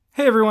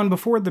Hey everyone,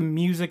 before the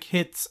music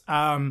hits,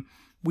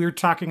 we're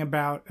talking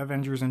about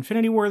Avengers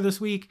Infinity War this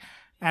week.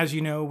 As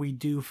you know, we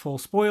do full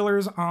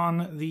spoilers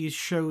on these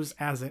shows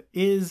as it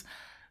is.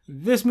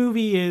 This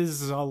movie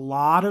is a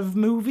lot of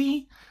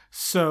movie,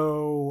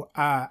 so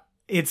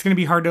it's going to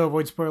be hard to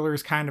avoid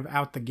spoilers kind of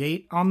out the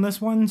gate on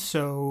this one,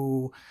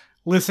 so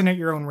listen at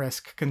your own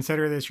risk.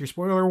 Consider this your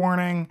spoiler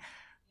warning.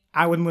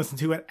 I wouldn't listen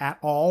to it at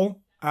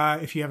all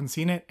if you haven't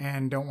seen it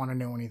and don't want to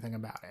know anything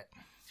about it.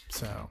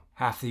 So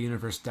half the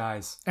universe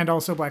dies. And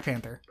also Black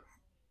Panther.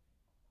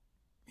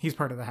 He's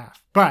part of the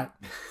half. But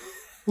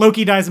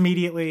Loki dies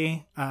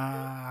immediately.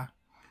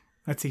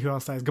 Let's see who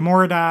else dies.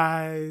 Gamora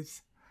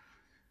dies.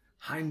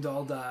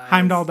 Heimdall dies.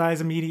 Heimdall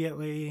dies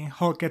immediately.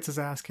 Hulk gets his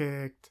ass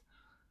kicked.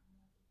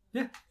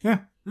 Yeah. All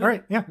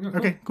right. Yeah.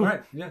 Okay, cool. All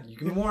right. Yeah, you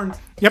can be warned.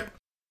 Yep.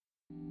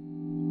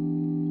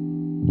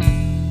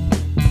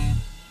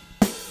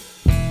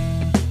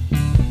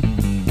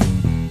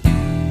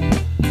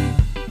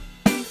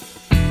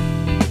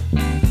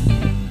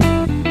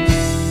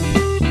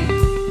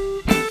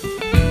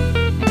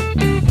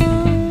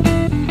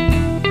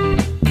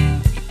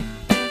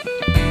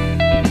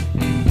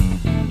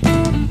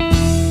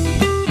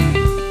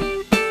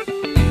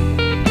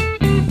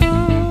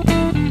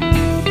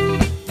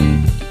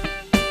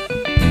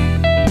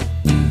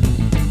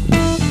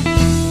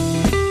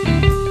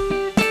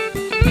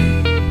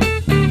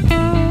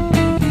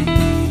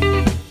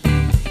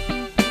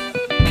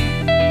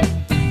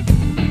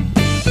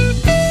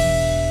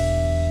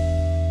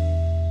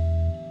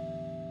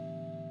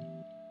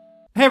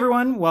 Hey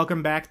everyone,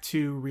 welcome back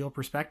to Real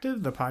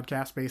Perspective, the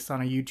podcast based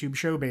on a YouTube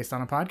show based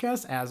on a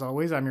podcast. As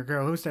always, I'm your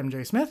co-host,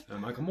 MJ Smith.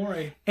 I'm Michael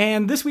Morey.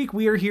 And this week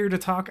we are here to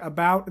talk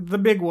about the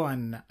big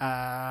one,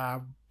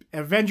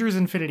 Avengers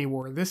Infinity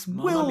War.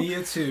 Mamma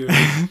Mia 2.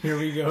 Here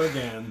we go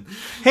again.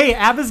 Hey,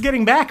 ABBA's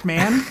getting back,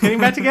 man. Getting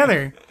back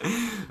together.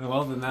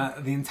 Well, then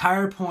the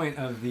entire point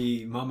of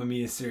the Mamma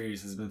Mia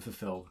series has been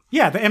fulfilled.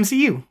 Yeah, the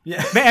MCU.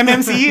 Yeah. The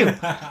MMCU.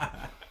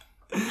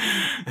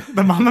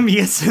 The Mamma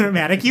Mia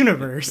Cinematic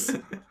Universe.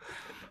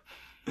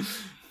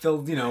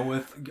 Filled,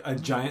 with a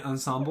giant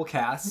ensemble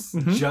cast,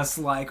 just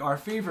like our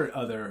favorite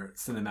other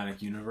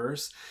cinematic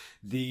universe,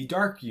 the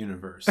Dark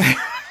Universe.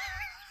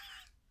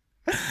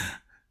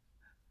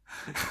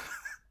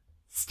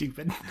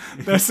 Stupid.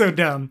 That's so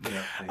dumb.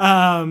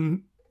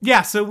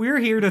 Yeah, so we're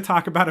here to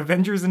talk about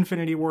Avengers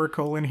Infinity War,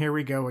 here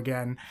we go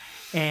again.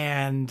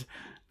 And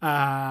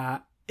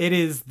it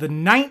is the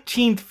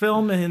 19th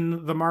film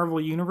in the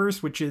Marvel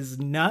Universe, which is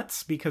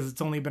nuts because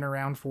it's only been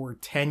around for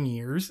 10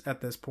 years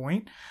at this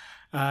point.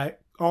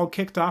 All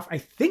kicked off, I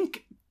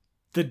think,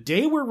 the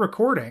day we're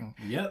recording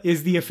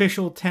is the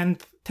official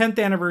 10th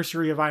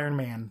anniversary of Iron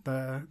Man,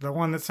 the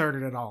one that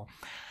started it all.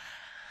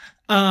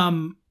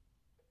 I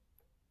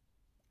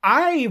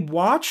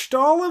watched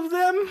all of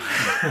them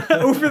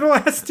over the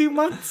last 2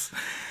 months.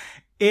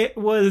 It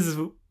was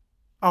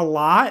a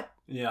lot.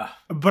 Yeah.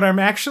 But I'm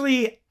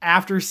actually,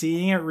 after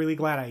seeing it, really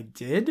glad I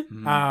did.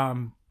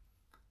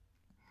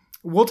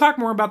 We'll talk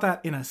more about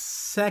that in a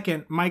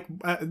second. Mike,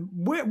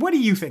 what do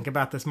you think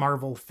about this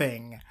Marvel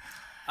thing?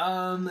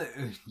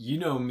 You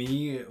know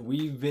me.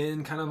 We've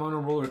been kind of on a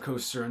roller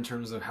coaster in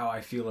terms of how I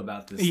feel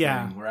about this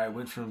thing, where I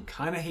went from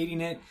kind of hating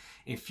it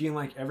and feeling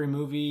like every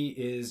movie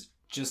is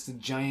just a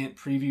giant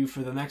preview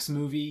for the next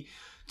movie,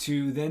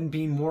 to then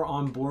being more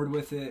on board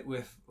with it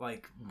with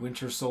like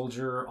Winter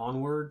Soldier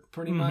onward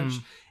pretty much.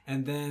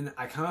 And then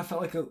I kind of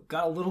felt like it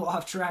got a little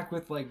off track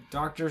with like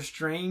Doctor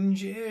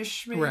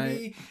Strange-ish maybe.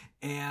 Right.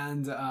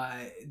 And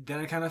then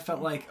I kind of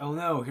felt like, oh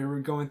no, here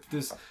we're going through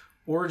this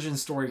origin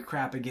story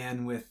crap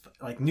again with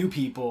like new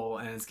people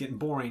and it's getting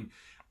boring.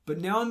 But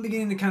now I'm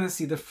beginning to kind of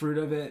see the fruit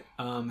of it,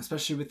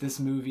 especially with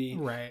this movie.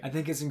 Right. I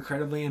think it's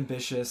incredibly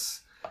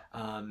ambitious.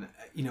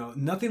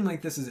 Nothing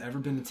like this has ever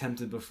been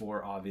attempted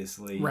before,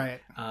 obviously. Right.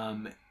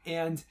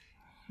 And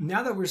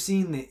now that we're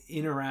seeing the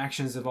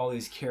interactions of all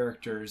these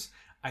characters,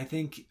 I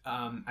think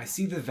I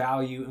see the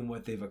value in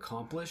what they've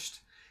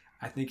accomplished.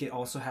 I think it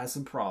also has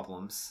some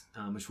problems,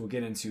 which we'll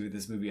get into.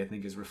 This movie, I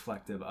think, is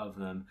reflective of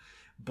them.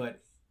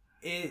 But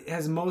it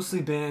has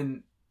mostly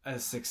been a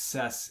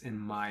success in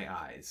my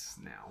eyes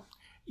now.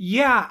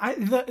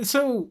 Yeah.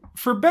 So,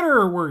 for better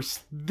or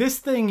worse, this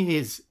thing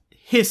is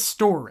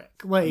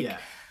historic.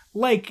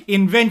 Like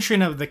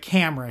invention of the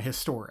camera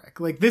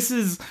historic. Like, this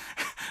is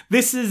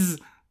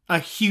a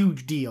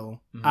huge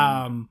deal.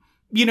 And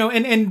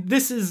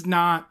this is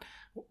not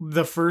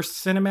the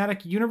first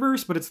cinematic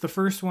universe, but it's the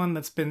first one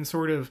that's been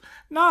sort of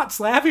not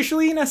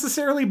slavishly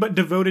necessarily, but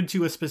devoted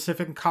to a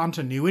specific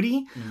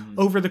continuity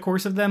over the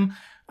course of them.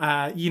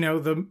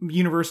 The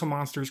Universal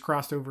monsters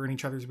crossed over in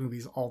each other's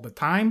movies all the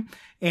time.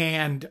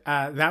 And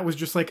that was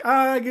just like,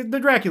 the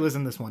Dracula's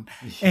in this one.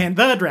 And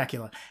the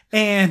Dracula.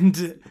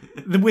 And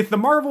with the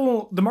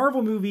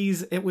Marvel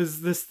movies, it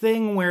was this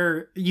thing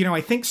where,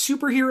 I think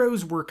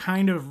superheroes were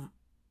kind of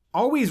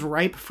always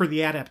ripe for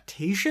the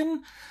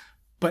adaptation,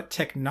 but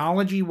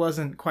technology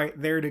wasn't quite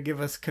there to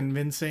give us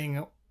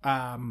convincing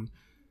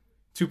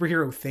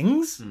superhero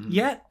things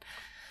yet.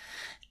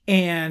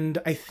 And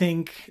I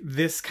think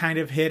this kind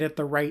of hit at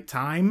the right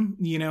time.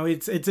 You know,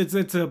 it's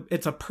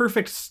a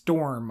perfect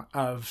storm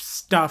of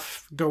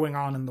stuff going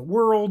on in the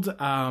world.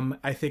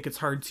 I think it's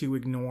hard to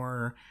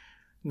ignore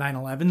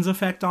 9/11's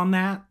effect on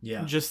that.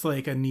 Yeah. Just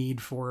like a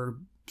need for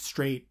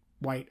straight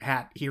white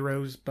hat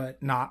heroes,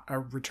 but not a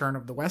return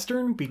of the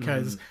Western,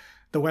 because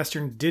the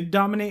Western did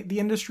dominate the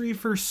industry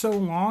for so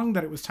long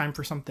that it was time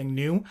for something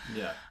new.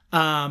 Yeah.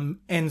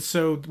 And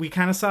so we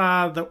kind of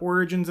saw the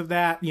origins of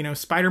that. You know,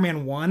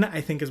 Spider-Man 1,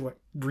 I think, is what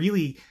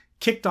really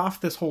kicked off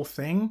this whole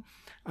thing.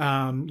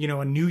 You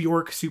know, a New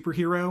York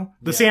superhero,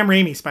 the Sam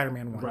Raimi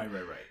Spider-Man 1.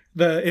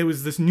 Right. It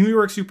was this New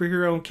York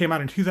superhero, came out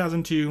in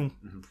 2002.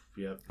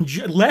 Yep.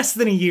 Less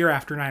than a year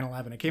after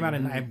 9/11. It came out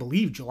in, I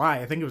believe, July.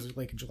 I think it was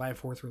like a July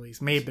 4th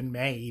release. May have been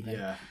May even.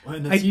 Yeah. Well,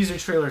 and the teaser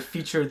trailer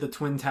featured the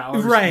Twin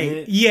Towers.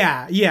 Right.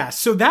 Yeah.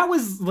 So that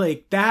was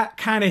like, that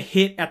kind of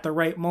hit at the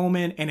right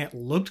moment, and it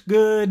looked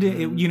good.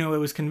 It, you know, it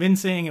was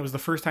convincing. It was the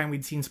first time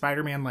we'd seen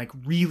Spider-Man like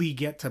really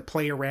get to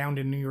play around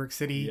in New York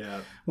City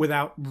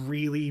without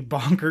really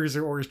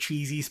bonkers or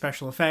cheesy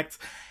special effects.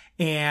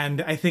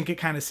 And I think it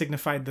kind of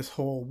signified this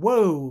whole,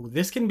 whoa,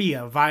 this can be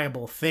a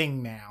viable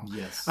thing now.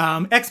 Yes.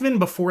 X-Men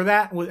before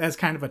that, as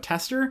kind of a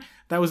tester,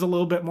 that was a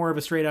little bit more of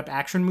a straight up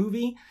action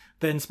movie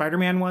than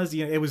Spider-Man was.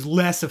 You know, it was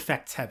less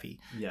effects heavy.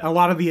 Yeah. A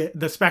lot of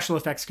the special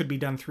effects could be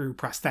done through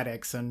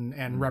prosthetics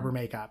and rubber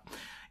makeup.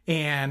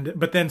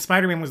 But then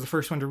Spider-Man was the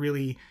first one to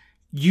really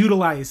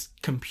utilize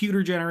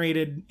computer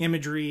generated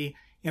imagery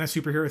in a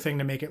superhero thing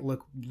to make it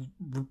look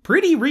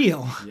pretty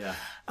real. Yeah.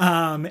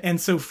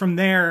 And so from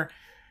there,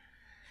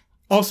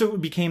 also,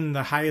 it became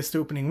the highest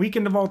opening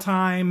weekend of all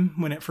time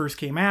when it first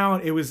came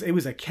out. It was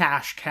a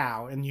cash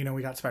cow. And, you know,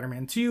 we got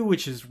Spider-Man 2,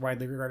 which is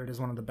widely regarded as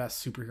one of the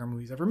best superhero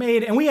movies ever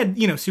made. And we had,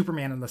 you know,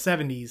 Superman in the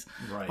 70s,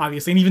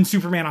 obviously, and even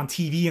Superman on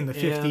TV in the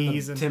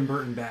 50s. And Tim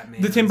Burton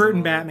Batman. The Tim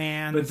Burton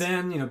Batman. But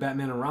then, you know,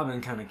 Batman and Robin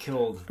kind of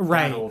killed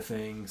that whole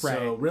thing.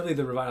 So really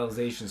the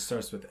revitalization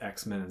starts with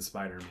X-Men and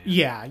Spider-Man.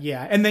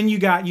 Yeah. And then you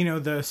got, you know,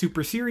 the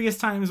super serious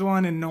times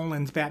one and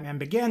Nolan's Batman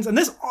Begins. And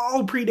this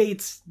all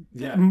predates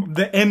the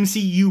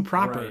MCU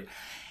proper. Right.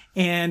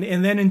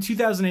 And then in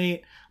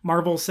 2008,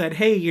 Marvel said,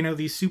 hey, you know,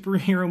 these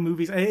superhero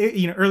movies,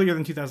 you know, earlier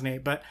than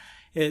 2008, but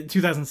in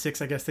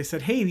 2006, I guess they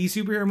said, hey, these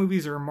superhero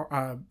movies are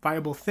a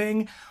viable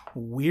thing.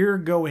 We're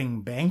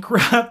going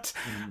bankrupt.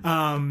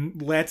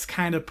 Let's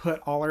kind of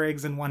put all our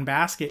eggs in one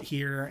basket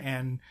here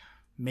and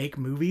make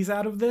movies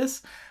out of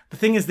this. The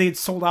thing is, they'd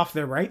sold off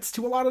their rights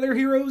to a lot of their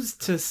heroes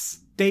to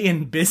stay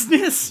in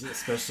business.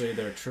 Especially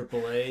their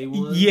AAA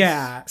ones.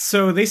 Yeah.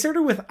 So they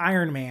started with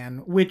Iron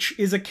Man, which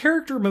is a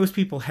character most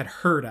people had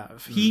heard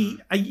of. He,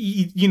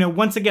 you know,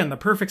 once again, the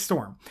perfect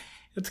storm.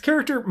 It's a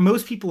character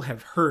most people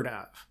have heard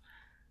of.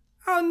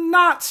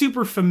 Not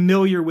super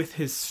familiar with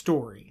his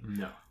story.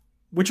 No.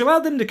 Which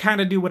allowed them to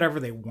kind of do whatever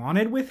they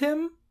wanted with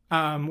him.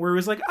 Where it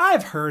was like,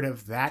 I've heard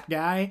of that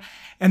guy.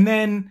 And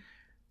then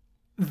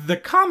the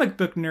comic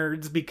book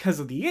nerds, because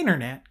of the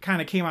internet,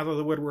 kind of came out of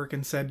the woodwork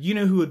and said, you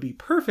know who would be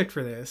perfect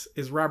for this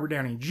is Robert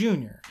Downey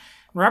Jr.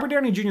 Robert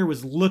Downey Jr.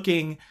 was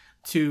looking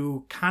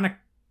to kind of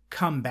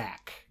come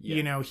back. Yeah.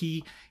 You know,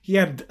 he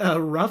had a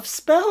rough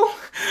spell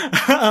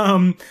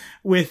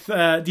with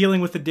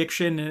dealing with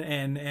addiction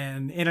and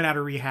in and out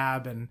of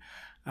rehab and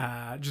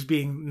just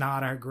being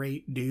not a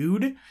great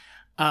dude.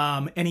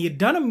 And he had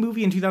done a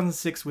movie in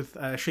 2006 with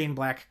Shane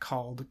Black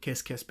called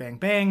Kiss Kiss Bang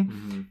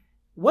Bang.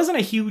 Wasn't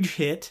a huge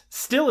hit,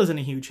 still isn't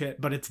a huge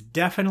hit, but it's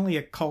definitely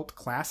a cult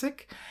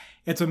classic.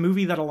 It's a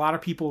movie that a lot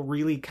of people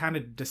really kind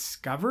of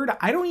discovered.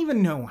 I don't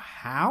even know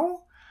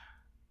how.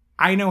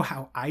 I know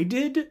how I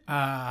did.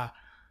 I'm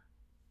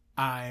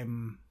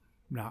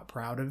not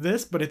proud of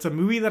this, but it's a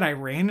movie that I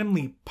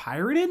randomly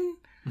pirated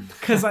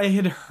because I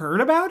had heard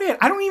about it.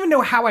 I don't even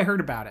know how I heard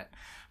about it,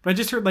 but I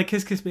just heard like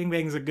Kiss Kiss Bang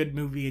Bang is a good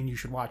movie and you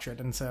should watch it.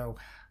 And so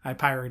I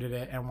pirated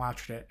it and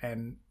watched it,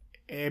 and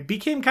it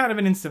became kind of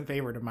an instant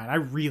favorite of mine. I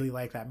really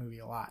like that movie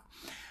a lot.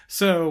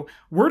 So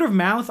word of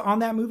mouth on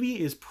that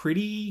movie is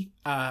pretty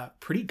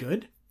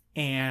good.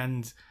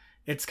 And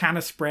it's kind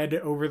of spread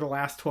over the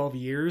last 12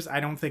 years.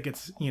 I don't think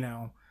it's, you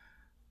know,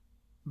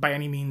 by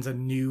any means a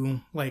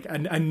new, like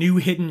a new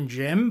hidden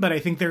gem, but I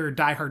think there are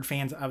diehard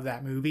fans of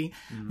that movie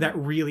that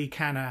really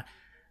kind of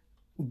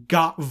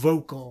got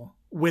vocal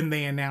when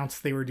they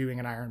announced they were doing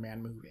an Iron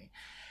Man movie.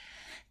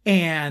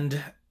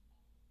 And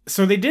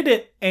so they did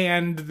it,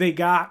 and they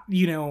got,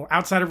 you know,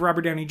 outside of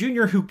Robert Downey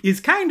Jr., who is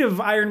kind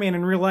of Iron Man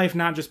in real life,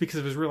 not just because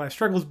of his real life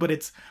struggles, but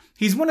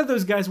he's one of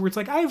those guys where it's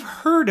like, I've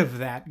heard of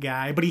that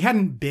guy, but he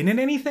hadn't been in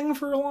anything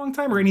for a long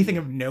time or anything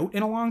of note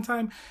in a long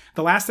time.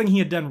 The last thing he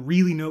had done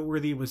really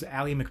noteworthy was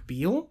Ally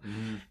McBeal.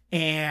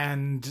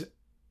 And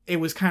it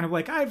was kind of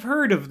like, I've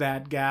heard of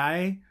that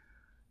guy,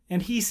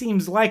 and he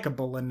seems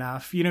likable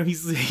enough. You know,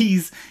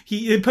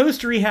 he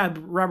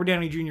post-rehab, Robert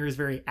Downey Jr. is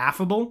very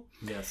affable.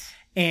 Yes.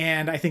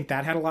 And I think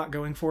that had a lot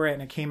going for it,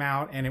 and it came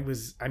out, and it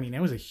was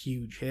a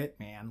huge hit,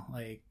 man.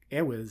 Like,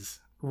 it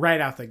was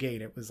right out the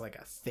gate. It was like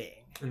a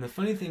thing. And the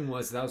funny thing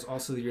was, that was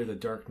also the year The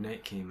Dark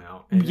Knight came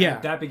out. And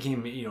that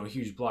became, you know, a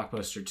huge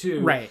blockbuster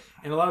too. Right.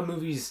 And a lot of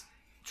movies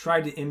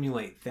tried to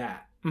emulate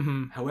that.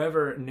 Mm-hmm.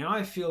 However, now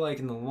I feel like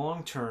in the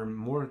long term,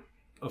 more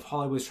of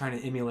Hollywood's trying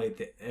to emulate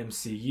the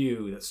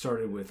MCU that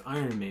started with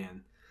Iron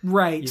Man.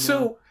 Right.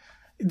 So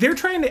they're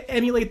trying to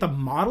emulate the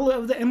model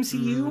of the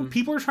MCU. Mm-hmm.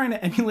 People are trying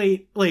to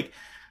emulate, like,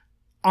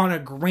 on a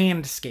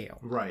grand scale.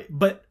 Right.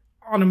 But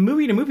on a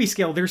movie-to-movie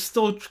scale, they're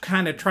still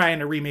kind of trying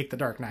to remake The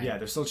Dark Knight. Yeah,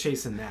 they're still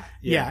chasing that.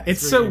 Yeah,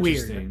 it's so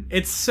weird.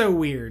 It's so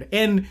weird.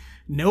 And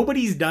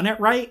nobody's done it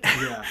right.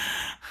 Yeah.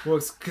 Well,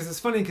 because it's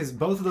funny because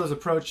both of those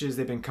approaches,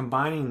 they've been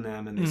combining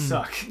them and they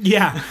suck.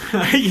 Yeah.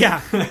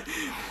 Yeah.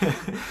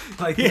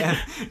 Like,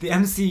 the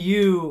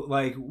MCU,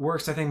 like,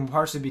 works, I think,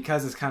 partially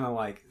because it's kind of,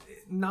 like,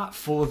 not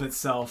full of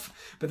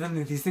itself. But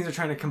then these things are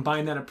trying to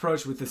combine that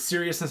approach with the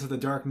seriousness of The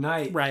Dark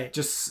Knight. Right.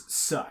 Just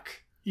suck.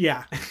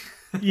 Yeah.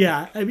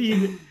 Yeah. I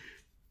mean,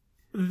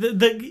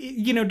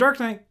 the Dark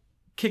Knight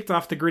kicked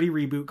off the gritty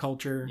reboot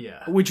culture.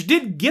 Yeah. Which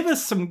did give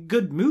us some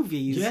good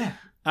movies.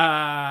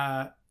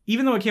 Yeah.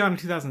 Even though it came out in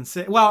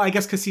 2006. Well, I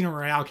guess Casino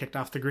Royale kicked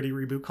off the gritty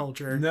reboot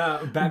culture.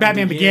 No,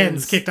 Batman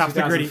Begins kicked off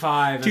the gritty.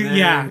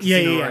 2005.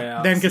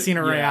 Yeah. Then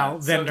Casino Royale.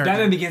 Then Dark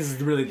Batman Begins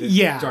is really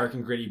the dark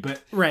and gritty.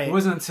 But it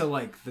wasn't until,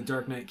 like, The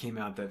Dark Knight came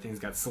out that things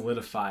got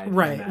solidified.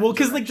 Right. Well,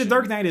 because, like, The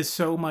Dark Knight is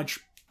so much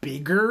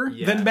bigger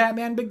than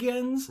Batman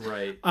Begins.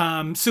 Right.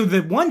 So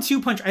the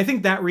 1-2 punch, I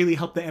think that really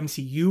helped the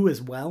MCU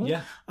as well.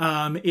 Yeah.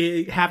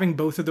 Having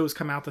both of those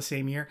come out the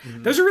same year.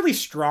 Mm-hmm. That was a really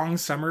strong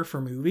summer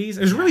for movies.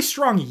 It was a really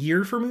strong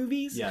year for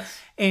movies. Yes.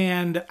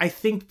 And I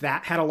think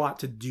that had a lot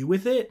to do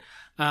with it.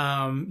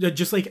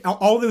 Just like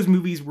all those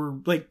movies were,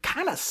 like,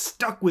 kind of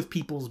stuck with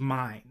people's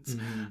minds.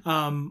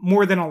 Mm-hmm.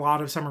 More than a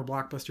lot of summer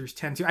blockbusters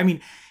tend to. I mean,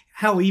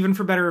 hell, even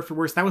for better or for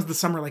worse, that was the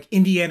summer, like,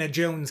 Indiana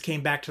Jones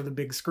came back to the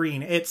big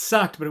screen. It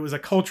sucked, but it was a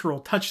cultural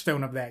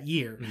touchstone of that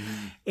year.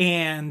 Mm-hmm.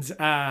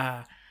 And,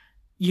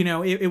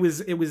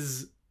 it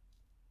was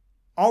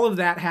all of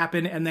that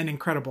happened. And then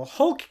Incredible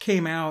Hulk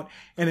came out,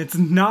 and it's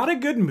not a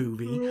good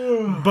movie,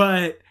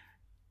 but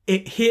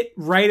it hit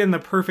right in the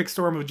perfect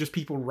storm of just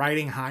people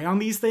riding high on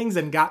these things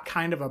and got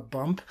kind of a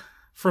bump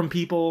from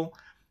people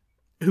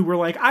who were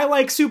like, I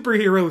like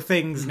superhero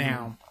things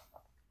now.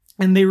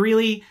 And they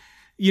really,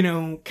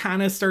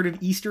 kind of started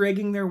Easter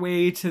egging their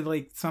way to,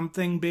 like,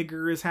 something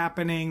bigger is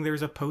happening.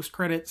 There's a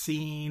post-credit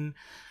scene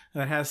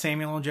that has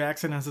Samuel L.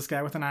 Jackson as this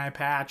guy with an eye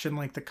patch, and,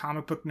 like, the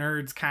comic book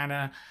nerds kind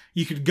of,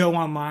 you could go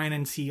online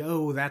and see,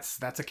 oh, that's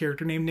a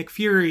character named Nick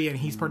Fury, and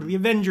he's part of the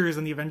Avengers,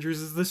 and the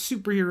Avengers is the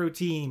superhero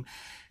team.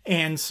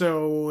 And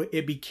so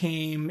it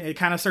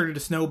kind of started to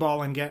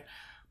snowball and get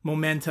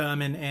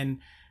momentum, and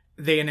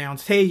they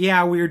announced, hey,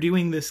 yeah, we're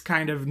doing this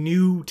kind of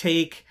new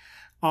take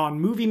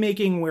on movie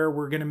making where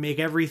we're going to make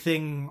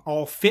everything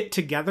all fit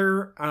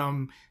together.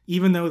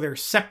 Even though they're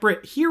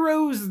separate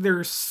heroes,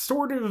 they're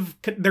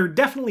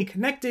definitely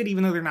connected,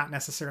 even though they're not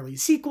necessarily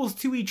sequels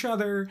to each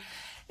other.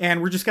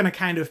 And we're just going to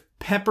kind of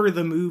pepper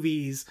the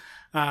movies,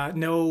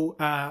 no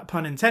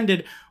pun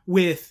intended,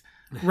 with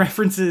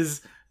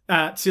references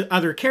to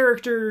other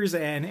characters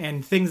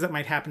and things that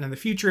might happen in the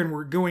future. And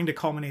we're going to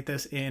culminate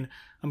this in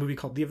a movie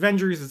called The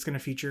Avengers. It's going to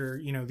feature,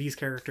 these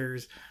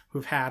characters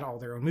who've had all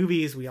their own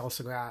movies. We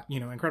also got,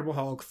 Incredible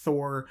Hulk,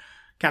 Thor,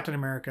 Captain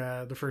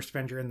America, the first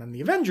Avenger, and then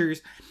The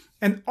Avengers.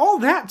 And all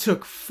that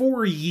took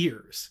 4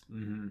 years.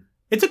 Mm-hmm.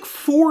 It took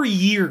 4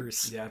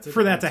 years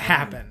for that to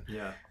happen.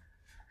 Yeah.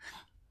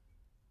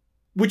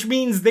 Which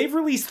means they've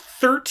released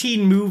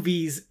 13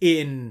 movies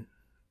in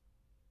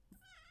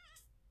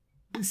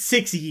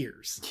 6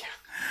 years.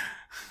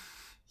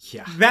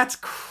 Yeah. That's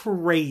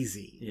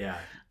crazy. Yeah.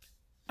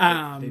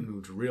 They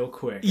moved real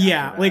quick.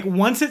 Yeah. Like,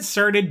 once it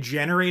started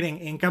generating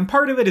income,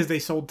 part of it is they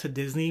sold to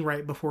Disney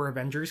right before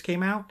Avengers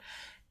came out.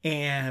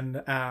 And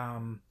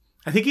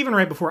I think even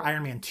right before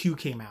Iron Man 2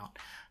 came out.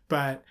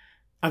 But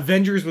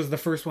Avengers was the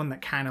first one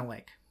that kind of,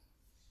 like,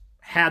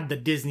 had the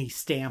Disney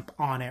stamp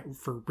on it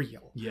for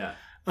real. Yeah.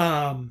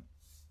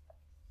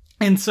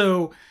 And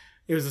so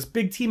it was this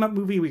big team up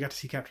movie. We got to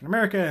see Captain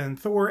America and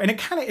Thor. And it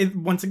kind of,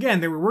 once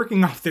again, they were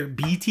working off their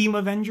B team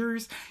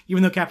Avengers,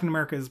 even though Captain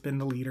America has been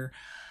the leader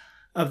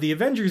of the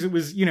Avengers. It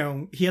was,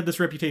 he had this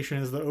reputation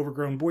as the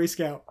overgrown Boy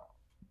Scout,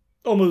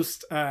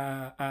 almost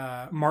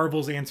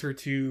Marvel's answer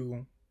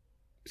to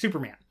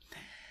Superman.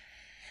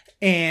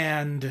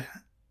 And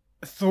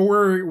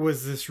Thor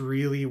was this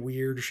really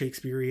weird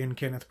Shakespearean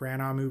Kenneth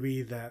Branagh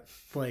movie that,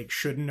 like,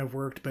 shouldn't have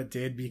worked but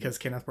did because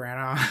Kenneth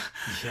Branagh.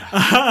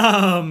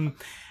 Yeah.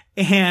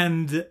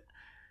 And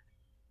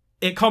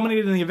it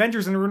culminated in the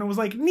Avengers, and everyone was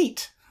like,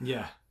 neat.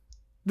 Yeah.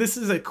 This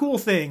is a cool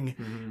thing.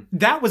 Mm-hmm.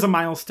 That was a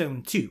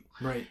milestone too.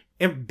 Right.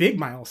 A big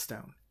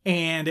milestone.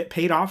 And it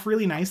paid off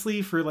really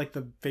nicely for, like,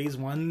 the phase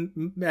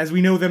 1, as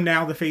we know them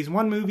now, the phase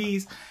 1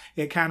 movies.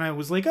 It kind of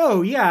was like,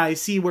 oh yeah, I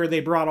see where they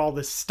brought all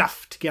this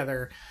stuff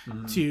together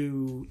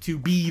to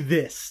be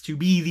this, to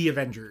be the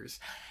Avengers.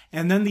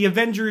 And then the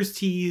Avengers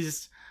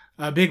teased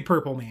a big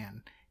purple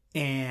man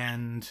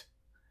and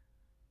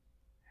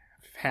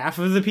half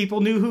of the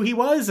people knew who he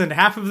was and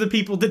half of the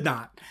people did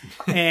not.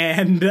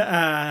 And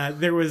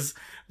there was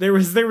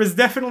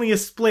definitely a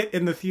split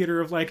in the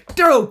theater of like,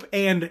 dope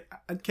and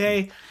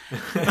okay.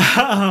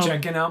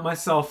 Checking out my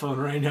cell phone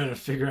right now to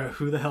figure out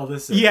who the hell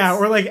this is. Yeah,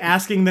 or like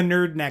asking the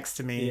nerd next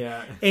to me.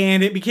 Yeah.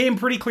 And it became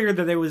pretty clear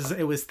that it was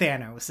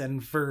Thanos.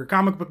 And for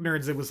comic book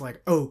nerds, it was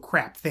like, oh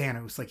crap,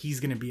 Thanos. Like, he's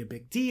gonna be a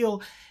big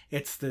deal.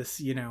 It's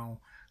this, you know,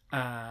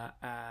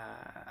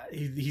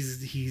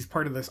 he's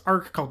part of this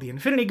arc called the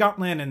Infinity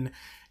Gauntlet, and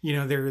you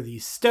know, there are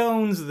these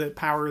stones that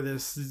power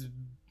this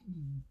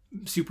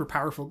super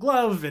powerful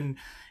glove, and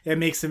it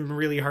makes him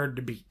really hard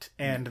to beat.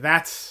 And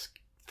that's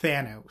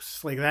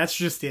Thanos. Like, that's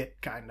just it,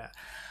 kind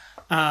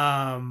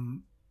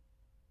of.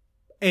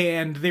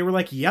 And they were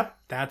like, yep,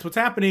 that's what's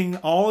happening.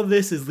 All of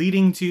this is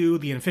leading to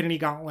the Infinity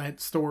Gauntlet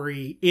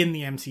story in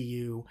the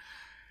MCU.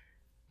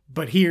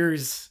 But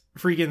here's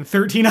freaking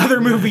 13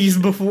 other movies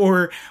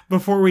before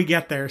we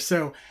get there.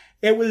 So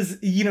it was,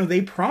 you know,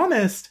 they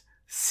promised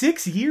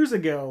 6 years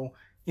ago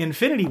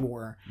Infinity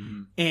War,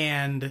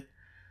 and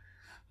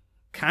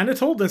kind of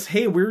told us,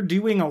 hey, we're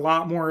doing a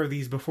lot more of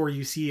these before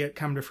you see it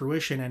come to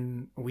fruition.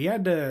 And we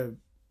had to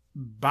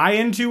buy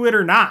into it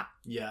or not.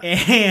 Yeah.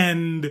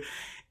 And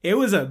it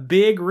was a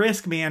big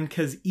risk, man,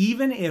 because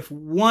even if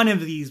one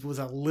of these was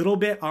a little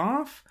bit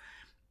off,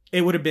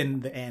 it would have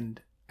been the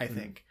end, I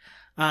think.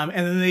 And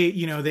then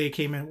they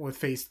came in with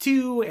phase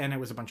 2, and it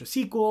was a bunch of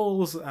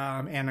sequels,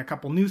 and a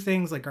couple new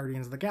things like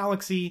Guardians of the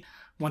Galaxy.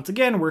 Once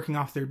again, working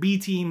off their B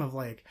team of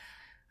like,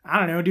 I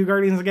don't know, do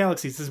Guardians of the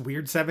Galaxy. It's this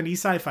weird 70s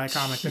sci-fi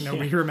comic that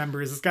nobody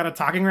remembers. It's got a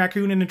talking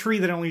raccoon in a tree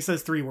that only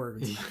says 3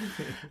 words.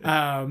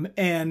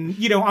 And,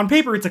 you know, on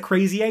paper, it's a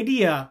crazy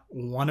idea.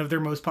 One of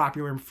their most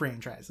popular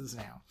franchises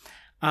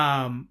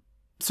now.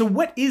 So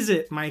what is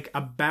it, Mike,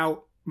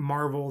 about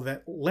Marvel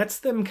that lets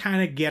them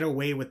kind of get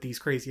away with these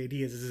crazy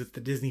ideas? Is it the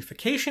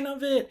Disneyfication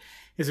of it?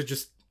 Is it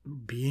just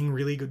being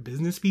really good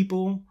business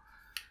people?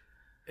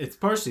 It's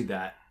partially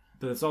that,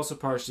 but it's also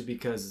partially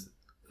because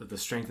of the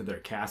strength of their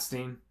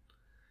casting.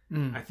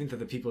 I think that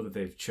the people that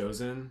they've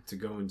chosen to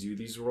go and do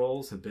these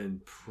roles have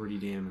been pretty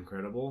damn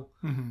incredible.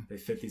 They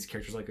fit these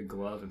characters like a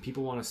glove, and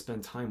people want to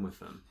spend time with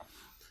them.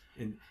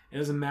 And it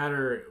doesn't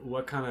matter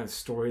what kind of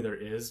story there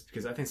is,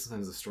 because I think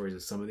sometimes the stories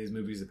of some of these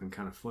movies have been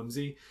kind of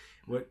flimsy.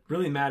 What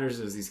really matters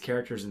is these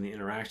characters and the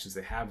interactions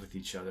they have with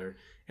each other.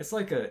 It's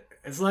like a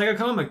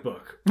comic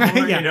book, or,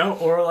 yeah. You know,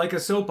 or like a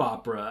soap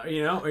opera,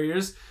 you know, or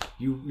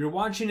you're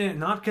watching it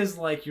not because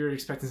like you're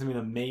expecting something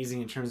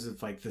amazing in terms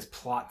of like this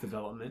plot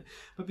development,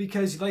 but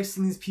because you like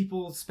seeing these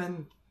people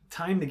spend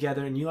time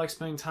together and you like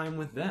spending time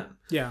with them.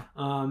 Yeah.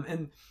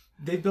 And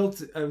they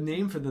built a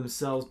name for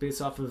themselves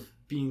based off of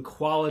being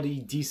quality,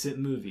 decent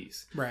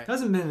movies. Right. It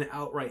hasn't been an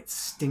outright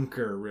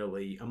stinker,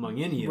 really,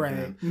 among any of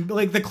them.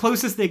 Like, the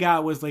closest they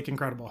got was, like,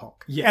 Incredible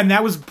Hulk. Yeah. And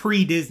that was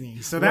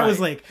pre-Disney. So that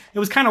was, like, it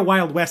was kind of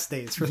Wild West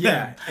days for them.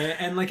 Yeah.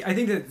 And, like, I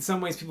think that in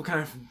some ways people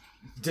kind of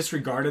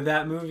disregarded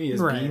that movie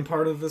as being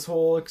part of this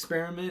whole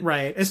experiment.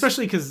 Right.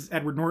 Especially because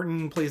Edward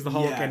Norton plays the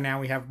Hulk, and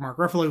now we have Mark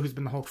Ruffalo, who's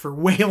been the Hulk for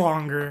way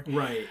longer.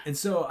 Right. And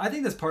so I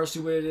think that's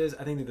partially what it is.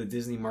 I think that the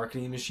Disney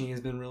marketing machine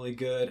has been really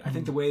good. I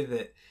think the way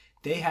that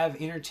they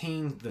have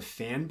entertained the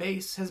fan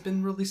base has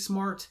been really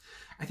smart.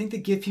 I think they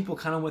give people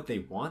kind of what they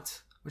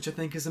want, which I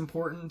think is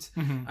important.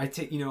 I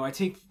take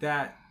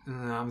that.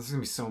 There's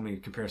gonna be so many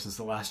comparisons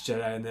to The Last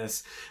Jedi in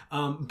this,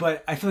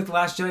 but I feel like The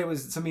Last Jedi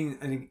was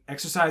an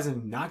exercise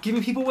in not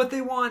giving people what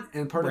they want,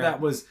 and part of that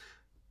was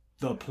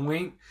the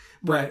point.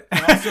 But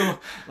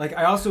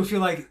I also feel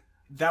like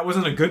that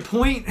wasn't a good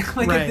point,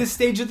 at this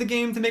stage of the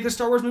game, to make a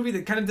Star Wars movie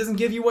that kind of doesn't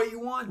give you what you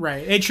want.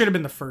 Right. It should have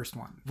been the first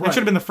one. Right. It should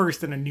have been the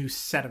first in a new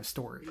set of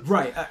stories.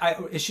 Right.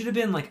 It should have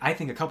been, I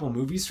think a couple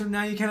movies from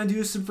now you kind of do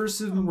a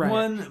subversive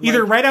one.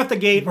 Either right out the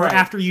gate or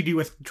after you do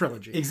a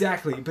trilogy.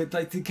 Exactly. But,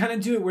 to kind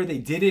of do it where they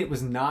did it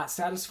was not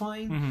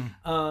satisfying.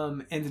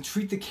 And to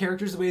treat the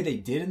characters the way they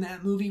did in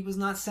that movie was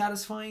not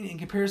satisfying. In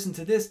comparison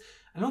to this,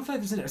 I don't feel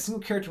like there's a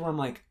single character where I'm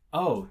like,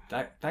 oh,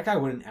 that guy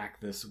wouldn't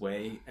act this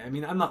way. I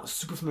mean, I'm not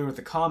super familiar with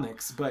the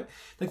comics, but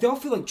they all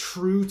feel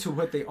true to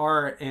what they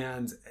are,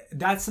 and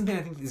that's something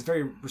I think is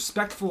very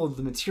respectful of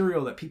the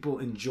material that people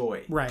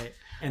enjoy. Right.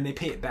 And they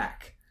pay it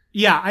back.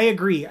 Yeah, I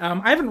agree.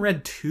 I haven't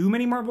read too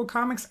many Marvel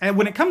comics.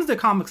 When it comes to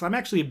comics, I'm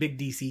actually a big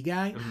DC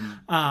guy.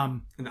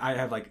 And I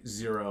have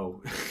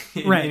zero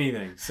in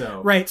anything.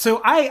 So So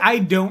I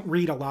don't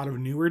read a lot of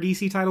newer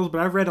DC titles,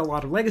 but I've read a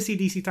lot of legacy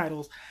DC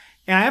titles.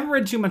 And I haven't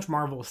read too much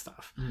Marvel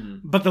stuff.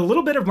 But the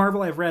little bit of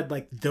Marvel I've read,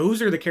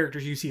 those are the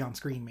characters you see on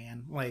screen,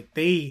 man.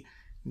 They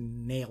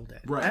nailed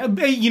it. Right.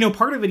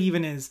 Part of it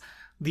even is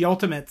the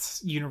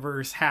Ultimates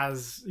universe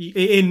has,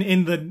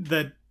 in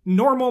the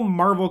normal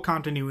Marvel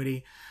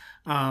continuity,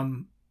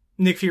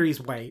 Nick Fury's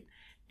white.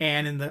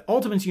 And in the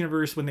Ultimates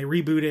universe, when they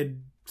rebooted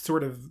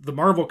sort of the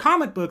Marvel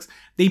comic books,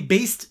 they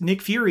based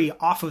Nick Fury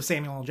off of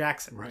Samuel L.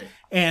 Jackson. Right.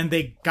 And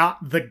they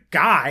got the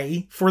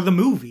guy for the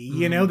movie,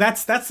 you know,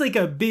 that's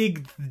a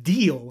big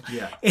deal.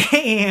 Yeah.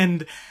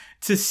 And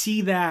to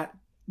see that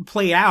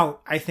play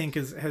out, I think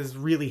has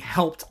really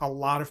helped a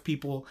lot of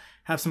people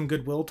have some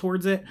goodwill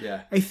towards it.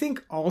 Yeah. I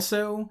think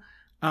also,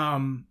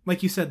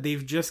 like you said,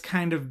 they've just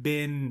kind of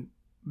been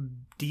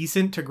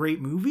decent to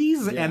great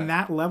movies, and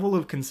that level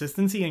of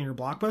consistency in your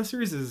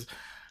blockbusters is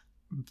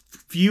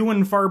few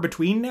and far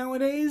between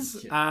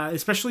nowadays,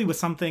 especially with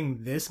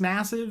something this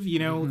massive.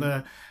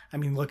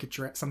 Look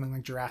at something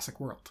like Jurassic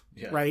World,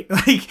 right?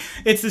 Like,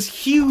 it's this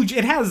huge,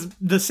 it has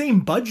the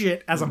same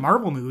budget as a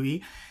Marvel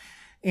movie,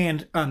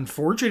 and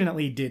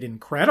unfortunately did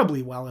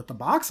incredibly well at the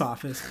box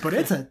office, but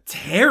it's a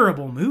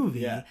terrible movie.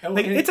 Yeah.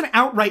 It's an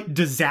outright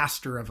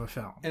disaster of a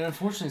film. And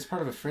unfortunately, it's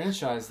part of a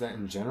franchise that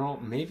in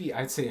general, maybe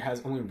I'd say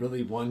has only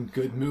really one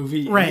good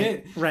movie in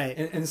it. Right.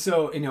 And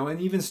so,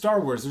 and even Star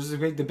Wars, there's a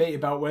big debate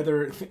about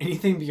whether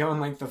anything beyond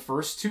like the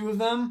first two of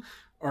them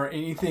or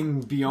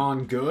anything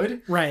beyond good.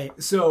 Right.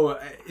 So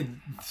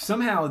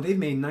somehow they've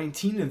made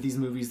 19 of these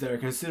movies that are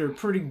considered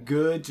pretty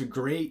good to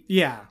great.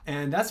 Yeah.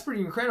 And that's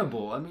pretty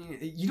incredible. I mean,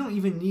 you don't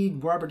even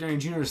need Robert Downey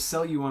Jr. to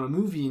sell you on a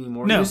movie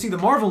anymore. No. You just see the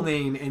Marvel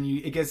name and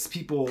it gets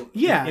people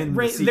in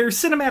right. They're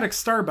cinematic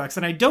Starbucks,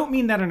 and I don't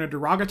mean that in a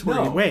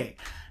derogatory way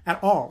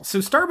at all. So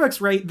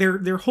Starbucks, right,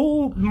 their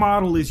whole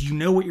model is you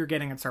know what you're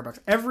getting at Starbucks.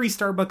 Every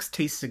Starbucks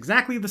tastes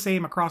exactly the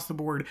same across the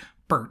board,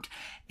 burnt.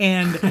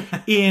 And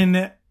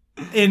in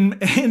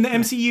the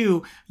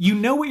MCU, you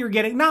know what you're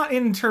getting, not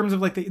in terms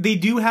of like they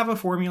do have a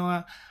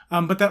formula,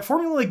 but that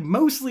formula like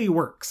mostly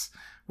works,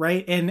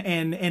 right? And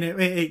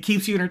it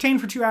keeps you entertained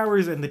for 2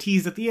 hours, and the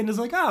tease at the end is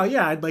like, oh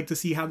yeah, I'd like to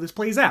see how this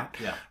plays out,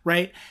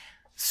 right?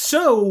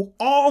 So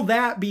all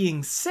that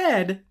being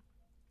said,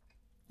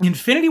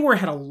 Infinity War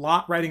had a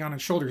lot riding on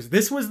its shoulders.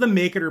 This was the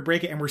make it or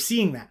break it, and we're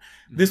seeing that.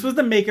 This was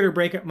the make it or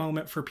break it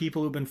moment for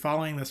people who've been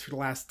following this for the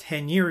last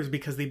 10 years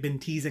because they've been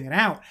teasing it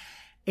out,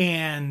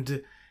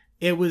 and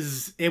there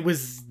was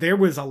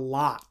a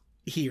lot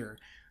here.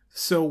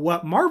 So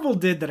what Marvel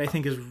did that I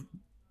think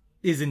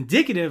is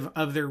indicative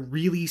of their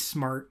really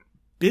smart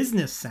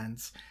business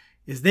sense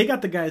is they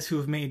got the guys who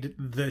have made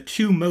the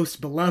two most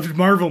beloved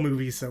Marvel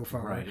movies so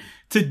far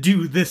to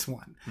do this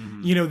one.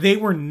 Mm-hmm. They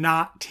were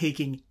not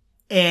taking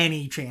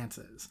any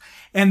chances.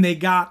 And they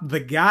got the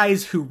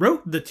guys who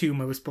wrote the two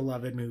most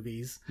beloved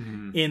movies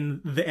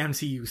in the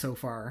MCU so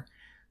far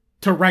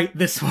to write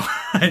this one.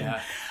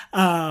 Yeah.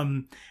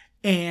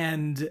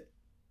 And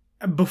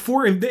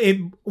before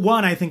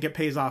one, I think it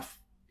pays off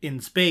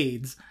in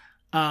spades.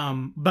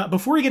 But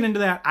before we get into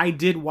that, I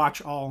did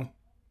watch all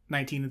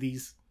 18 of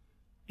these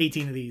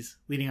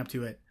leading up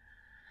to it.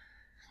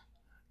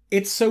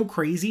 It's so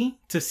crazy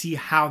to see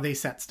how they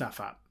set stuff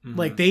up. Mm-hmm.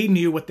 Like they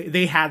knew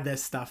they had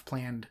this stuff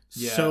planned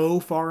so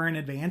far in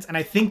advance. And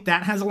I think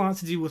that has a lot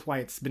to do with why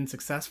it's been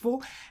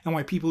successful and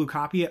why people who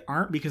copy it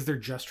aren't, because they're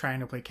just trying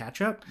to play catch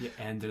up. Yeah,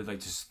 and they're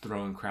like just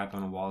throwing crap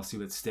on a wall to see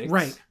what sticks.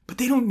 Right. But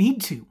they don't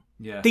need to.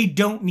 Yeah. They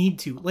don't need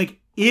to. Like,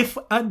 if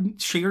a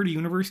shared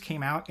universe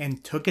came out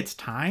and took its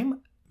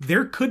time,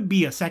 there could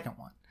be a second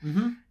one.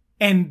 Mm-hmm.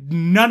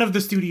 And none of the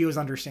studios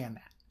understand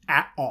that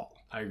at all.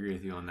 I agree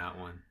with you on that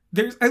one.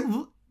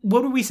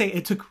 What did we say?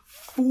 It took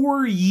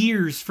 4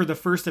 years for the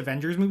first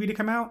Avengers movie to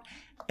come out.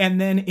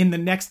 And then in the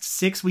next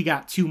 6, we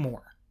got 2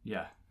 more.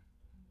 Yeah.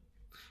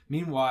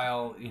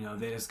 Meanwhile,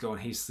 they just go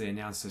and hastily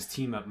announce this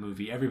team-up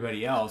movie.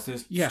 Everybody else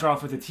just start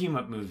off with a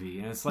team-up movie.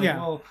 And it's like,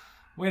 well,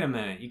 wait a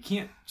minute, you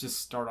can't just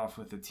start off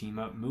with a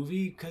team-up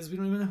movie because we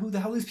don't even know who the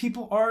hell these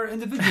people are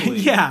individually.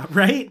 Yeah,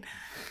 right?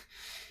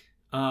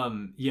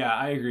 Yeah,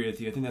 I agree with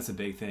you. I think that's a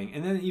big thing.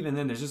 And then even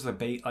then, there's just a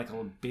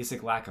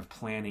basic lack of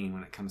planning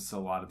when it comes to a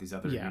lot of these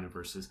other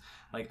universes.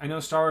 Like, I know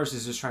Star Wars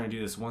is just trying to do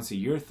this once a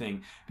year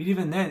thing, but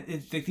even then,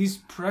 these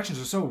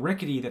productions are so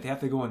rickety that they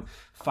have to go and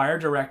fire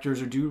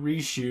directors or do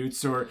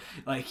reshoots or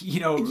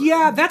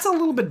Yeah, that's a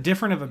little bit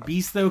different of a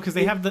beast though, because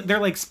they're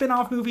like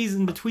spin-off movies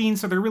in between,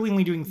 so they're really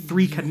only doing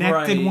 3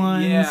 connected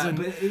ones. Yeah,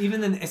 but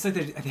even then, it's like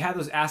they have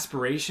those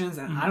aspirations,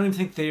 and I don't even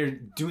think they're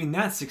doing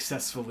that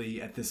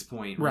successfully at this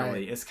point. Really,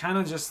 right. It's kind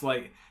of just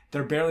like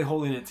they're barely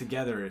holding it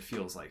together, it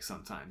feels like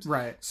sometimes.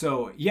 Right.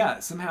 So, yeah,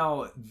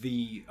 somehow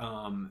the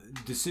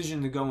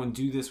decision to go and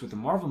do this with the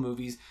Marvel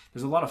movies,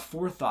 there's a lot of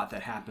forethought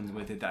that happens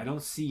with it that I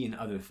don't see in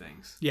other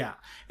things. Yeah.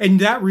 And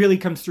that really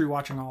comes through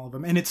watching all of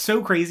them. And it's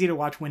so crazy to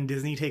watch when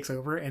Disney takes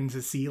over and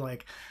to see,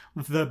 like,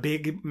 the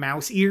big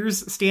mouse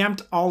ears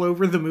stamped all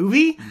over the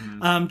movie.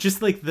 Mm-hmm.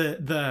 Just, like,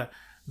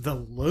 the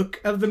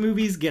look of the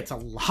movies gets a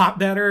lot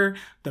better.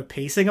 The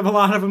pacing of a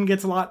lot of them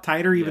gets a lot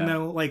tighter, even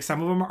though like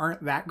some of them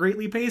aren't that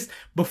greatly paced.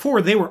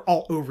 Before, they were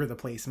all over the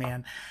place,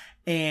 man.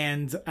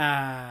 And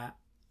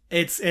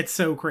it's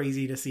so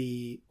crazy to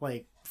see,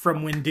 like,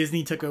 from when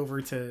Disney took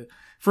over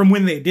from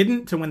when they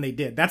didn't to when they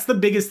did. That's the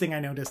biggest thing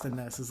I noticed in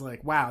this is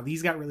like, wow,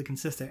 these got really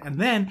consistent. And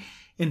then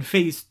in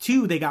phase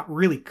 2, they got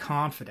really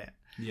confident.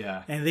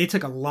 Yeah. And they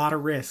took a lot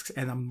of risks,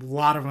 and a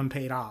lot of them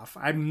paid off.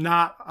 I'm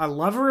not a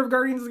lover of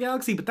Guardians of the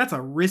Galaxy, but that's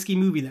a risky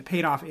movie that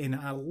paid off in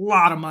a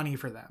lot of money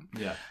for them.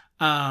 Yeah.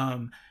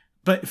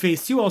 But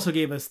Phase 2 also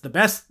gave us the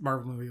best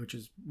Marvel movie, which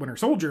is Winter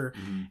Soldier.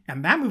 Mm-hmm.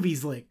 And that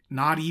movie's like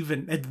not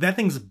even, that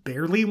thing's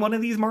barely one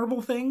of these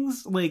Marvel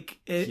things. Like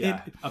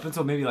up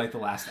until maybe like the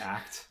last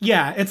act.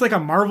 Yeah, it's like a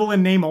Marvel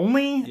in name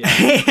only. Yeah.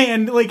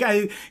 And like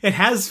it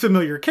has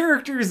familiar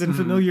characters and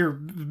familiar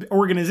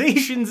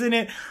organizations in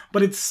it,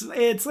 but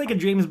it's like a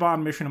James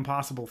Bond Mission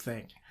Impossible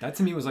thing. That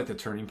to me was like the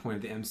turning point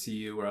of the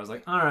MCU where I was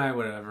like, all right,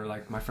 whatever.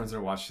 Like my friends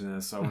are watching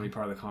this, so I want to be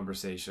part of the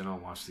conversation. I'll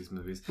watch these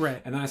movies.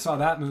 Right. And then I saw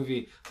that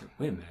movie. Like,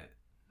 wait a minute.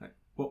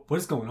 What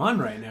is going on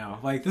right now?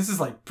 Like, this is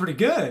like pretty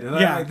good. And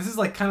like, this is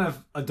like kind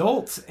of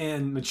adult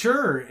and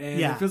mature, and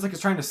it feels like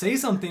it's trying to say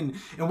something.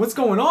 And what's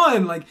going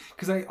on? Like,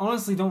 because I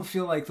honestly don't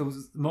feel like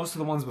most of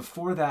the ones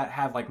before that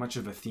had like much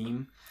of a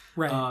theme.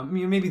 Right. I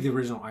mean, maybe the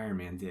original Iron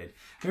Man did.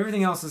 But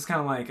everything else is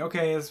kind of like,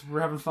 okay, we're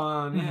having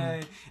fun,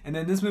 yay. And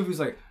then this movie was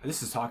like,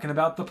 this is talking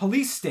about the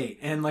police state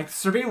and like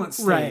surveillance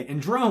state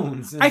and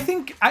drones. And... I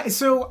think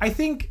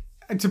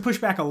to push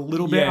back a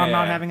little bit on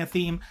not having a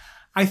theme.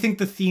 I think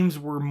the themes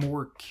were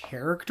more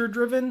character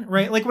driven,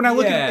 right? Like when I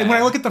look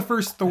at the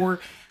first Thor,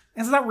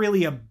 it's not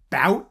really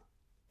about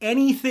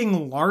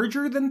anything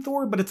larger than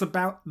Thor, but it's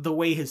about the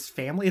way his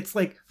family. It's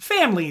like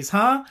families,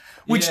 huh?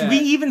 Which we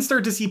even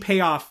start to see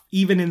payoff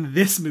even in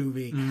this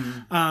movie.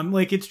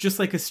 Like it's just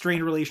like a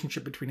strained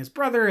relationship between his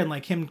brother and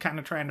like him kind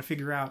of trying to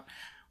figure out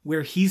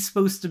where he's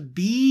supposed to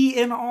be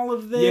in all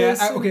of this.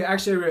 Yeah, okay.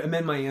 Actually, I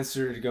amend my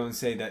answer to go and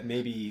say that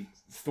maybe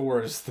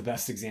Thor is the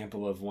best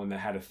example of one that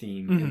had a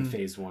theme in the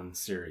Phase 1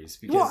 series.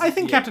 Because, well, I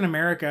think Captain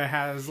America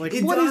has like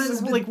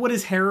what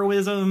is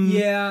heroism?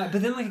 Yeah,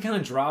 but then like it kind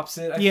of drops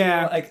it. I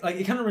feel like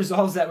it kind of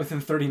resolves that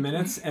within 30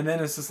 minutes, and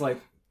then it's just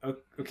like,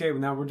 okay,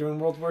 now we're doing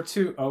World War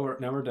II. Oh,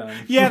 now we're done.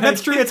 Yeah,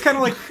 that's true. It's kind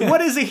of like, what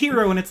is a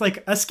hero? And it's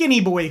like a skinny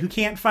boy who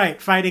can't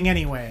fighting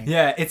anyway.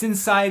 Yeah, it's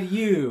inside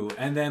you.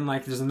 And then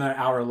like there's another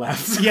hour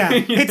left. Yeah,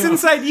 it's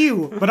inside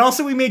you. But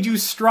also we made you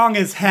strong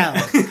as hell.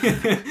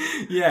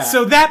 Yeah.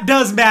 So that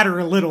does matter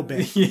a little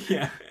bit.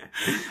 Yeah.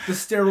 The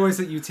steroids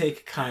that you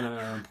take kind of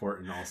are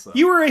important also.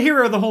 You were a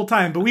hero the whole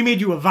time, but we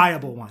made you a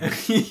viable one.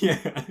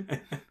 Yeah.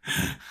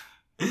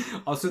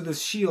 Also, the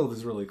shield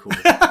is really cool.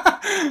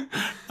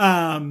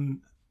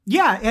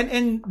 Yeah,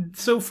 and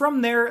so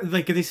from there,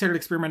 like they started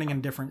experimenting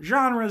in different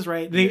genres,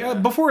 right? They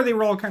before they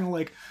were all kind of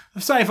like a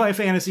sci-fi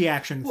fantasy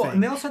action thing.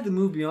 And they also had to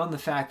move beyond the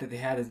fact that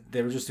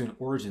they were just doing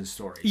origin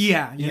stories.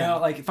 Yeah, you know,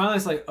 like finally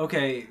it's like,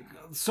 okay,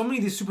 so many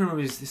of these super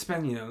movies they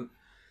spend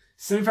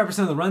 75%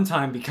 of the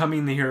runtime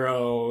becoming the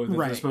hero that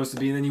they're supposed to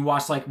be, and then you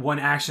watch like one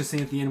action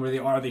scene at the end where they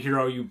are the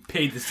hero you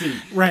paid to see,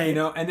 right? You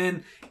know, and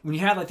then when you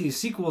have like these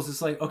sequels,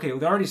 it's like, okay, well,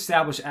 they're already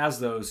established as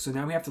those, so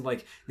now we have to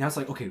like, now it's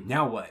like, okay,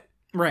 now what?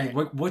 Right.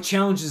 What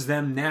challenges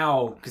them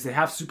now? Because they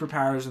have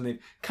superpowers and they've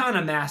kind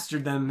of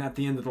mastered them at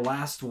the end of the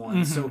last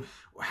one. So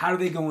how do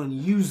they go and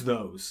use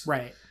those?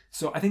 Right.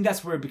 So I think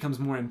that's where it becomes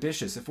more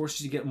ambitious. It forces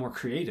you to get more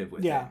creative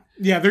with it.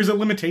 Yeah, there's a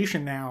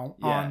limitation now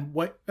on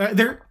what...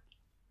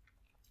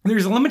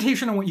 There's a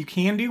limitation on what you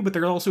can do, but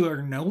there also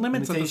are no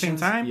limits at the same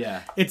time.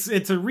 Yeah.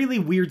 It's a really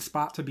weird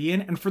spot to be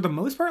in. And for the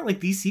most part, like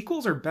these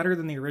sequels are better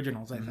than the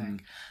originals, I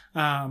think.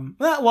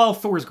 Well,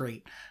 Thor's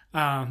great.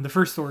 The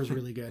first Thor is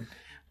really good.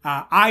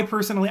 I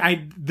personally,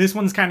 this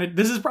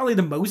is probably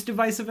the most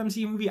divisive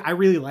MCU movie. I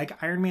really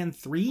like Iron Man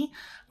 3.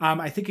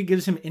 I think it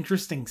gives him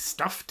interesting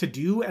stuff to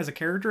do as a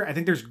character. I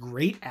think there's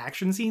great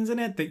action scenes in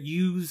it that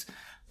use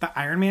the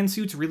Iron Man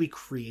suits really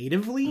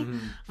creatively.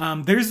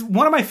 There's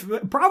one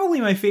of probably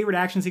my favorite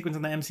action sequence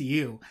in the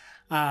MCU.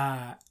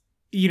 I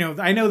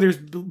know there's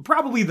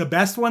probably the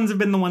best ones have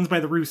been the ones by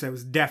the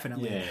Russos,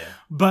 definitely. Yeah.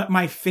 But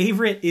my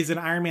favorite is in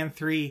Iron Man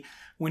 3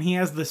 when he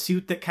has the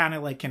suit that kind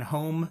of like can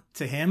home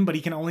to him, but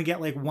he can only get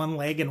like one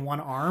leg and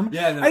one arm.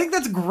 Yeah, no, I think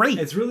that's great.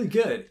 It's really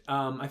good.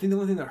 I think the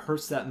only thing that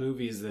hurts that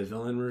movie is the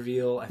villain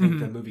reveal. I think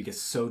the movie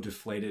gets so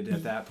deflated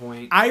at that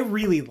point. I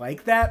really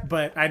like that,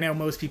 but I know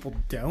most people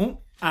don't.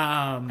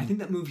 I think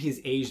that movie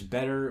has aged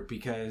better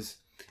because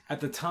at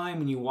the time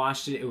when you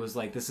watched it, it was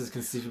like, this is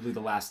conceivably the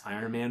last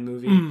Iron Man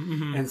movie.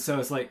 And so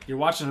it's like, you're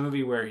watching a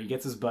movie where he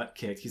gets his butt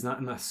kicked. He's not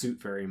in a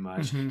suit very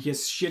much. He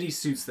has shitty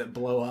suits that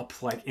blow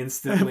up like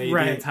instantly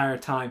the entire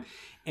time.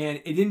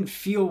 And it didn't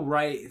feel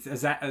right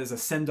as a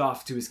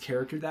send-off to his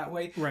character that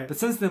way. Right. But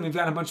since then, we've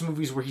got a bunch of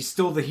movies where he's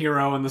still the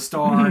hero and the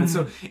star. And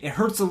so it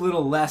hurts a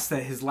little less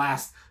that his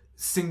last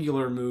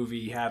singular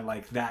movie had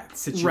like that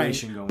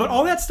situation going but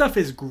all that stuff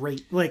is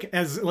great, like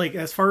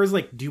as far as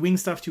like doing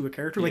stuff to a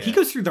character, like he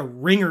goes through the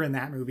ringer in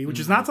that movie, which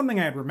is not something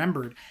I had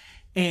remembered,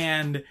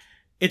 and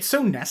it's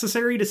so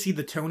necessary to see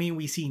the Tony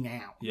we see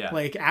now,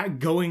 like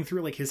going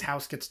through like his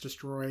house gets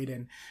destroyed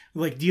and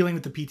like dealing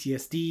with the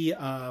PTSD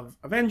of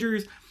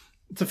Avengers.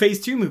 It's a Phase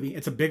 2 movie.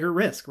 It's a bigger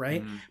risk,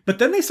 right? But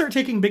then they start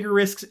taking bigger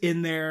risks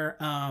in their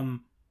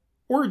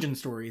origin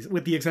stories,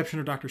 with the exception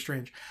of Doctor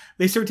Strange.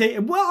 They start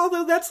taking,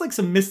 although that's like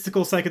some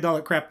mystical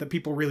psychedelic crap that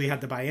people really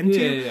had to buy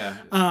into.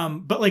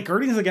 But like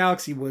Guardians of the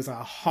Galaxy was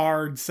a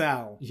hard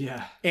sell.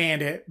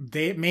 And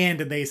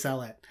did they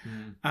sell it.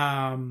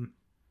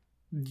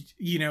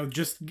 you know,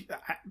 just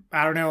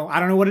I don't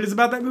know what it is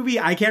about that movie.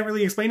 I can't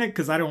really explain it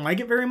because I don't like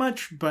it very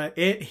much, but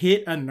it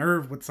hit a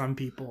nerve with some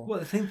people.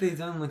 Well, I think they've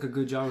done like a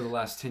good job over the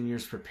last 10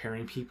 years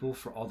preparing people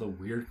for all the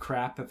weird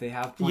crap that they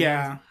have planned.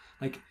 Yeah,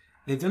 like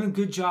they've done a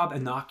good job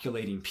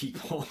inoculating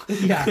people.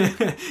 Yeah,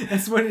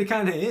 that's what it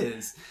kind of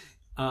is.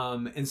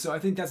 And so I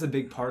think that's a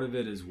big part of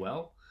it as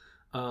well.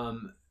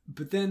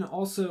 But then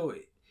also,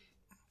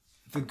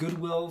 the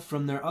goodwill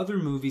from their other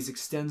movies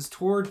extends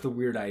toward the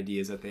weird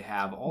ideas that they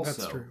have also.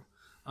 That's true.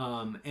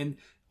 And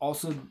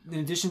also, in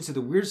addition to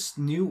the weird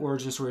new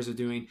origin stories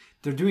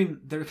they're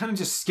kind of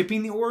just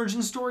skipping the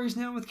origin stories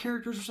now with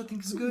characters, which I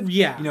think is good.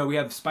 Yeah. You know, we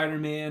have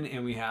Spider-Man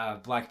and we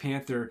have Black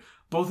Panther,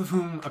 both of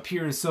whom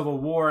appear in Civil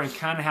War and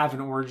kind of have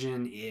an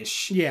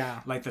origin-ish.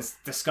 Yeah. Like this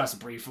discussed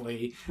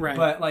briefly. Right.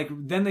 But like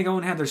then they go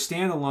and have their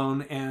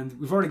standalone, and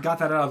we've already got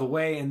that out of the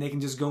way, and they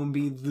can just go and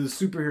be the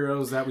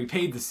superheroes that we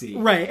paid to see.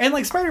 Right. And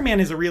like Spider-Man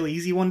is a real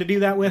easy one to do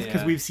that with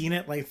because we've seen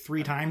it like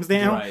 3 times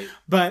now. Right.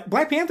 But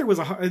Black Panther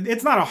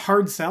it's not a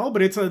hard sell,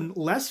 but it's a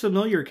less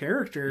familiar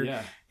character.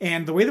 Yeah.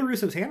 And the way the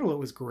Russos handled it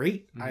was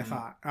great, I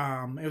thought.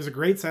 It was a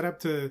great setup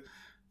to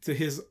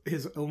his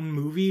own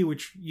movie,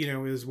 which, you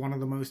know, is one of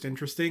the most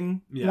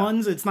interesting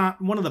ones. It's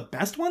not one of the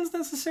best ones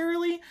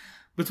necessarily,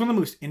 but it's one of the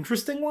most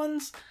interesting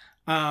ones.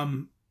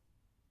 And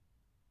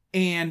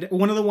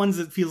one of the ones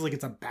that feels like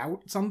it's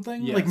about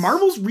something. Yes. Like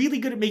Marvel's really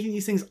good at making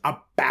these things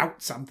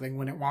about something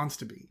when it wants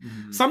to be.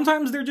 Mm-hmm.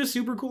 Sometimes they're just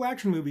super cool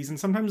action movies, and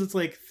sometimes it's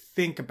like,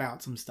 think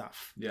about some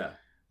stuff. Yeah.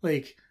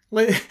 Like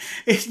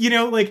you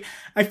know, like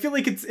I feel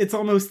like it's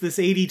almost this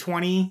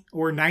 80-20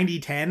 or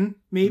 90-10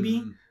 maybe.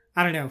 Mm-hmm.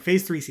 I don't know.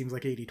 Phase 3 seems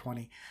like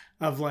 80-20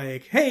 of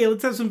like, hey,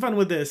 let's have some fun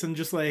with this, and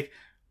just like,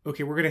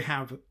 okay, we're gonna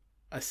have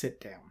a sit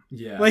down.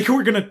 Yeah. Like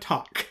we're gonna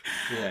talk.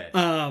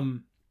 Yeah.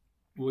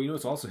 Well, you know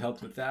what's also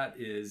helped with that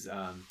is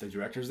the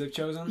directors they've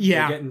chosen.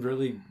 Yeah. They're getting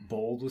really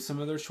bold with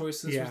some of their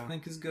choices, which I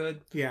think is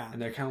good. Yeah.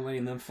 And they're kind of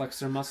letting them flex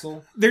their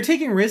muscle. They're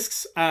taking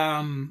risks,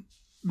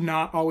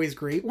 not always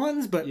great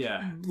ones, but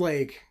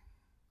like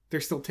they're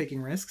still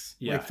taking risks.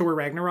 Yeah. Like Thor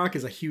Ragnarok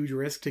is a huge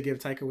risk to give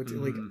Taika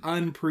Waititi, like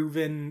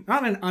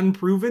not an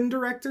unproven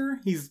director.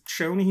 He's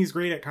shown he's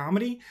great at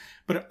comedy,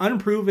 but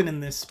unproven in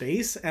this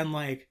space, and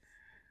like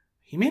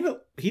he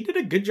did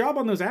a good job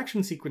on those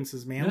action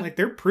sequences, man. Yeah. Like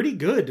they're pretty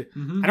good.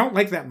 Mm-hmm. I don't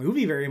like that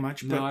movie very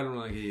much, but no, I don't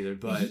like it either.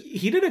 But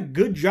he did a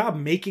good job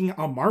making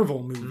a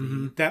Marvel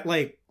movie that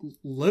like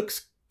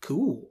looks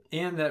cool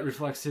and that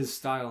reflects his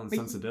style and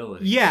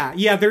sensibility. Yeah.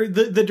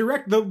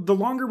 The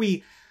longer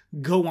we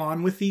go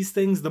on with these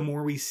things, the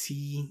more we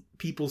see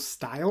people's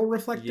style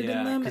reflected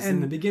in them. And in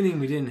the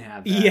beginning we didn't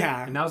have that.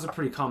 Yeah. And that was a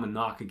pretty common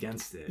knock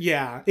against it.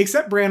 Yeah.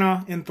 Except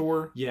Branagh in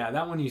Thor. Yeah,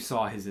 that one you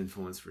saw his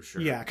influence for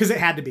sure. Yeah, because it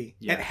had to be.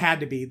 Yeah. It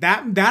had to be.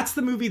 That's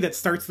the movie that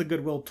starts the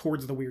goodwill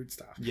towards the weird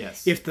stuff.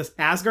 Yes. If the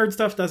Asgard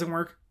stuff doesn't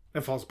work,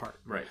 it falls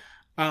apart. Right.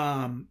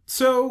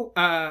 So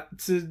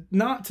to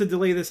not to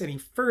delay this any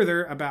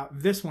further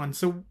about this one.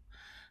 So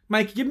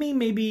Mike, give me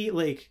maybe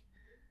like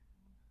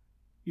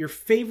your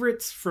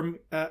favorites from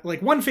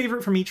like one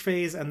favorite from each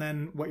phase, and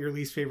then what your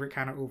least favorite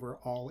kind of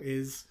overall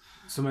is.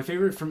 So my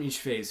favorite from each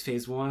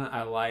phase 1,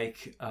 I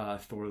like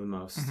Thor the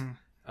most.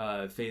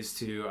 Phase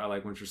 2, I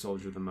like Winter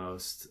Soldier the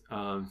most.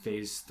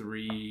 Phase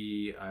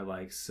 3, I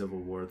like Civil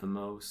War the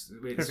most.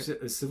 Wait,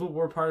 is Civil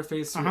War part of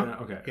phase 3?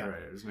 Okay, all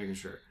right, I was making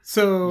sure.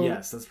 So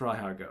yes, that's probably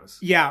how it goes.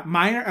 Yeah,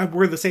 mine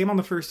were the same on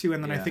the first 2,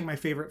 and then I think my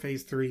favorite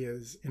phase 3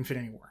 is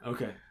Infinity War.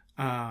 Okay.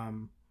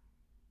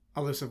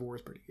 Although Civil War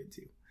is pretty good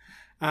too.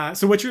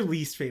 So what's your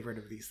least favorite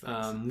of these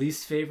things?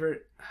 Least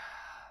favorite?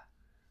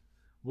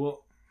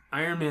 Well,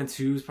 Iron Man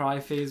 2 is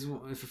probably phase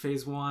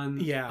 1.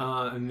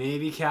 Yeah.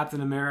 Maybe Captain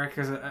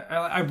America.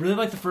 I really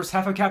like the first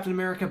half of Captain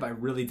America, but I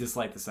really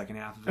dislike the second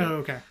half of it.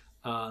 Oh, okay.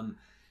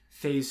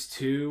 Phase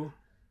 2.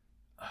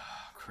 Oh,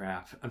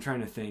 crap. I'm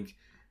trying to think.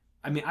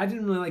 I mean, I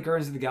didn't really like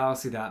Guardians of the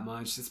Galaxy that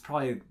much. It's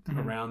probably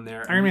around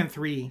there. Iron Man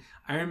 3.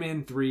 Iron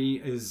Man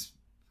 3 is,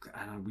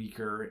 I don't know,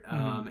 weaker.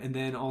 And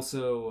then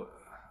also,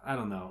 I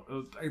don't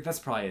know. That's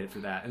probably it for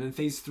that. And then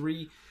phase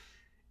 3,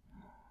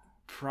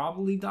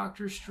 probably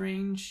Doctor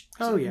Strange.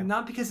 Oh, yeah.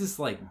 Not because it's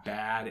like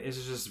bad.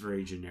 It's just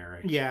very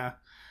generic. Yeah.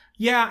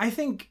 Yeah, I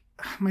think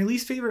my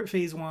least favorite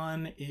phase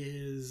 1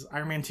 is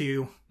Iron Man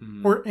 2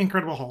 or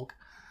Incredible Hulk.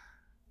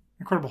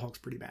 Incredible Hulk's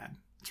pretty bad.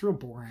 It's real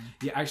boring.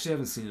 Yeah, I actually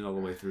haven't seen it all the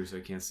way through, so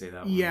I can't say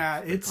that one. Yeah,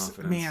 it's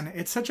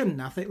such a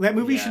nothing. That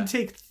movie should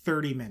take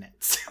 30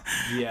 minutes.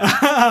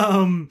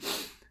 Yeah.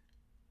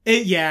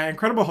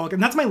 Incredible Hulk,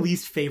 and that's my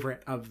least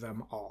favorite of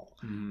them all.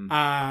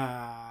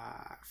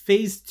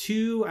 Phase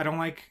 2, I don't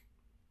like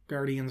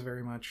Guardians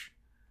very much.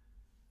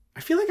 I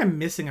feel like I'm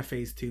missing a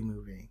phase 2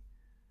 movie.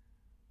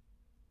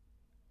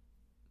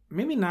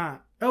 Maybe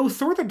not. Oh,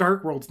 Thor the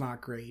Dark World's not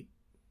great.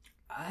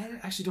 I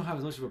actually don't have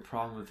as much of a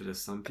problem with it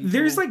as some people.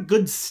 There's like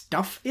good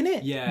stuff in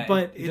it. Yeah,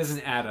 but it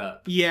doesn't add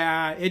up.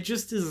 Yeah, it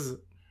just is.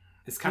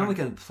 It's kind of like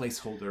a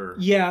placeholder.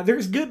 Yeah,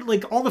 there's good,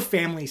 like all the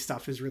family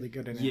stuff is really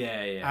good in it.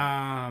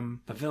 Yeah.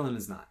 The villain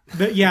is not.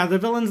 The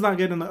villain's not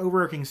good, and the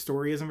overarching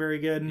story isn't very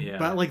good. Yeah.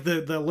 But like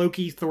the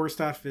Loki Thor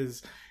stuff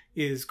is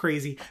is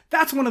crazy.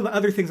 That's one of the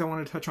other things I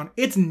want to touch on.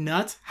 It's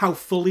nuts how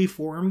fully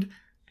formed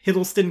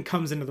Hiddleston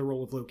comes into the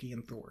role of Loki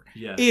in Thor.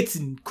 Yeah. It's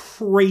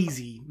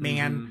crazy,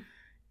 man.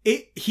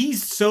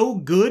 He's so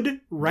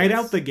good right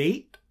out the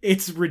gate.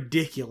 It's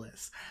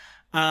ridiculous.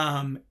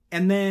 And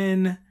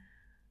then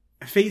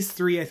Phase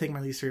 3, I think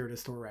my least favorite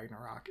is Thor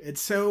Ragnarok.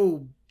 It's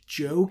so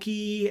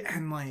jokey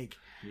and like,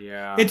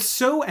 it's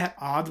so at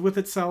odds with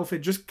itself. It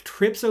just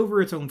trips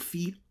over its own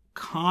feet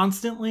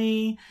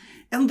constantly.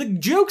 And the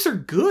jokes are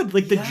good.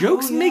 Like, the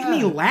jokes make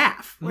me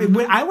laugh.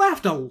 I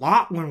laughed a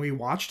lot when we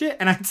watched it,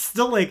 and I'm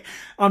still, like,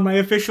 on my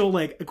official,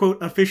 like,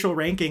 quote, official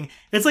ranking,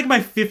 it's, like, my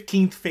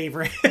 15th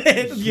favorite,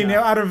 you know,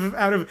 out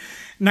of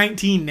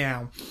 19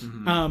 now.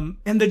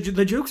 And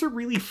the jokes are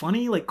really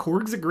funny. Like,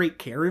 Korg's a great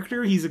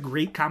character. He's a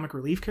great comic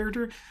relief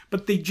character.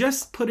 But they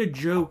just put a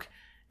joke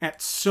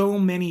at so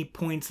many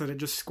points that it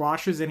just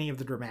squashes any of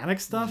the dramatic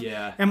stuff.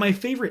 Yeah. And my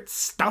favorite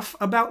stuff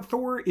about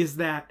Thor is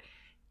that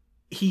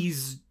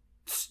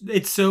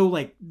it's so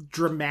like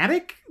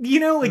dramatic, you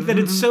know, like that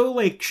it's so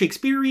like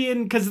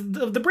Shakespearean because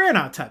of the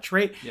Branagh touch,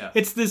 right? Yeah.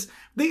 It's this,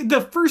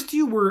 the first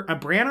two were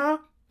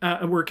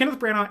were Kenneth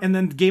Branagh and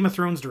then Game of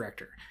Thrones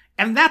director.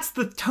 And that's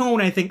the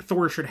tone I think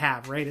Thor should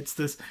have, right? It's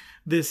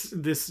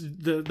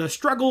the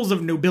struggles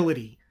of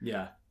nobility.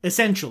 Yeah.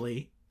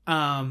 Essentially.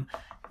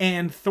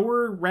 And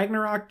Thor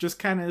Ragnarok just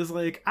kind of is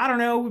like, I don't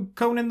know,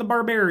 Conan the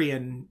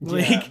Barbarian.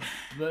 Like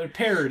the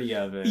parody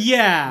of it.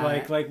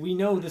 Yeah. Like we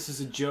know this is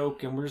a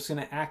joke and we're just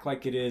going to act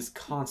like it is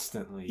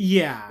constantly.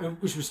 Yeah.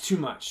 Which was too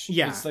much.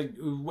 Yeah. It's like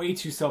way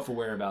too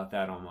self-aware about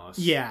that almost.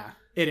 Yeah,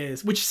 it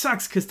is. Which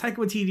sucks because Taika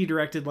Waititi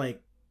directed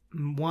like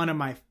one of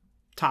my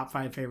top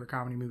 5 favorite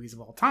comedy movies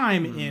of all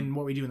time in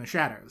What We Do in the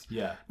Shadows.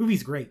 Yeah.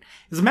 Movie's great.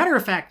 As a matter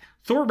of fact,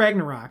 Thor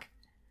Ragnarok,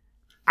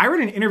 I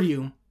read an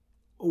interview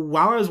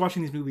while I was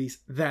watching these movies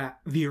that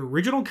the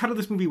original cut of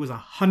this movie was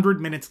 100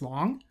 minutes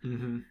long.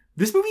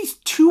 This movie's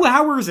 2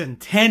 hours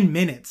and 10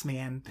 minutes,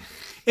 man.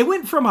 It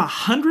went from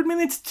 100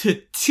 minutes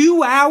to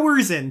 2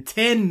 hours and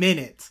 10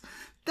 minutes.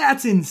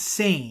 That's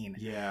insane.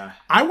 Yeah.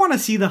 I want to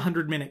see the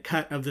 100-minute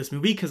cut of this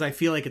movie because I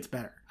feel like it's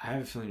better. I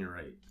have a feeling you're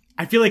right.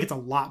 I feel like it's a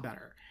lot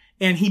better.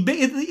 And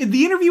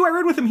the interview I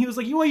read with him, he was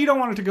like, well, you don't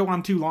want it to go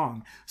on too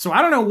long. So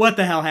I don't know what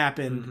the hell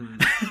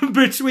happened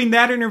between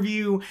that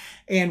interview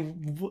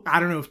and I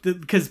don't know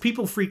because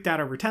people freaked out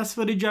over test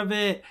footage of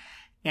it.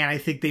 And I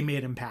think they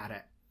made him pad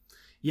it.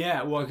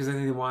 Yeah, well, because I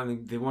think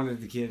they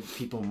wanted to give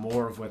people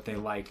more of what they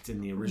liked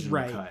in the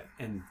original cut.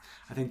 And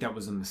I think that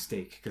was a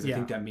mistake because I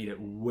think that made it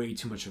way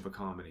too much of a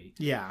comedy.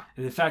 Yeah.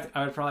 And in fact,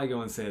 I would probably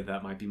go and say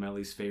that might be my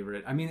least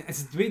favorite. I mean,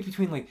 it's a debate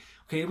between like,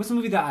 okay, it was a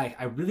movie that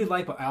I really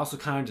like, but I also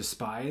kind of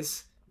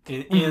despise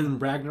in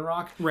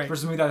Ragnarok. Right.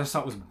 Versus a movie that I just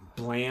thought was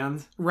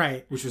bland.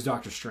 Right. Which was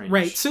Doctor Strange.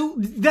 Right. So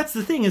that's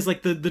the thing is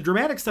like the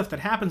dramatic stuff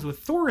that happens with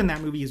Thor in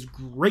that movie is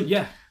great.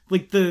 Yeah.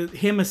 Like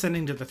him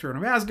ascending to the throne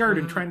of Asgard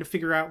and trying to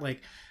figure out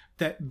like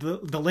that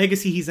the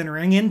legacy he's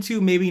entering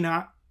into maybe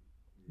not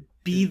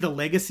be the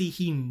legacy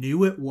he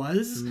knew it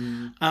was.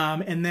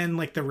 And then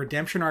like the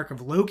redemption arc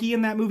of Loki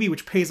in that movie,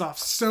 which pays off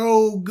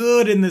so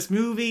good in this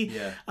movie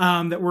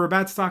that we're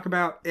about to talk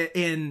about.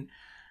 And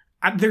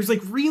there's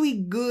like really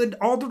good,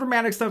 all the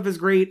dramatic stuff is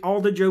great.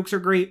 All the jokes are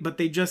great, but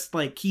they just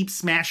like keep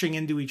smashing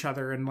into each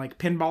other and like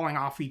pinballing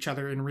off each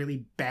other in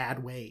really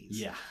bad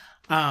ways.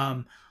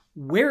 Yeah.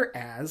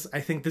 Whereas I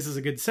think this is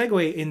a good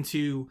segue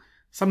into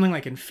something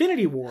like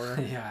Infinity War.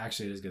 Yeah,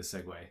 actually it is a good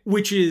segue.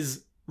 Which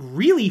is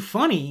really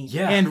funny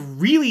and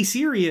really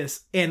serious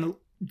and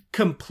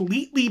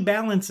completely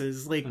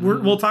balances. Like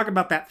we'll talk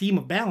about that theme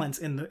of balance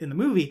in the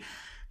movie.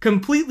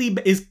 Completely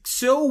is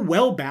so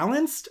well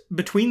balanced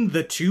between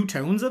the two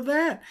tones of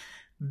that.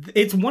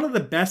 It's one of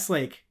the best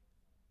like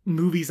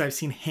movies I've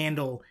seen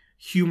handle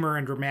humor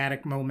and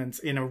dramatic moments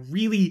in a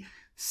really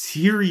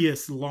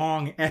serious,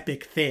 long,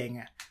 epic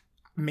thing.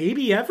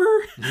 Maybe ever.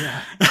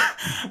 Yeah.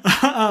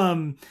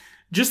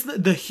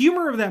 Just the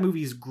humor of that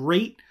movie is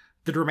great.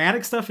 The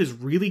dramatic stuff is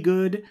really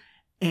good,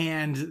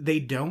 and they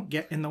don't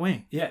get in the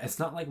way. Yeah, it's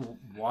not like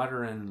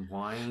water and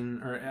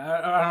wine, or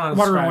I don't know.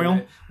 Water and oil.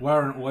 It.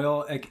 Water and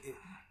oil. Like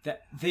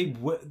that, they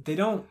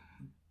don't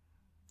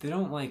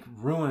like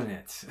ruin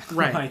it.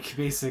 Right. Like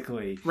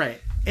basically.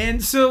 Right.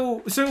 And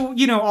so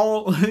you know,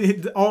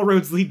 all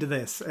roads lead to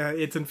this.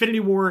 It's Infinity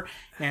War,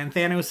 and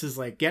Thanos is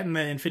like getting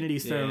the Infinity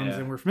Stones,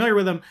 and we're familiar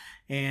with him.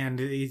 And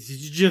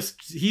he's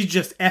just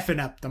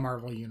effing up the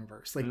Marvel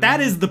universe. Like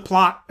that is the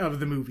plot of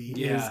the movie.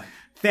 Yeah. Is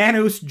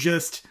Thanos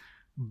just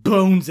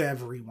bones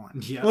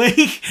everyone. Yeah.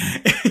 Like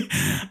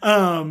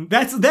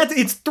that's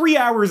it's 3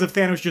 hours of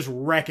Thanos just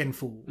wrecking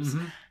fools.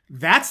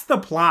 That's the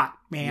plot,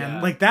 man.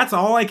 Yeah. Like that's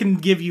all I can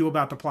give you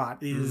about the plot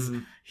is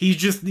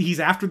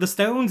he's after the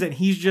stones and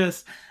he's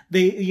just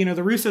the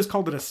Russos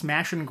called it a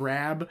smash and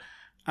grab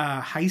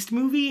heist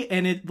movie,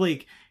 and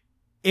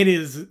it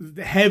is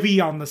heavy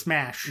on the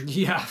smash.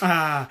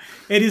 Yeah.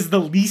 It is the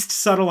least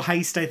subtle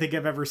heist I think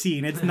I've ever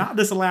seen. It's not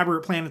this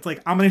elaborate plan. It's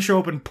like, I'm going to show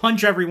up and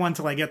punch everyone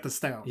till I get the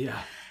stone. Yeah.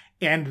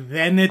 And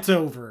then it's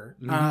over.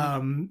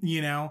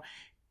 You know,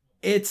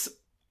 it's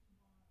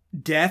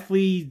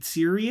deathly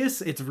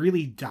serious. It's a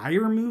really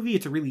dire movie.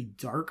 It's a really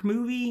dark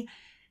movie.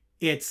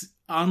 It's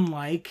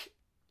unlike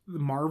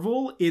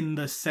Marvel in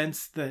the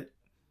sense that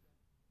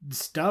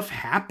stuff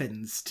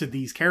happens to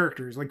these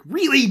characters. Like,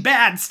 really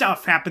bad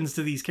stuff happens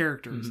to these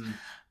characters.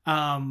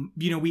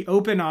 We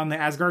open on the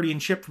Asgardian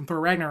ship from Thor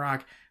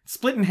Ragnarok,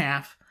 split in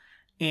half,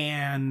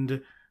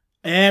 and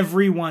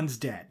everyone's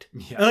dead.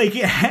 Yeah. Like,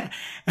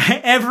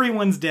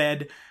 everyone's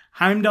dead.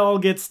 Heimdall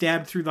gets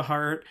stabbed through the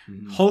heart.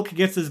 Hulk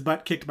gets his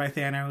butt kicked by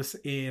Thanos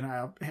in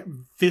a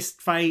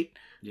fist fight.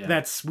 Yeah.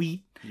 That's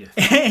sweet. Yeah.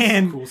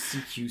 And cool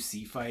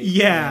CQC fight.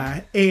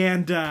 Yeah.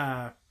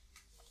 And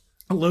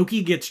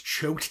Loki gets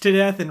choked to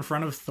death in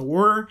front of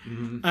Thor.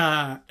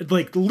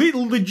 Like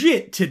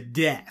legit to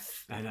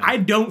death. I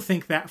don't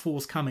think that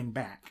fool's coming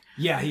back.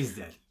 Yeah, he's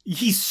dead.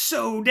 He's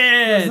so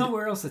dead. There's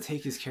nowhere else to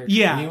take his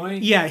character anyway.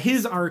 Yeah,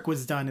 his arc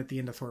was done at the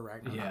end of Thor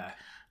Ragnarok. Yeah.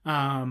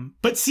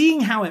 But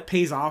seeing how it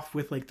pays off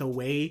with like the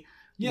way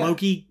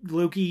Loki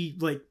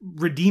like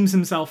redeems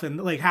himself and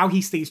like how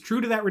he stays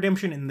true to that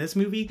redemption in this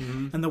movie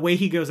and the way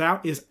he goes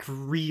out is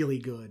really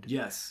good.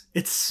 Yes.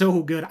 It's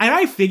so good. And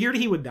I figured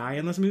he would die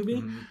in this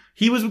movie.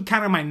 He was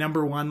kind of my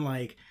number one,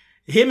 like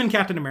him and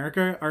Captain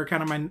America are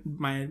kind of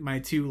my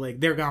two, like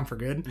they're gone for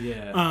good.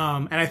 Yeah.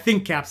 And I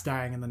think Cap's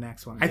dying in the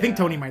next one. Yeah. I think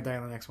Tony might die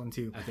in the next one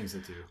too. I think so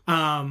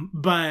too.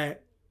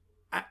 But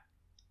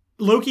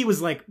Loki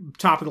was like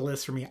top of the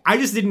list for me. I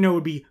just didn't know it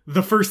would be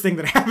the first thing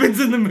that happens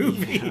in the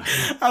movie.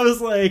 Yeah. I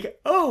was like,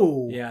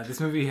 oh. Yeah, this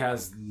movie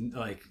has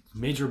like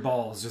major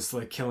balls just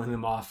like killing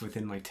them off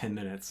within like 10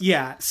 minutes.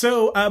 Yeah.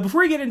 So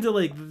before we get into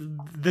like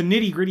the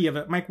nitty gritty of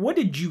it, Mike, what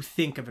did you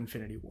think of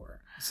Infinity War?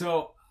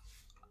 So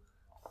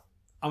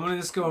I'm going to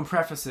just go and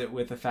preface it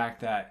with the fact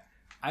that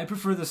I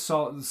prefer the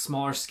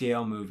smaller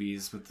scale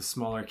movies with the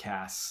smaller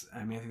casts.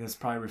 I mean, I think that's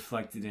probably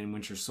reflected in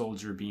Winter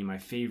Soldier being my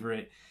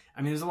favorite.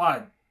 I mean, there's a lot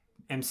of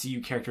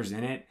MCU characters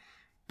in it,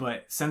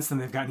 but since then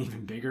they've gotten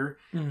even bigger.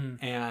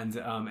 And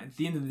at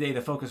the end of the day,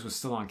 the focus was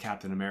still on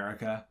Captain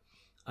America.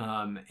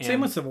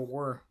 Same with Civil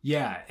War.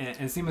 Yeah,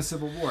 and same with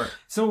Civil War.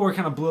 Civil War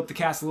kind of blew up the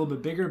cast a little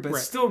bit bigger, but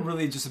still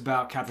really just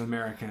about Captain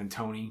America and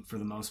Tony for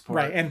the most part.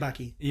 Right, and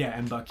Bucky. Yeah,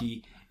 and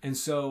Bucky. And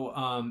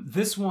so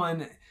this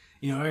one,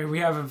 we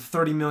have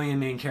 30 million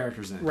main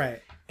characters in it.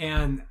 Right.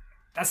 And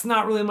that's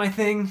not really my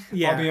thing,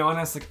 I'll be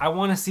honest. Like, I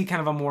want to see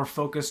kind of a more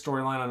focused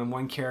storyline on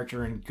one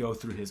character and go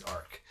through his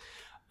arc.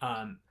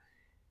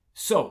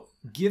 So,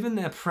 given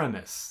that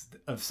premise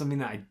of something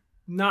that I'm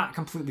not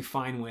completely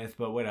fine with,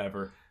 but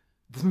whatever,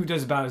 this movie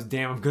does about as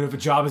damn good of a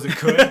job as it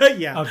could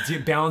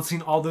of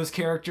balancing all those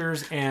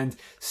characters and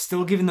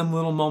still giving them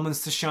little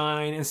moments to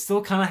shine and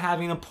still kind of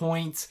having a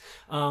point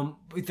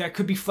that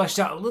could be fleshed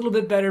out a little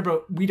bit better,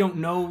 but we don't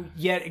know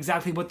yet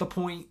exactly what the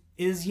point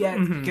is yet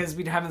because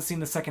we haven't seen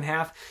the second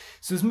half.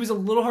 So this movie's a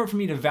little hard for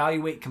me to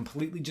evaluate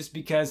completely just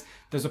because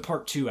there's a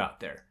part 2 out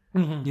there.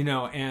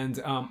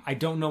 And I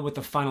don't know what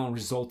the final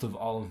result of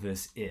all of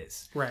this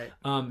is. Right.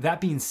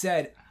 That being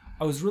said,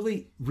 I was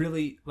really,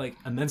 really like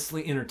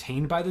immensely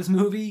entertained by this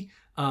movie.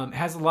 It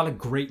has a lot of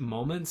great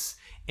moments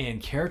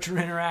and character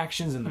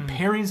interactions, and the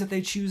pairings that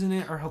they choose in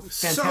it are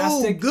fantastic.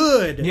 So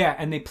good. Yeah,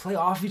 and they play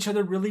off each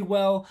other really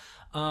well.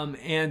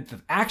 And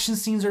the action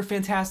scenes are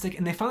fantastic,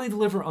 and they finally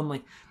deliver on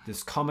like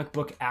this comic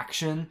book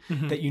action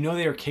that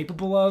they are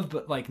capable of,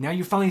 but like now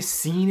you're finally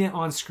seeing it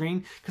on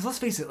screen. Because let's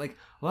face it, like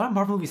a lot of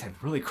Marvel movies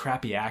have really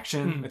crappy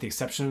action, with the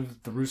exception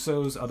of the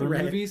Russo's other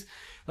movies.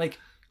 Like,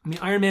 I mean,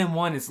 Iron Man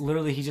 1 is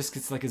literally he just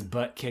gets like his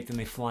butt kicked and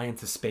they fly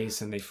into space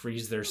and they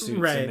freeze their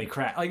suits and they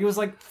crash. Like, it was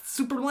like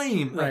super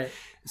lame. Right. Like,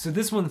 so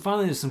this one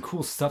finally there's some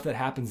cool stuff that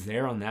happens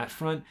there on that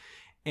front,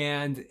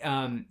 and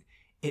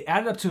it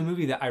added up to a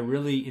movie that I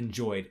really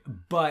enjoyed,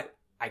 but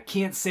I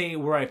can't say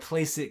where I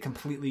place it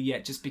completely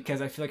yet, just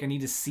because I feel like I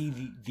need to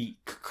see the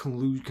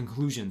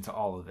conclusion to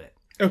all of it.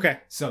 Okay.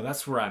 So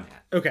that's where I'm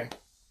at. Okay.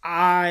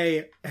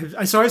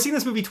 I've seen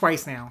this movie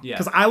twice now,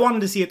 because I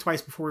wanted to see it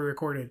twice before we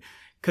recorded,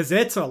 because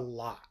it's a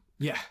lot.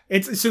 Yeah.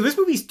 So this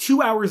movie's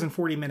 2 hours and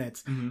 40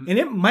 minutes, and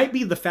it might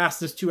be the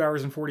fastest 2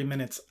 hours and 40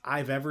 minutes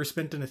I've ever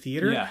spent in a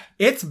theater. Yeah.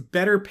 It's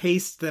better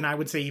paced than I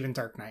would say even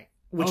Dark Knight,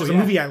 which is a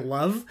movie I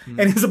love,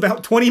 and is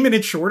about 20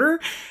 minutes shorter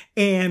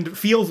and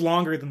feels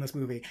longer than this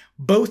movie.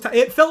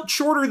 It felt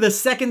shorter the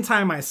second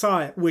time I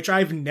saw it, which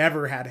I've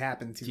never had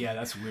happen to me. Yeah,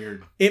 that's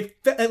weird.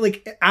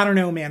 I don't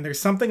know, man. There's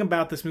something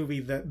about this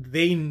movie that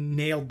they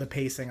nailed the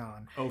pacing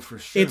on. Oh, for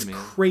sure, It's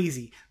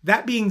crazy.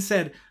 That being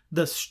said,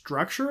 the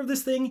structure of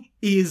this thing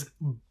is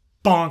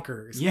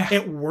bonkers. Yeah.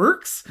 It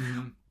works,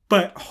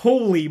 but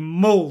holy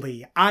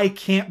moly, I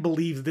can't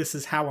believe this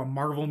is how a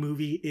Marvel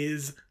movie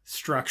is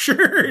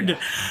structured.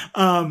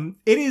 Yeah.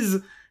 It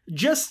is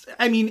just,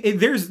 I mean,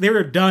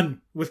 they're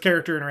done with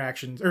character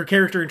interactions or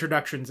character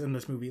introductions in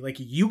this movie. Like,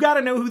 you got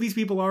to know who these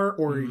people are,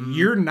 or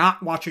you're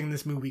not watching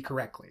this movie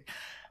correctly,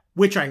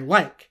 which I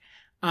like,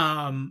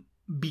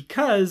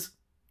 because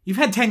you've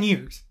had 10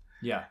 years.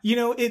 Yeah.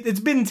 It's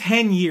been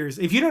 10 years.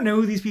 If you don't know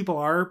who these people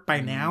are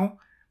by now,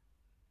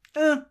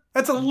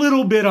 that's a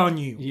little bit on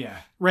you. Yeah.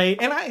 Right.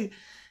 And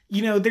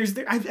you know,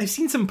 I've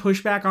seen some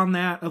pushback on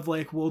that of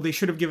like, well, they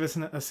should have given us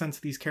a sense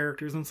of these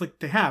characters. And it's like,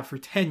 they have for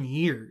 10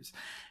 years.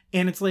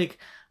 And it's like,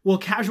 well,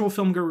 casual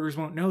filmgoers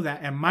won't know that.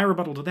 And my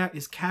rebuttal to that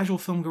is casual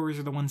filmgoers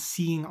are the ones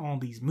seeing all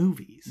these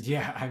movies.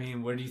 Yeah, I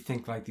mean, where do you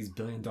think like these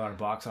billion-dollar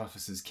box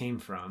offices came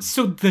from?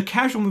 So the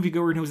casual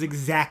moviegoer knows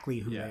exactly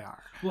who they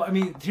are. Well, I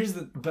mean,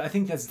 but I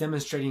think that's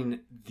demonstrating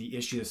the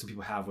issue that some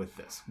people have with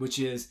this, which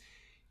is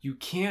you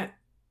can't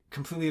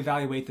completely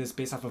evaluate this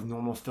based off of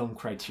normal film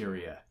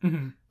criteria.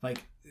 Mm-hmm.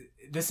 Like,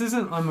 this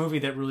isn't a movie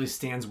that really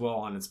stands well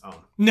on its own.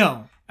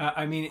 No.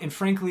 I mean, and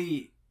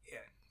frankly,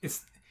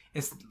 it's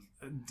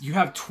you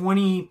have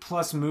 20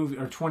 plus movie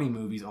or 20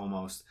 movies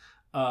almost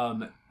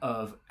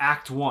of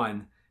Act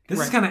 1. This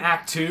is kind of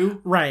Act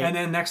 2. Right. And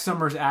then next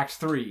summer's Act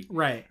 3.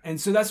 Right.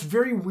 And so that's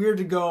very weird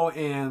to go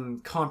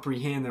and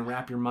comprehend and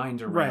wrap your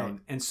mind around. Right.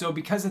 And so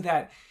because of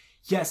that,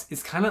 yes,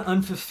 it's kind of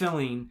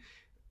unfulfilling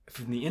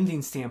from the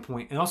ending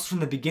standpoint, and also from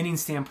the beginning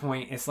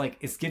standpoint. It's like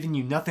it's giving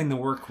you nothing to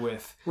work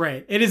with.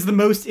 Right. It is the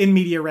most in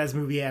media res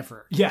movie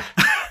ever. Yeah.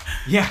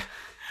 Yeah.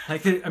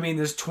 Like, I mean,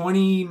 there's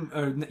 17,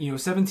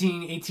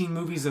 18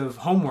 movies of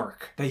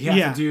homework that you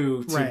have to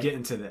do to get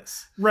into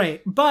this.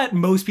 Right. But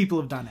most people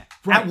have done it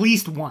at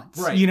least once.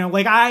 Right. You know,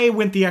 like I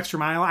went the extra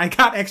mile. I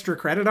got extra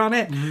credit on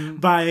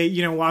it by,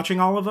 you know, watching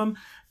all of them.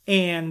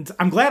 And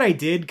I'm glad I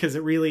did because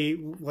it really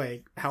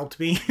like helped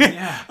me.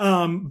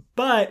 Yeah.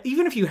 But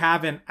even if you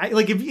haven't,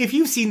 if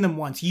you've seen them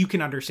once, you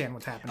can understand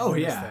what's happening. Oh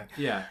yeah,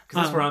 yeah.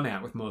 Because that's where I'm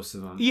at with most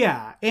of them.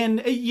 Yeah,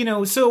 and you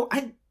know, so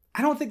I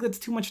don't think that's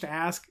too much to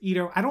ask. You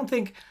know, I don't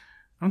think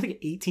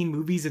 18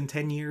 movies in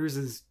 10 years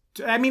is.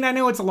 I mean, I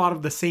know it's a lot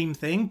of the same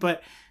thing,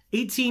 but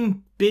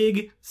 18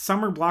 big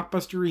summer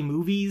blockbustery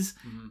movies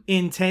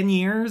in 10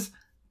 years.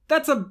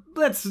 That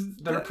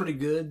are pretty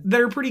good.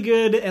 They're pretty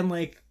good, and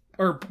like.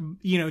 Or,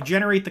 you know,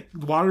 generate the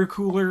water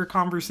cooler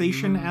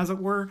conversation, as it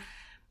were.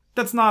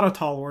 That's not a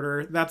tall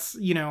order. That's,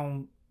 you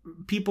know,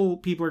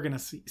 people are going to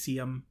see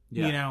them.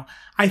 Yeah. You know,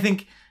 I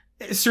think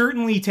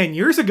certainly 10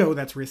 years ago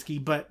that's risky,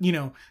 but, you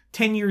know,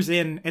 10 years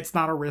in, it's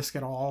not a risk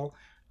at all.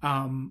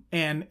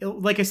 And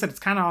like I said, it's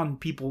kind of on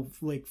people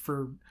like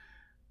for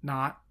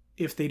not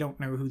if they don't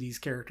know who these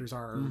characters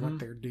are or what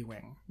they're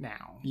doing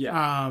now.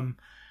 Yeah.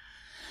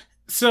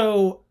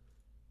 So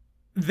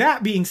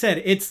that being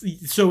said, it's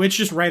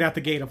just right out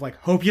the gate of like,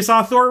 hope you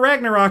saw Thor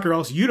Ragnarok or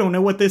else you don't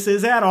know what this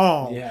is at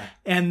all. Yeah.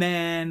 And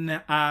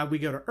then we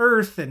go to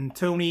Earth and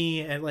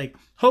Tony and like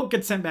Hope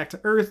gets sent back to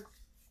Earth.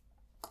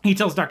 He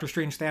tells Doctor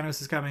Strange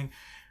Thanos is coming.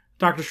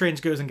 Doctor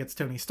Strange goes and gets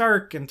Tony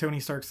Stark, and Tony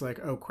Stark's like,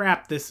 oh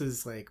crap, this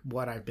is like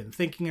what I've been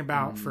thinking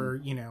about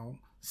for, you know,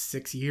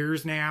 6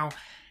 years now.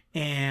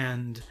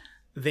 And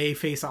they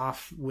face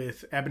off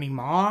with Ebony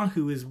Maw,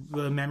 who is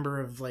a member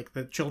of like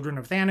the Children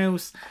of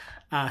Thanos,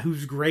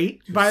 who's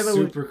great, by the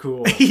way. Super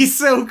cool. He's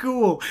so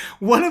cool.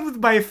 One of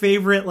my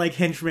favorite like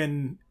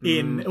henchmen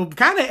in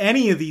kind of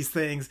any of these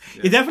things.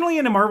 Yeah. Definitely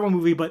in a Marvel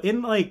movie, but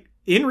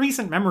in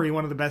recent memory,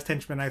 one of the best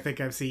henchmen I think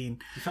I've seen.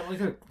 He felt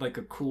like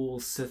a cool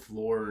Sith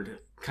Lord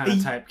kind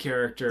of type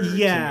character.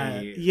 Yeah,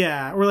 to me.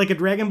 Yeah, or like a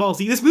Dragon Ball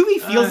Z. This movie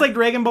feels like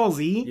Dragon Ball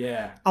Z.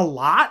 Yeah, a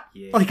lot,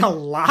 like a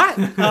lot,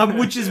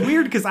 which is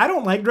weird because I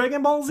don't like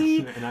Dragon Ball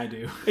Z, and I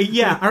do.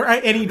 Yeah, or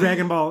any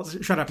Dragon Ball.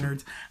 Shut up,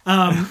 nerds.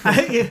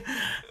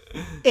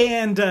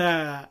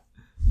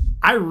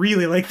 I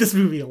really like this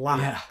movie a lot.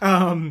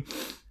 Yeah.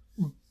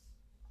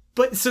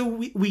 But so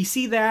we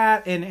see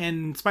that,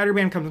 and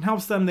Spider-Man comes and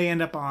helps them. They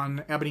end up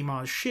on Ebony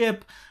Maw's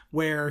ship,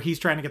 where he's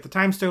trying to get the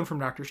Time Stone from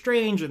Doctor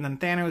Strange, and then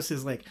Thanos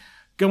is like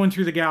going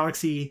through the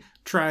galaxy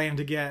trying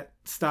to get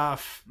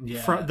stuff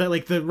from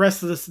the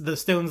rest of the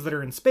stones that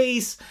are in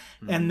space.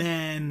 And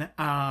then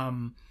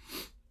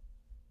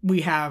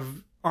we have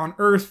on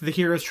Earth the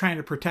heroes trying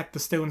to protect the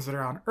stones that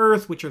are on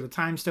Earth, which are the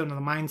Time Stone and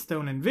the Mind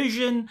Stone and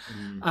Vision.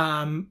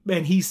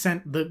 And he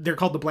sent they're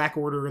called the Black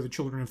Order, or the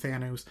Children of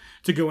Thanos,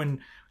 to go and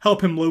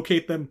help him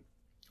locate them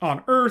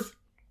on Earth.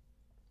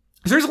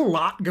 So there's a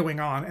lot going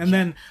on. And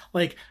then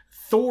like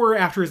Thor,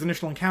 after his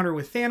initial encounter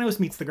with Thanos,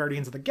 meets the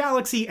Guardians of the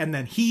Galaxy, and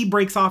then he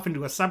breaks off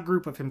into a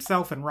subgroup of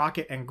himself and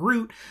Rocket and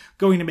Groot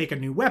going to make a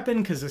new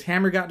weapon because his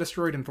hammer got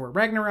destroyed in Thor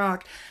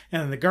Ragnarok.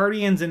 And then the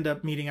Guardians end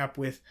up meeting up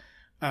with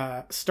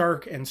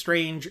Stark and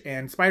Strange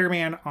and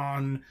Spider-Man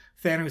on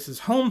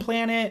Thanos' home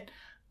planet.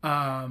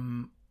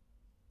 And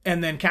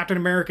then Captain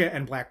America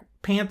and Black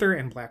Panther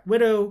and Black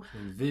Widow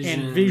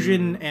and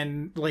Vision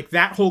and like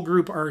that whole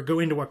group are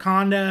going to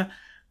Wakanda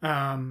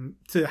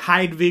to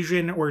hide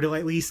Vision, or to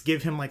at least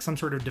give him like some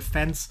sort of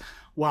defense,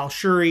 while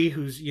Shuri,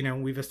 who's, you know,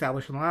 we've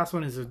established in the last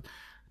one is a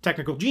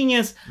technical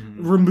genius,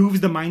 removes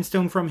the Mind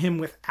Stone from him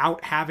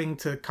without having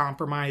to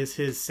compromise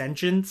his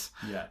sentience.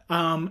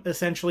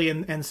 Essentially,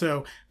 and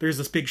so there's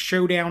this big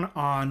showdown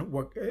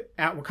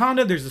at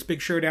Wakanda. There's this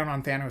big showdown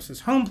on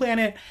Thanos' home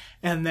planet,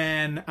 and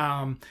then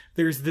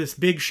there's this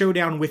big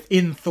showdown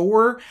within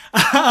Thor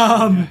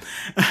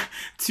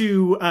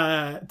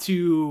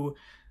to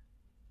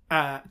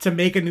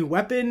make a new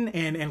weapon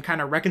and kind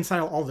of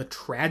reconcile all the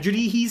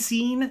tragedy he's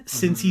seen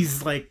since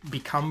he's like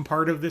become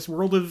part of this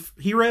world of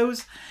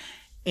heroes.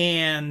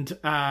 And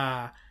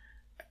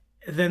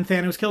then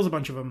Thanos kills a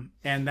bunch of them,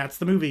 and that's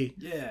the movie.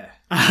 Yeah.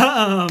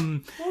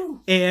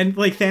 And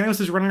like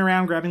Thanos is running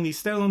around grabbing these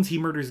stones. He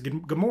murders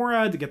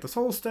Gamora to get the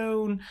Soul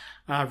Stone.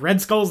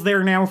 Red Skull's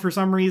there now for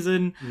some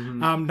reason.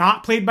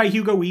 Not played by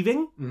Hugo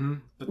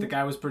Weaving. But the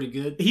guy was pretty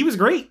good. He was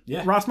great.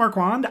 Yeah. Ross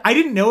Marquand. I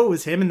didn't know it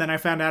was him, and then I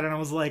found out and I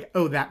was like,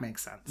 oh, that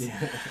makes sense.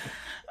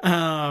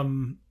 Yeah.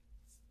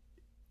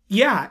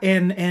 Yeah,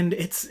 and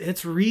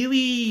it's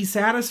really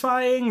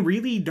satisfying,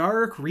 really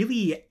dark,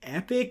 really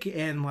epic,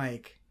 and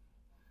like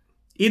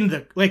in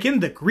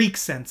the Greek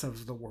sense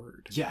of the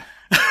word. Yeah.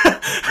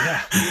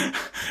 Yeah.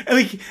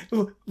 Like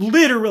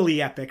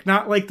literally epic,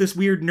 not like this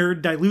weird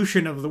nerd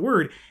dilution of the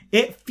word.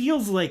 It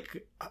feels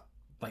like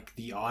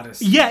the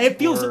Odyssey. Yeah, it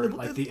feels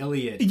like the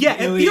Iliad. Yeah,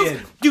 the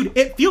Iliad.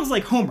 It feels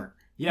like Homer.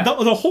 Yeah.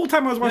 The whole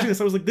time I was watching this,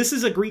 I was like, this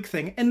is a Greek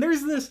thing. And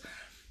there's this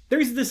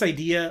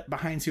idea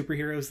behind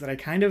superheroes that I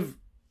kind of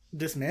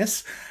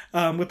dismiss,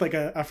 with like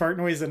a fart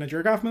noise and a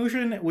jerk off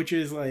motion, which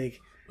is like,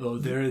 oh,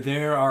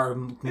 there are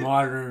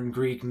modern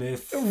Greek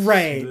myths.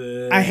 Right.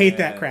 Bleh. I hate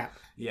that crap.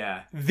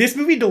 Yeah. This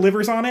movie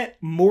delivers on it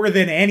more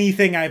than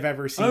anything I've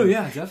ever seen. Oh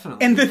yeah,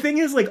 definitely. And the thing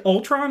is, like,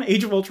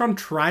 Age of Ultron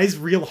tries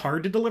real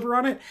hard to deliver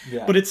on it,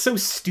 but it's so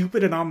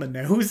stupid and on the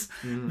nose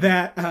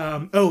that,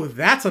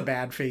 that's a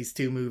bad Phase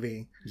 2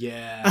 movie.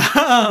 Yeah.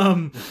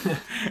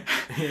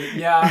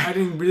 Yeah, I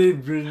didn't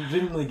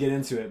really get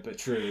into it, but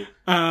true.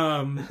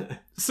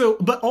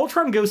 But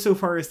Ultron goes so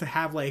far as to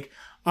have, like,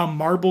 a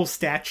marble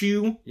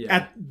statue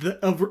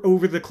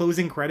over the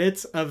closing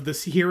credits of the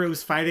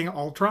heroes fighting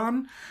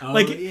Ultron. Oh,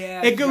 like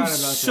yeah, it goes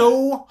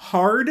so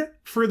hard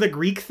for the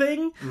Greek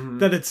thing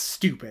that it's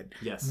stupid.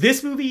 Yes.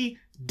 This movie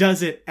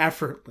does it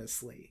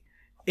effortlessly.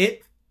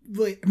 It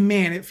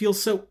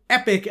feels so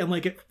epic, and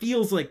like it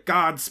feels like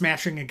God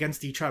smashing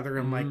against each other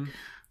and like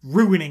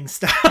ruining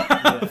stuff.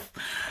 Yeah.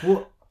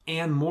 Well,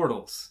 and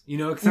mortals,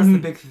 because that's the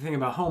big thing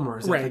about Homer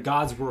is that the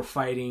gods were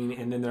fighting,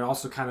 and then they're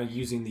also kind of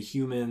using the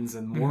humans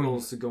and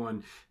mortals to go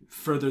and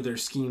further their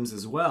schemes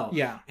as well.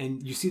 Yeah,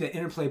 and you see that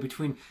interplay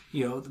between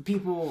the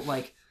people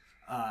like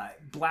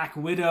Black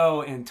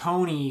Widow and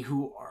Tony,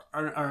 who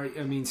are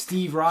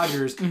Steve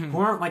Rogers, who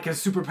aren't like a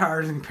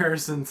superpowered in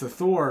comparison to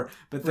Thor,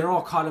 but they're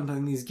all caught up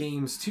in these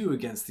games too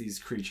against these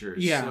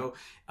creatures. Yeah. So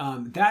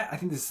that I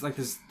think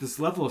this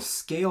level of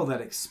scale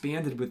that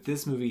expanded with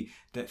this movie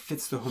that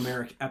fits the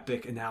Homeric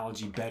epic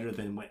analogy better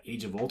than what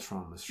Age of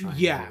Ultron was trying to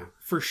do. Yeah,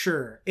 for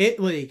sure. It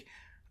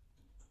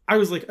I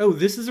was like, oh,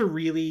 this is a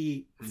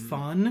really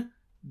fun,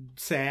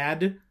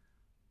 sad,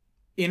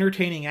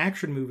 entertaining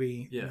action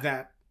movie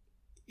that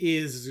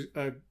is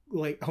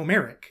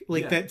Homeric,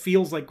 that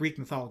feels like Greek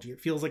mythology.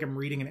 It feels like I'm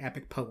reading an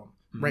epic poem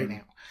right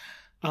now.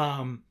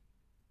 And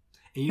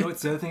you know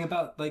what's the other thing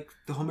about like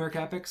the Homeric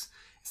epics?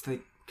 It's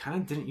like kind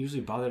of didn't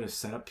usually bother to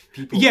set up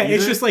people. Yeah, either.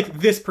 It's just like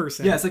this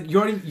person. Yeah, it's like you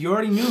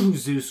already knew who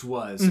Zeus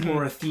was,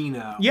 or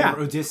Athena, or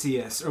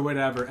Odysseus, or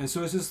whatever, and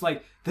so it's just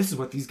like this is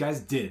what these guys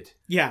did.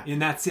 Yeah,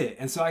 and that's it.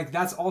 And so like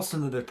that's also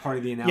another part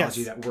of the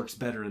analogy that works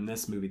better in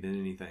this movie than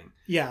anything.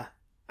 Yeah.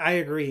 I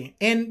agree.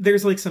 And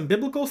there's like some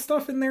biblical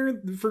stuff in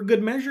there for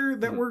good measure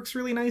that works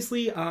really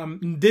nicely.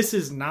 This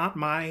is not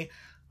my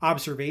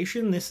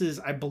observation. This is,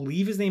 I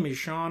believe his name is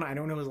Sean. I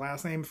don't know his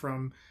last name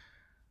from,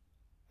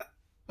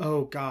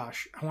 oh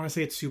gosh, I want to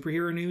say it's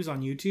Superhero News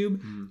on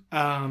YouTube.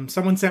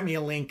 Someone sent me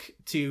a link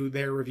to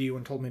their review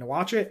and told me to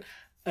watch it.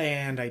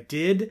 And I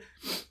did.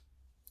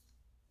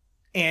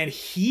 And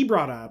he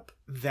brought up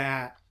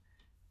that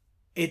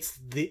it's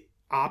the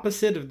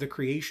opposite of the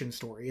creation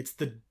story. It's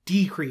the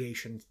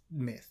decreation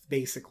myth,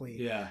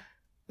 basically. Yeah.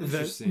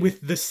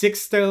 With the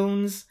 6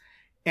 stones,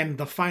 and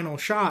the final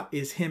shot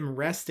is him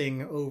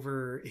resting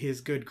over his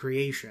good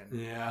creation.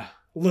 Yeah.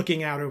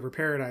 Looking out over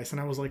paradise.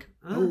 And I was like,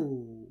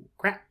 oh,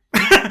 crap.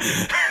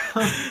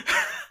 Good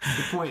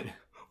point.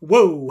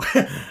 Whoa.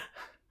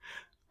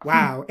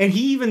 Wow. And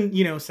he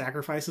even,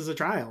 sacrifices a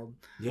child.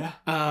 Yeah.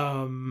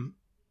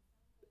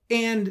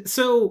 And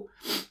so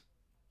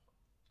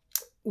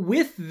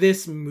with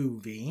this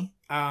movie,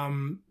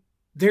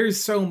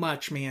 there's so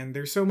much, man.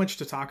 There's so much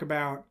to talk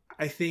about.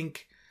 I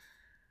think.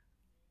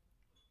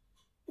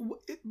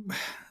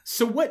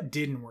 So what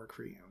didn't work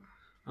for you?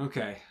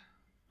 Okay.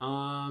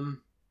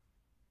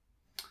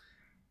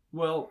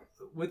 Well,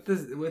 with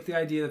the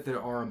idea that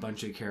there are a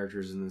bunch of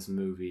characters in this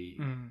movie,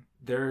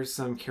 there are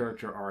some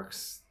character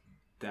arcs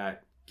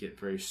that get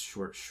very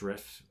short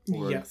shrift.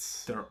 Or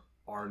there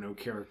are no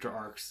character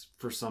arcs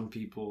for some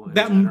people.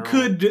 That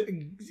could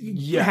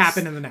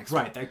happen in the next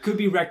one. Right, that could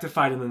be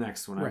rectified in the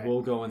next one. Right. I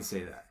will go and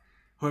say that.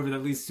 However,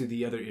 that leads to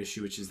the other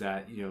issue, which is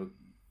that,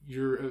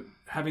 you're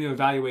having to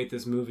evaluate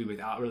this movie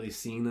without really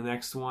seeing the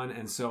next one.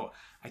 And so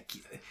it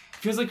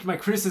feels like my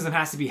criticism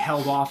has to be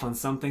held off on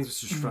some things,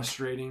 which is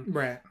frustrating.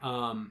 Right.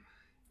 And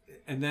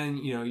then,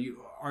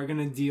 you are going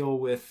to deal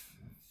with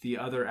the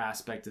other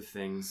aspect of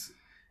things,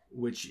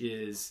 which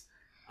is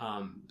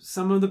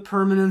some of the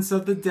permanence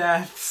of the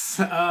deaths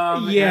that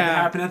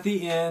happen at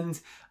the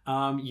end,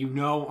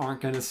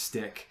 aren't going to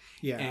stick.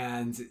 Yeah.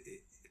 And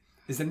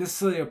is that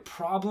necessarily a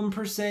problem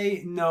per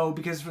se? No,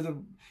 because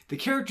the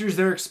characters,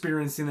 they're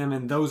experiencing them,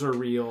 and those are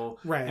real.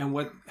 Right. And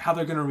how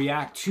they're going to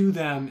react to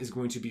them is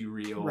going to be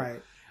real.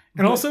 Right.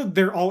 And also,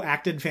 they're all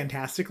acted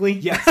fantastically.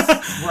 Yes.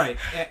 Right.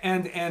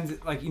 And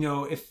like,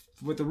 if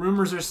what the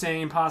rumors are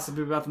saying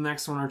possibly about the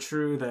next one are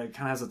true, that it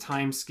kind of has a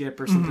time skip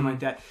or something like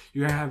that,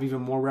 you're going to have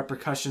even more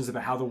repercussions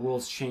about how the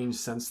world's changed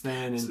since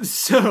then. And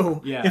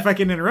so, if I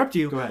can interrupt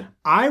you, go ahead.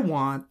 I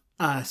want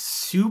a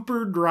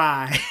super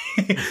dry.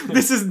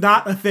 This is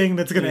not a thing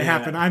that's going to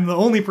happen. I'm the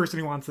only person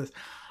who wants this.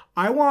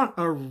 I want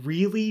a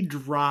really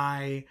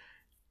dry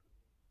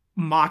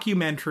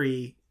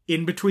mockumentary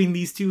in between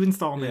these two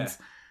installments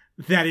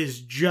that is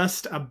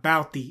just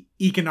about the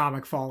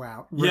economic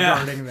fallout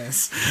regarding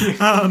this.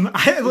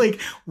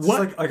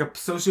 What like a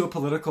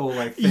socio-political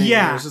thing.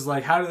 Yeah, it's just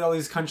like, how did all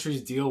these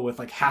countries deal with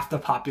half the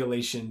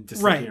population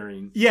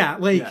disappearing? Right.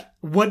 Yeah,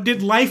 what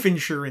did life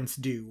insurance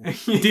do?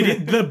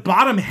 The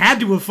bottom had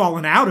to have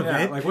fallen out of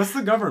it. Like, what's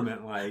the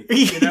government like?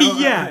 Did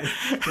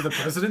the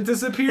president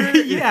disappear?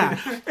 Yeah,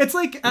 it's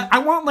like I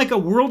want a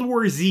World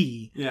War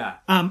Z. Yeah.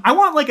 I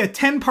want a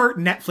 10-part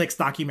Netflix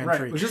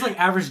documentary. Right. Which is like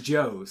Average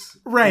Joe's.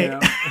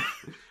 Right.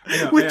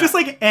 With just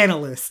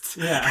analysts.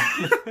 Yeah.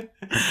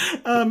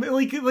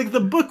 Like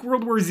the book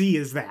World War Z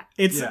is that.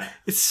 It's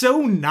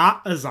so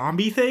not a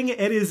zombie thing.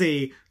 It is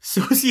a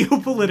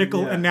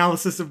socio-political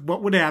analysis of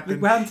what would happen.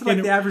 What happened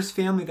to the average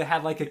family that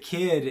had a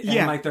kid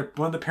and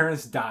one of the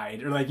parents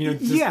died or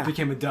just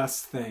became a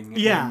dust thing.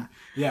 Yeah.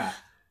 Yeah.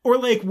 Or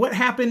what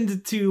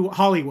happened to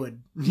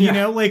Hollywood? You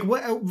know,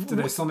 what? Do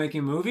they still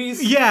making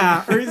movies?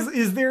 Yeah. Or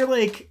is there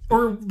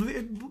or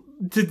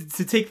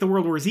to take the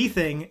World War Z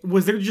thing,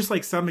 was there just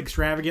some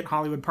extravagant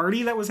Hollywood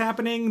party that was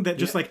happening that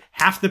just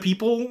half the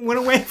people went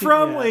away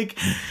from?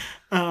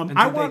 And did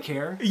they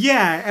care?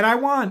 Yeah, and I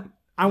want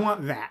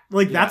that.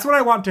 That's what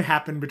I want to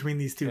happen between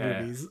these two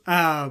movies.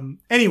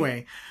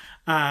 Anyway,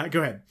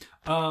 go ahead.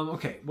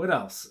 Okay, what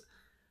else?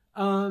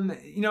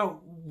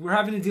 We're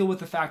having to deal with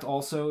the fact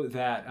also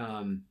that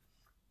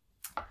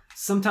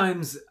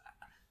sometimes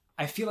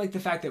I feel like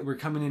the fact that we're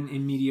coming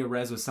in media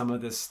res with some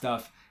of this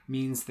stuff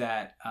means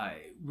that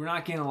we're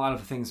not getting a lot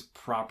of things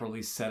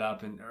properly set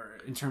up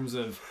in terms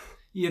of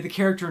the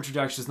character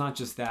introductions, not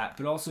just that,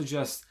 but also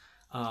just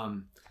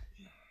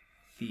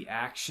the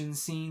action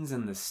scenes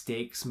and the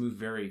stakes move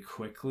very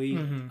quickly.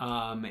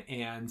 Mm-hmm.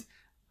 And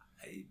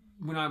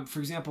when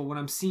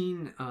I'm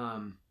seeing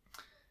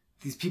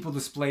these people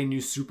display new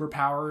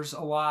superpowers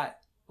a lot,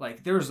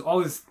 there's all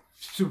these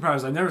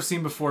superpowers I've never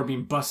seen before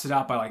being busted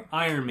out by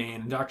Iron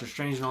Man and Doctor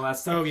Strange and all that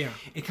stuff. Oh yeah,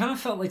 it kind of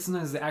felt like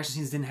sometimes the action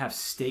scenes didn't have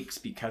stakes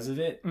because of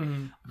it.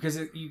 Mm-hmm. Because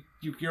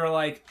you're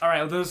like, all right,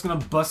 well, they're just gonna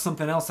bust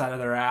something else out of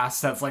their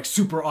ass that's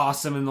super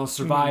awesome and they'll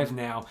survive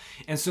now.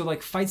 And so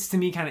fights to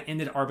me kind of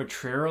ended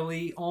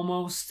arbitrarily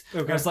almost.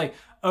 Okay, it's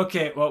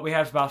okay, well, we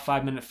have about a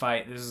 5-minute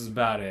fight. This is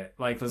about it.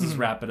 Let's just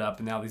wrap it up.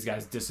 And now these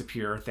guys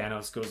disappear.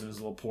 Thanos goes in his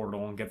little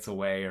portal and gets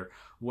away or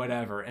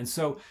whatever. And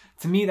so,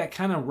 to me, that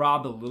kind of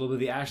robbed a little bit of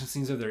the action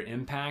scenes of their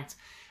impact.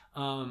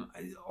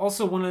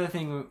 Also, one other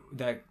thing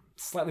that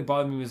slightly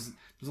bothered me was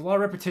there's a lot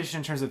of repetition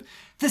in terms of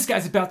this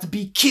guy's about to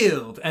be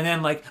killed, and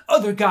then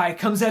other guy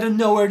comes out of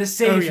nowhere to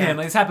save him.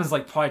 This happens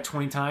probably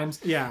 20 times.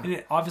 Yeah,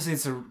 and obviously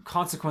it's a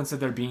consequence of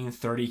there being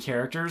 30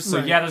 characters.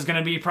 So there's going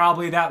to be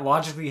probably that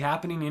logically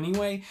happening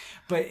anyway.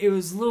 But it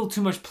was a little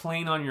too much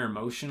playing on your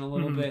emotion a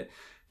little bit.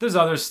 There's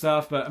other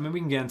stuff, but we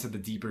can get into the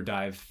deeper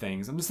dive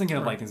things. I'm just thinking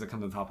of things that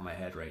come to the top of my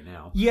head right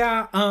now.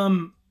 Yeah,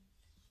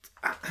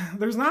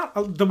 there's not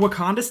the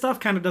Wakanda stuff.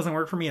 Kind of doesn't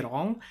work for me at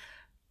all.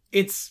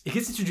 It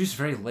gets introduced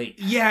very late.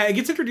 Yeah, it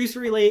gets introduced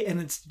very late,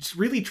 and it's just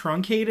really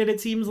truncated, it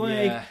seems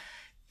like. Yeah.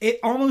 It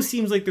almost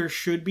seems like there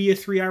should be a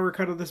 3-hour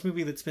cut of this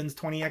movie that spends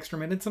 20 extra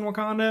minutes in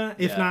Wakanda.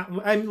 If not,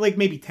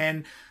 maybe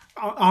 10.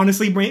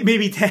 Honestly,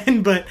 maybe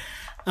 10, but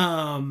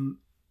I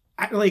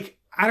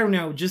don't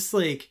know, just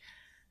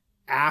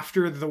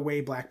after the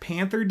way Black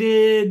Panther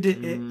did,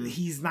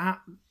 he's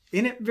not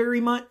in it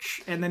very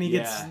much, and then he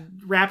gets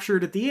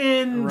raptured at the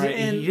end. Right,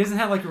 and he doesn't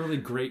have a really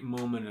great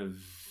moment of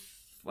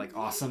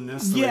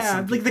awesomeness.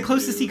 The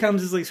closest he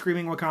comes is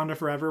screaming Wakanda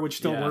Forever, which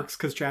still works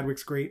because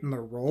Chadwick's great in the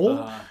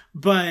role.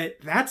 But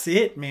that's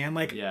it, man.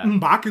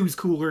 M'Baku's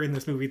cooler in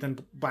this movie than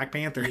Black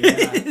Panther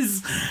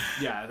is.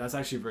 Yeah, that's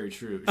actually very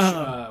true.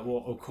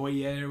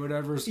 Okoye or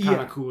whatever is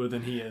kind of cooler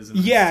than he is.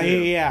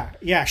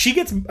 Yeah. She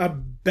gets a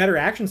better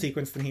action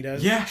sequence than he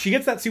does. Yeah. She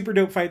gets that super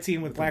dope fight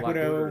scene with Black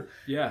Widow.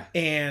 Yeah.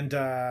 And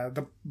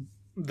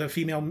the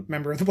female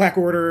member of the Black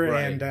Order.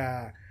 Right.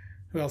 And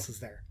who else is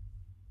there?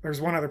 There's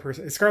one other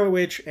person. It's Scarlet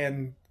Witch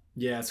and...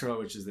 Yeah, Scarlet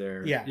Witch is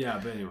there. Yeah. Yeah,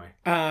 but anyway.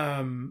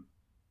 And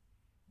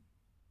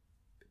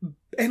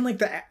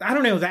I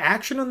don't know, the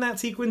action on that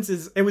sequence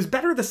it was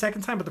better the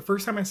second time, but the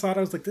first time I saw it, I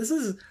was like, this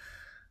is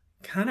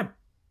kind of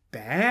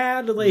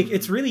bad.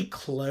 It's really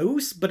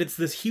close, but it's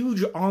this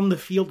huge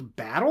on-the-field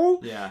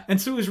battle. Yeah.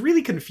 And so it was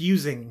really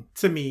confusing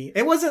to me.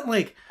 It wasn't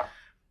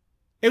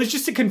it was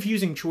just a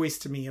confusing choice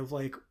to me of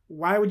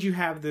why would you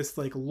have this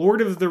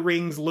Lord of the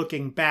Rings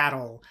looking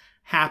battle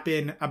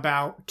happen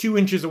about 2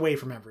 inches away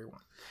from everyone?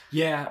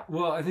 Yeah,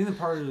 well, I think the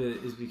part of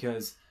it is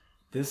because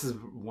this is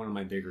one of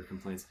my bigger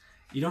complaints.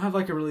 You don't have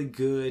like a really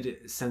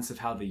good sense of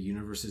how the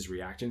universe is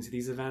reacting to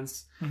these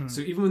events. Mm-hmm.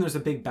 So even when there's a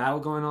big battle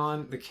going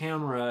on, the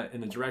camera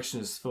and the direction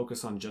is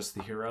focused on just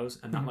the heroes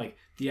and not like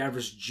the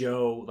average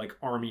Joe, like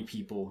army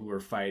people who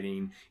are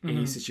fighting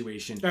any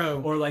situation.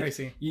 Oh, or like, I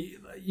see.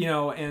 You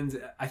know,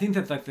 and I think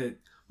that like the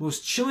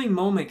most chilling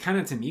moment kind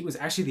of to me was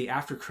actually the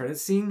after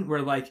credits scene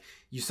where like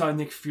you saw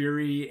Nick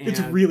Fury and it's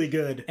really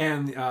good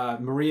and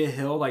Maria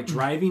Hill like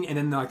driving and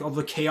then like all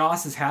the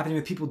chaos is happening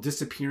with people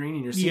disappearing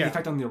and you're seeing the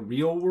effect on the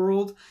real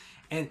world.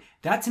 And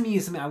that to me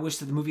is something I wish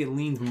that the movie had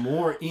leaned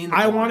more in.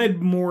 I wanted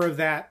more of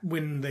that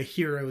when the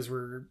heroes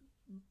were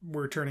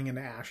turning into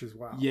ash as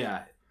well.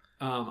 Yeah.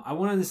 I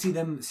wanted to see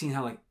them seeing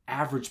how like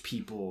average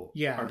people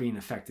are being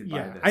affected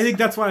by this. I think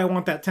that's why I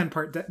want that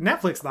 10-part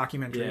Netflix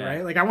documentary,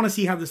 right? Like I want to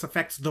see how this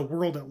affects the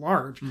world at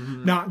large,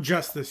 not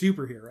just the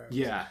superheroes.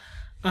 Yeah.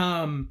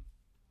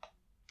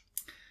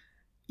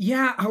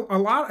 Yeah, a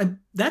lot of,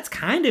 that's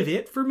kind of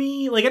it for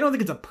me. Like I don't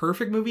think it's a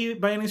perfect movie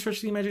by any stretch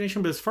of the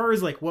imagination, but as far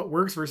as like what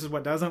works versus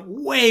what doesn't,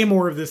 way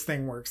more of this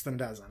thing works than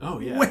doesn't. Oh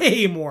yeah.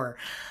 Way more.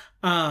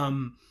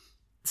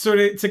 So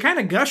to kind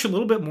of gush a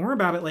little bit more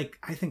about it, like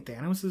I think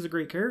Thanos is a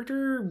great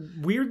character.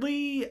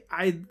 Weirdly,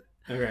 okay,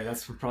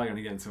 that's probably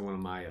gonna get into one of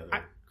my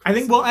other. I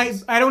think. Well,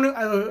 I don't know.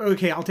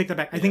 Okay, I'll take that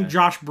back. I think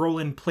Josh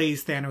Brolin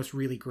plays Thanos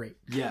really great.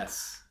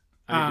 Yes,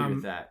 I agree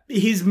with that.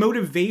 His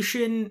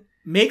motivation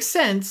makes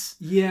sense.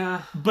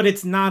 Yeah, but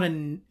it's not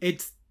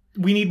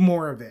we need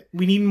more of it.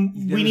 We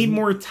need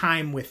more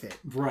time with it.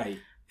 Right.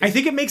 I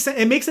think it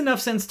makes enough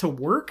sense to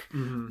work,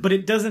 but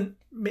it doesn't.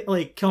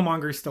 Like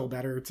Killmonger's still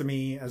better to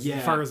me as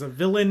far as a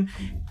villain.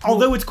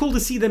 Although it's cool to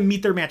see them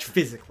meet their match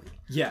physically.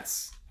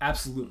 Yes,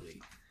 absolutely.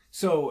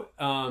 So,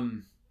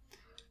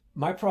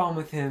 my problem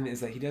with him is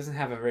that he doesn't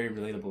have a very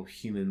relatable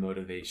human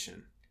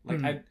motivation.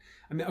 Like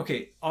I mean,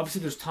 okay,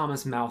 obviously there's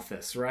Thomas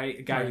Malthus, right?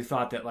 A guy who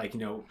thought that like, you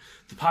know,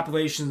 the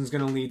population is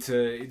going to lead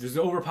to there's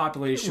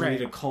overpopulation, lead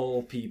to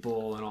cull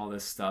people and all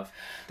this stuff.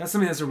 That's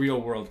something that's a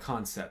real world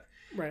concept.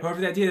 Right.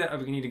 However, the idea that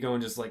we need to go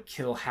and just like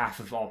kill half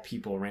of all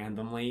people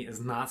randomly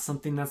is not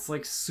something that's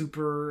like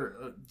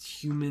super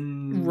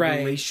human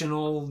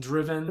relational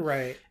driven.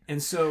 Right.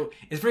 And so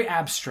it's very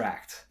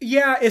abstract.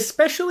 Yeah,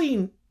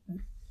 especially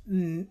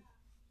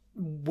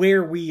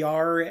where we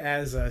are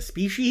as a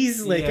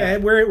species,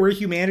 like where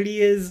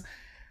humanity is.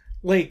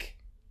 Like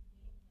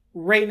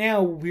right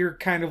now we're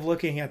kind of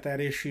looking at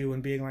that issue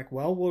and being like,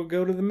 well, we'll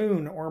go to the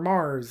moon or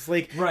Mars,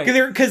 like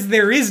because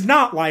there is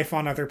not life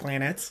on other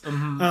planets,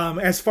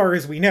 as far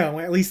as we know,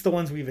 at least the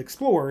ones we've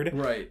explored,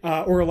 right?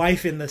 Or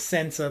life in the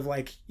sense of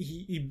like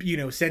you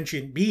know,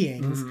 sentient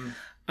beings.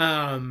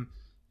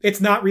 It's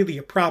not really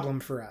a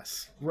problem for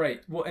us, right?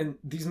 Well, and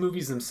these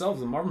movies themselves,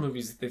 the Marvel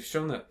movies, they've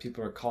shown that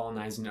people are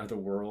colonizing other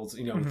worlds.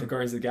 You know, with the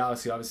Guardians of the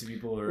Galaxy, obviously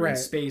people are in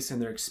space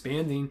and they're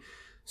expanding.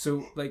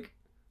 So like,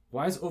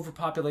 why is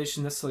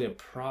overpopulation necessarily a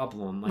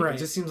problem? Like, it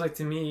just seems like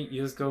to me,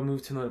 you just go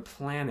move to another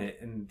planet,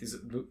 and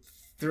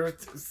there are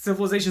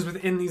civilizations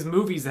within these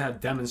movies that have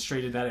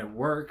demonstrated that it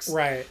works.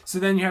 Right. So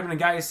then you're having a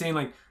guy saying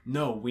like,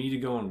 no, we need to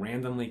go and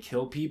randomly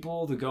kill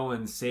people to go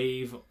and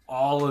save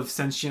all of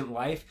sentient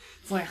life.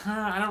 It's like,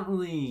 I don't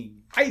really.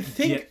 I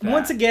think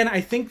once again, I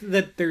think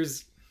that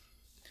there's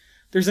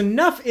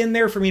enough in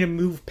there for me to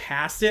move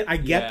past it. I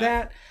get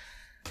that.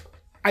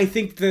 I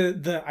think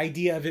the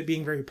idea of it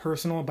being very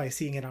personal by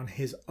seeing it on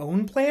his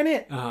own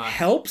planet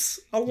helps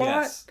a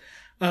lot. Yes.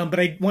 But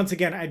I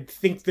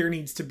think there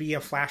needs to be a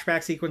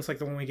flashback sequence like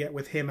the one we get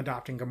with him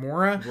adopting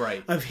Gamora.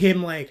 Right. Of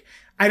him like,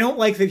 I don't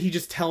like that he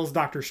just tells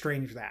Doctor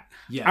Strange that.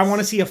 Yes. I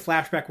want to see a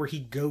flashback where he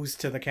goes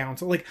to the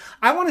council. Like,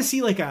 I want to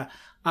see like a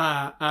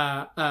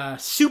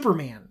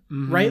Superman,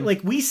 right?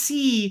 Like we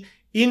see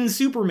in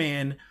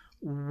Superman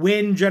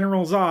when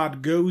General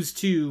Zod goes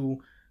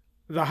to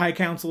the High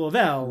Council of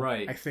El.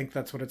 Right. I think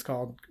that's what it's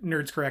called.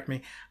 Nerds, correct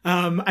me.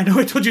 I know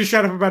I told you to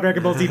shut up about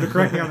Dragon Ball Z, but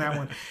correct me on that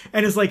one.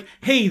 And it's like,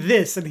 hey,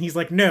 this. And he's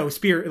like, no,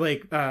 Spirit,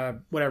 like,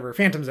 whatever,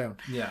 Phantom Zone.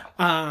 Yeah.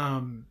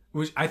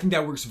 Which I think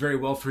that works very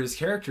well for his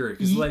character.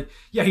 Because, like,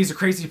 yeah, he's a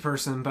crazy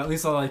person, but at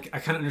least I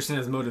kind of understand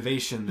his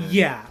motivation. Then.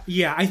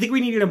 Yeah. I think we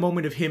needed a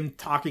moment of him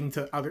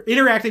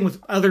interacting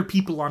with other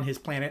people on his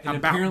planet and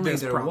about apparently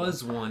this there problem.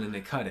 was one and they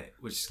cut it,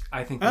 which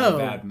I think was a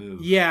bad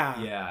move.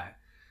 Yeah.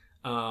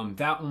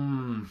 That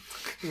one...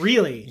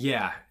 Really?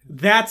 Yeah.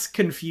 That's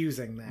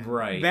confusing then.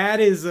 Right. That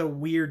is a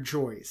weird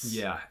choice.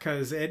 Yeah.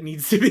 Because it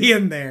needs to be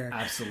in there.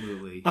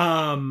 Absolutely.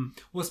 Well,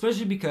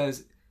 especially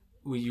because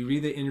when you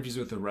read the interviews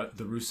with the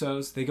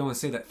Russos, they go and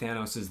say that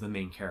Thanos is the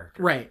main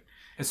character. Right.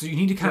 And so you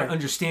need to kind of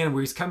understand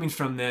where he's coming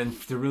from then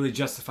to really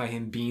justify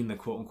him being the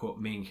quote-unquote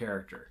main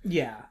character.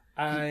 Yeah.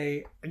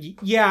 Man,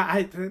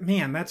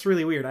 that's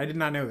really weird. I did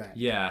not know that.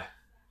 Yeah.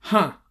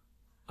 Huh.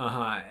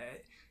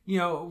 You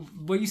know,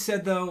 what you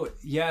said, though,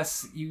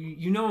 yes,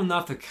 you know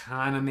enough to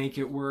kind of make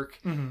it work,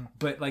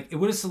 but, like, it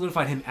would have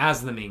solidified him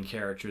as the main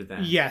character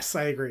then. Yes,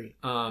 I agree.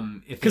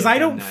 Because I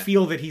don't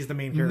feel that he's the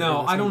main character.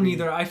 No, I don't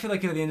either. I feel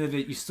like at the end of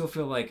it, you still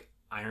feel like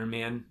Iron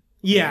Man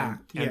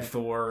and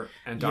Thor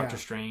and Doctor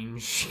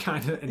Strange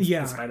kind of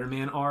and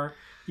Spider-Man are.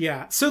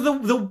 Yeah. So the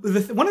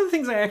one of the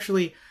things I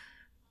actually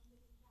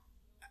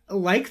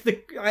like,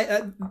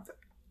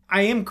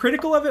 I am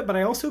critical of it, but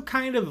I also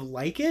kind of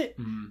like it.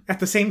 At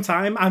the same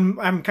time,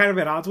 I'm kind of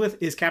at odds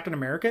with, is Captain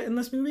America in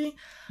this movie.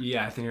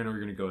 Yeah, I think I know where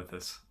you're going to go with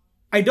this.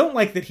 I don't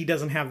like that he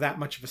doesn't have that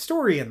much of a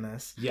story in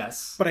this.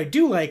 Yes. But I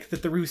do like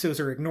that the Russos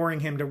are ignoring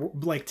him to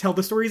like tell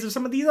the stories of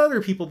some of these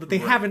other people that they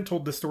haven't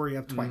told the story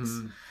of twice.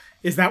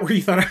 Is that where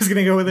you thought I was going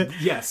to go with it?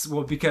 Yes.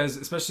 Well, because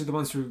especially the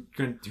ones who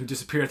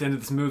disappear at the end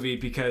of this movie,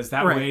 because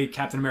that way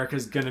Captain America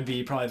is going to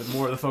be probably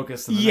more of the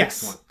focus than the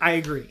next one. I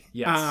agree.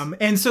 Yes.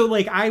 And so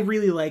like I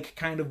really like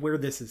kind of where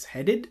this is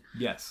headed.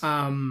 Yes.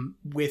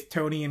 With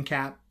Tony and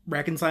Cap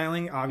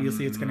reconciling,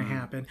 obviously it's going to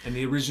happen, and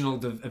the original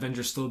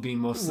Avengers still being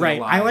mostly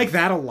alive. I like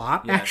that a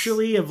lot,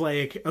 actually, of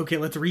like, okay,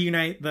 let's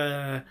reunite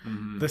the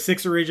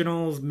 6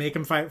 originals, make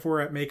them fight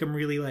for it, make them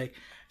really like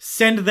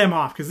send them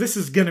off, because this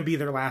is going to be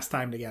their last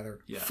time together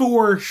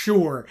for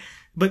sure,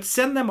 but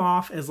send them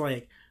off as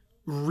like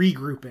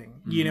regrouping,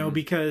 you know,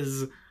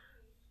 because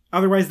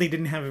otherwise they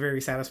didn't have a very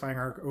satisfying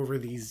arc over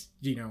these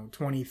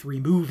 23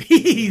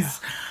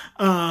 movies.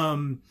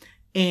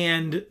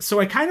 And so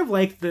I kind of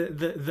like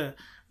the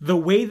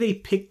way they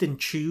picked and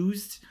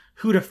choose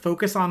who to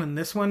focus on in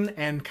this one,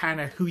 and kind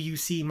of who you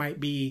see might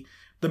be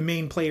the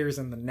main players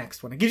in the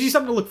next one. It gives you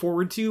something to look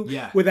forward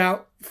to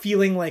without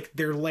feeling like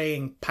they're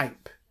laying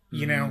pipe,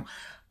 you know?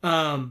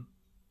 That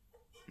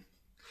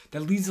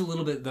leads a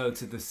little bit, though,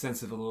 to the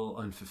sense of a little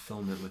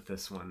unfulfillment with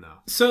this one, though.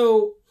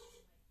 So,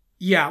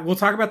 yeah, we'll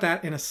talk about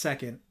that in a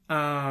second.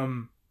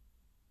 I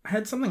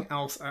had something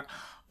else.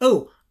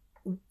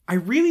 I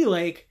really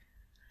like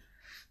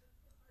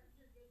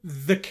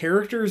the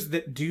characters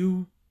that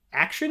do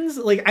actions.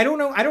 Like, I don't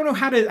know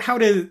how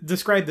to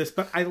describe this,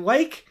 but I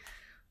like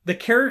the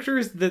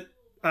characters that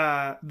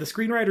the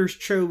screenwriters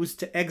chose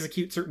to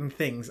execute certain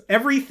things.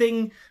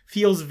 Everything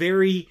feels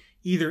very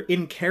either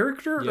in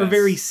character or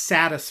very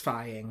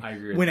satisfying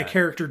when a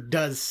character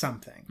does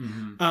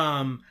something.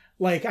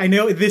 Like, I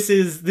know this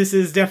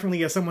is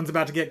definitely someone's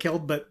about to get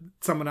killed, but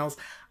someone else.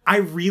 I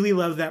really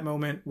love that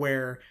moment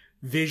where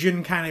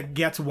Vision kind of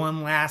gets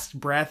one last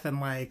breath and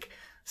like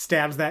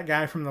stabs that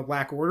guy from the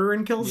Black Order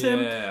and kills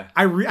him.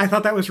 I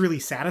thought that was really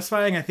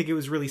satisfying. I think it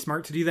was really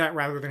smart to do that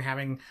rather than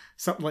having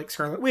something like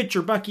Scarlet Witch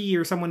or Bucky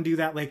or someone do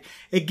that. Like,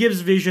 it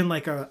gives Vision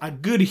like a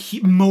good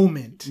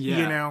moment,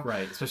 you know?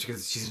 Right. Especially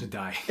because she's going to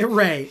die.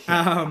 Right.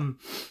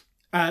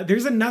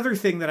 There's another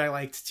thing that I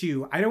liked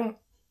too.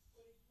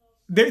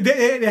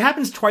 It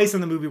happens twice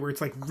in the movie where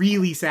it's like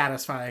really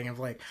satisfying of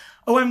like,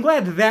 oh, I'm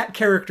glad that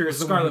character is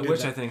the one who did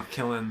Witch, that. I think,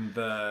 killing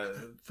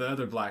the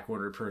other Black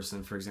Order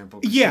person, for example.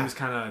 She was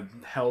kind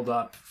of held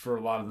up for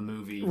a lot of the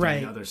movie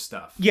doing other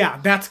stuff. Yeah,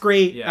 that's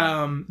great.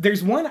 Yeah.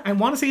 There's one, I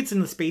want to say it's in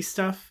the space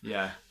stuff.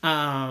 Yeah.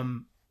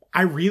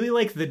 I really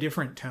like the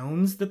different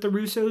tones that the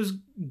Russos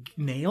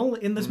nail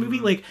in this movie.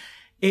 Like,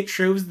 it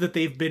shows that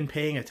they've been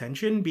paying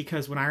attention,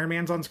 because when Iron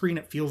Man's on screen,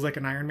 it feels like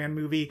an Iron Man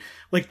movie.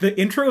 Like, the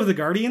intro of the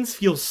Guardians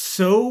feels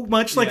so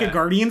much like a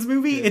Guardians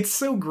movie. It's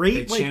so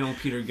great. They channel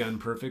Peter Gunn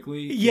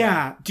perfectly.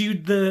 Yeah.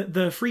 Dude,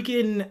 the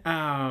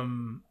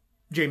freaking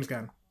James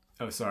Gunn.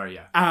 Oh, sorry,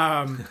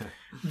 yeah.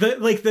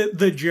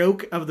 The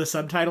joke of the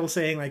subtitle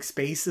saying like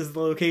space is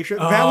the location.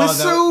 That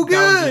was so good.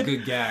 That was a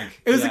good gag.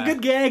 It was a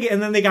good gag.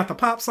 And then they got the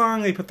pop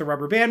song. They put the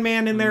Rubber Band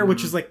Man in there,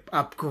 which is like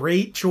a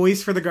great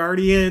choice for the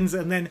Guardians.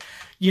 And then,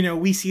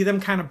 we see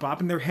them kind of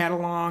bopping their head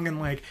along, and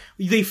like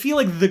they feel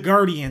like the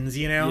Guardians,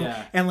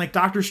 and like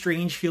Doctor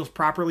Strange feels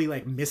properly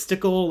like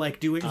mystical,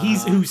 like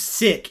he's who's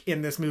sick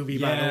in this movie,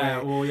 by the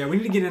way. Well, yeah, we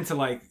need to get into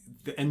like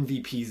the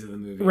MVPs of the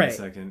movie in a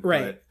second.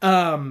 Right.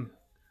 But...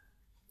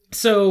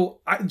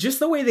 So just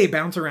the way they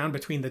bounce around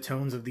between the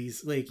tones of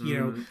these, like,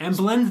 and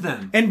blend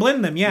them.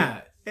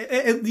 Yeah.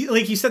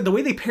 Like you said, the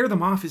way they pair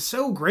them off is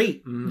so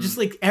great. Just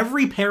like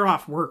every pair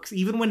off works,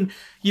 even when,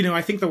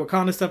 I think the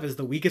Wakanda stuff is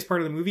the weakest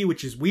part of the movie,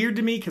 which is weird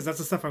to me because that's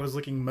the stuff I was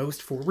looking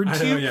most forward to.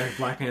 I know, yeah,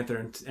 Black Panther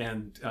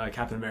and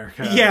Captain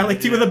America. Yeah,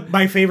 like two of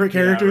my favorite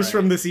characters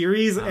from the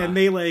series, and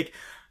they like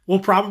will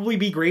probably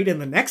be great in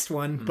the next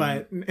one,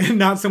 but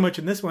not so much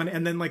in this one.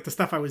 And then like the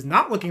stuff I was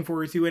not looking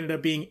forward to ended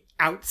up being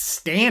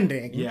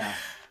outstanding. Yeah.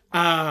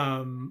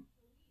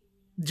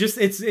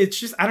 It's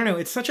just I don't know,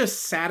 it's such a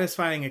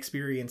satisfying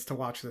experience to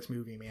watch this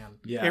movie, man.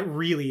 Yeah, it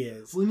really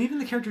is. Well, and even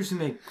the characters who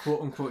make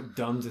quote unquote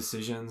dumb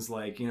decisions,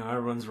 like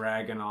everyone's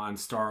ragging on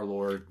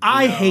Star-Lord.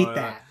 I hate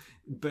that,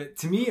 but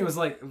to me it was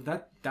like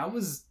that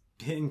was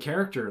hidden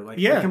character. Like,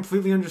 I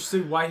completely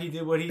understood why he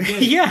did what he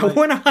did.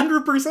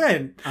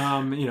 100%.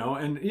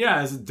 And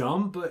it's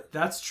dumb, but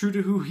that's true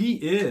to who he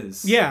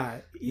is.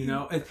 Yeah.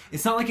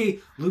 It's not like a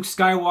Luke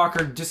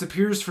Skywalker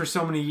disappears for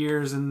so many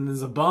years and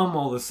is a bum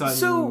all of a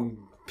sudden.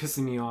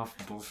 Pissing me off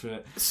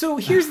bullshit. So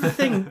here's the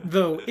thing,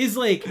 though, is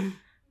like,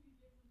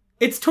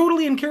 it's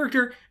totally in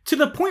character to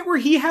the point where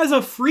he has a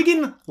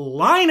friggin'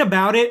 line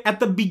about it at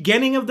the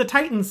beginning of the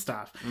Titan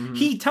stuff.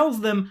 He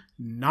tells them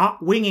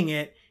not winging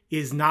it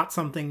is not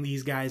something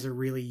these guys are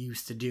really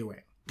used to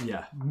doing.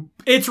 Yeah.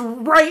 It's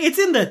right. It's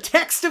in the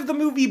text of the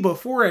movie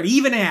before it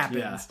even happens.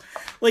 Yeah.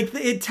 Like,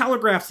 it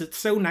telegraphs it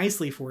so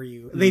nicely for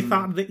you. They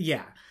thought that,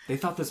 They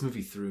thought this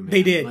movie through, man.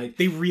 They did. Like,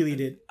 they really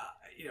did.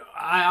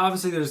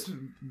 Obviously there's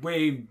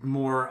way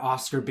more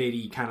Oscar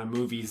baity kind of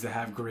movies that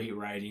have great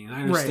writing, and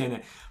I understand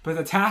it. But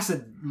the task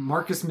that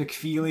Marcus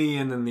McFeely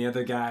and then the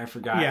other guy I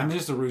forgot, and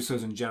just the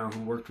Russos in general who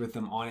worked with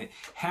them on it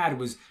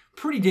was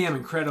pretty damn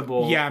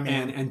incredible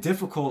and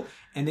difficult,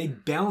 and they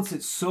balance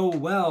it so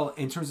well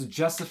in terms of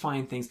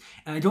justifying things,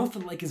 and I don't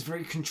feel like it's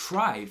very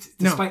contrived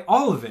despite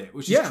all of it,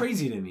 which is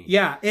crazy to me.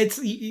 Yeah, it's,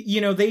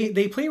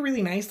 they play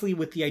really nicely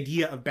with the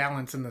idea of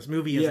balance in this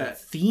movie as a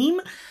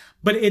theme,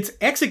 but it's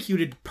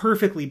executed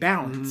perfectly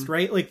balanced,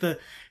 right? Like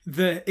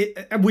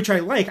which I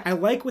like. I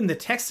like when the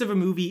text of a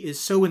movie is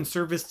so in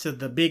service to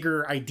the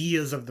bigger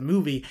ideas of the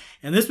movie,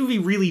 and this movie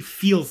really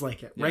feels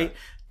like it, right?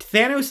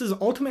 Thanos'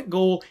 ultimate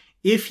goal,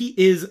 if he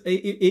is,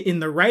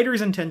 in the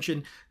writer's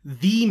intention,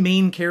 the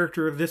main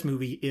character of this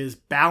movie is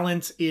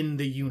balance in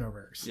the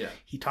universe. Yeah.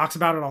 He talks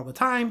about it all the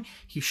time.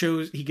 He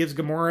gives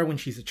Gamora, when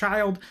she's a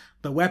child,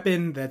 the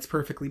weapon that's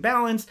perfectly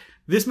balanced.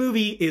 This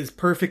movie is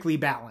perfectly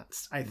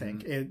balanced, I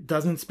think. It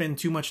doesn't spend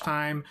too much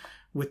time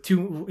with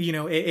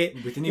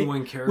with any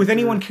one character. With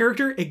any one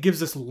character, it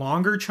gives us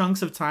longer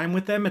chunks of time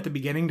with them at the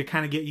beginning to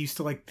kind of get used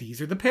to, like, these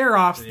are the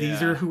pair-offs,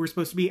 these are who we're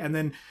supposed to be, and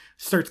then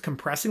starts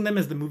compressing them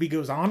as the movie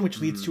goes on, which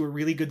leads to a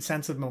really good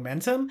sense of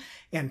momentum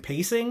and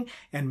pacing,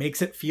 and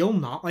makes it feel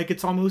not like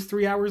it's almost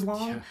 3 hours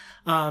long.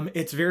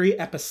 It's very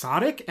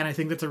episodic, and I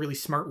think that's a really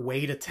smart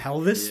way to tell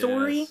this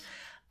story.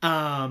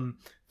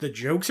 The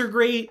jokes are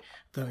great.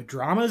 The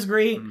drama is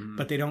great,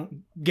 but they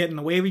don't get in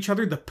the way of each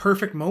other. The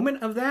perfect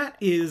moment of that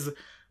is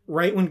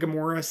right when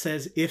Gamora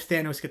says, if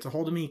Thanos gets a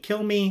hold of me,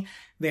 kill me.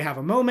 They have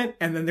a moment,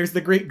 and then there's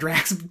the great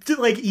Drax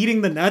like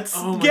eating the nuts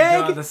gag. Oh my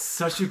god, that's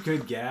such a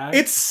good gag.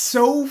 It's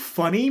so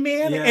funny,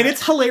 man. And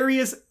it's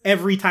hilarious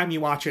every time you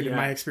watch it, in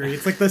my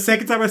experience. Like, the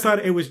second time I saw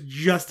it, it was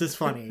just as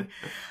funny.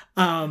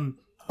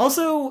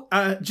 Also,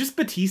 just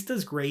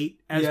Batista's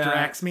great as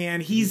Drax,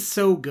 man. He's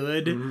so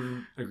good.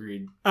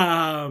 Agreed.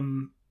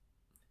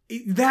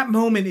 That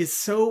moment is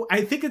so...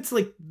 I think it's,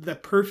 like, the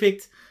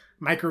perfect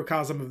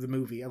microcosm of the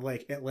movie. Of,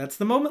 like, it lets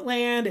the moment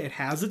land, it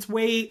has its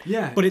weight,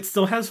 but it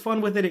still has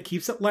fun with it. It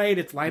keeps it light.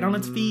 It's light on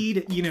its feet.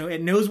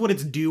 It knows what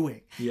it's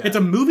doing. It's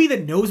a movie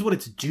that knows what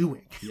it's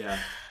doing. It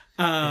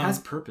has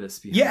purpose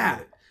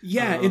behind it.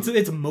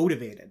 It's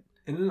motivated.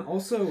 And then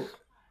also,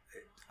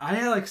 I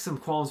had, like, some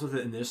qualms with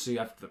it initially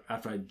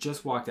after I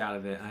just walked out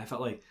of it, and I felt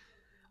like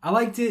I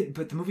liked it,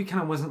 but the movie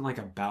kind of wasn't, like,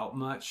 about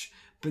much.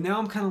 But now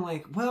I'm kind of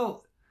like,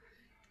 well,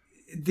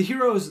 the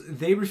heroes,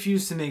 they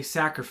refuse to make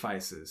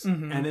sacrifices.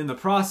 And in the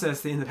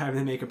process, they end up having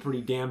to make a pretty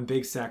damn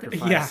big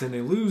sacrifice. And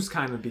they lose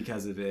kind of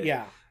because of it.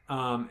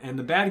 And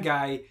the bad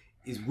guy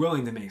is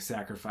willing to make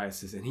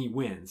sacrifices, and he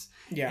wins.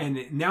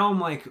 And now I'm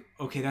like,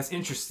 okay, that's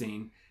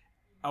interesting.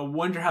 I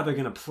wonder how they're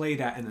going to play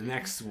that in the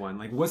next one.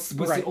 Like, what's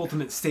the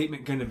ultimate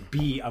statement going to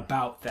be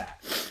about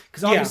that?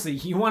 Because obviously,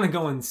 you want to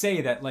go and say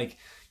that, like,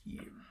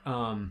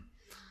 that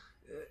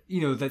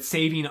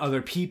saving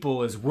other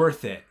people is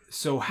worth it.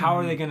 So how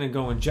are they going to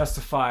go and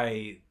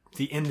justify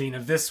the ending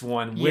of this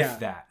one with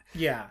that?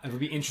 It would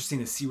be interesting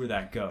to see where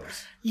that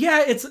goes.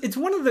 It's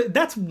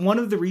that's one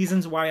of the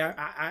reasons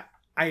why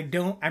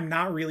I'm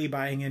not really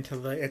buying into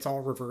the it's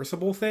all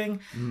reversible thing.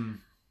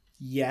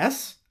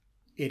 Yes,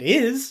 it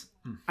is.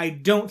 I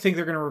don't think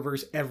they're going to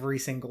reverse every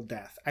single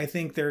death. I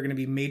think there are going to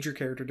be major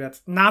character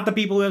deaths. Not the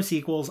people who have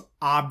sequels,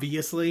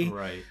 obviously.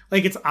 Right.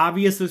 Like, it's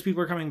obvious those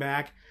people are coming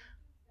back.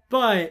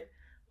 But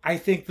I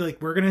think,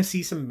 like, we're going to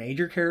see some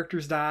major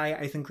characters die.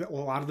 I think that a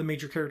lot of the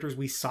major characters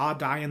we saw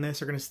die in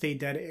this are going to stay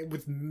dead,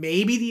 with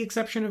maybe the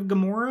exception of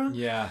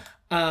Gamora.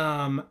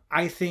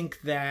 I think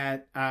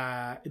that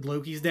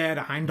Loki's dead.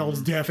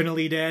 Heimdall's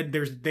definitely dead.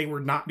 They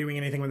were not doing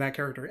anything with that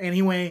character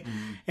anyway.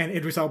 And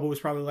Idris Elba was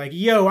probably like,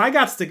 "Yo, I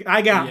got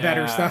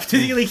better stuff to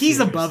do." Like, he's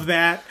above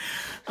that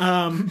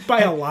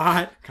by a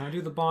lot. Can I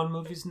do the Bond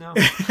movies now?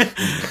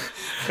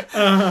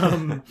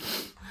 I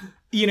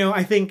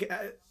think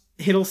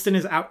Hiddleston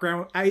is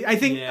outgrown. I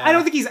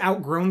don't think he's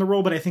outgrown the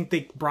role, but I think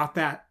they brought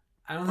that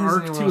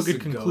arc to a good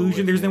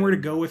conclusion. There's nowhere to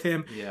go with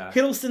him.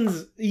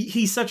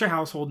 He's such a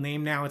household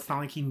name now. It's not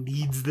like he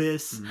needs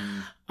this.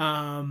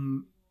 I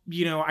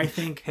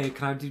think... Hey,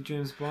 can I do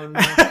James Bond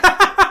now?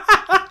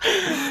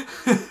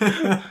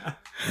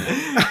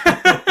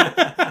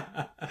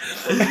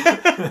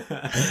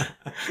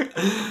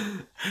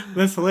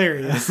 That's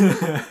hilarious.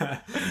 No,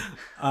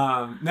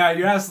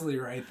 you're absolutely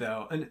right,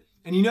 though.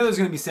 And there's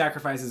going to be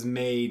sacrifices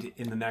made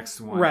in the next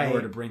one in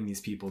order to bring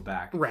these people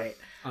back. Right.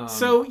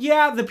 So,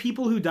 the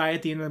people who die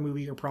at the end of the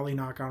movie are probably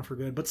not gone for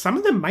good. But some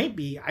of them might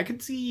be. I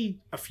could see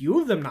a few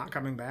of them not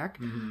coming back.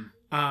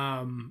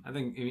 I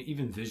think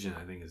even Vision,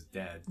 is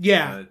dead.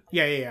 Yeah.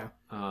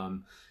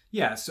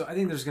 So I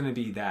think there's going to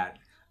be that.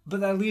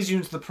 But that leads you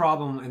into the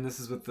problem, and this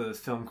is what the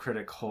film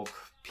critic Hulk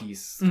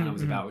piece kind of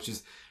was about, which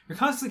is you're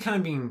constantly kind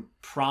of being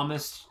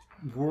promised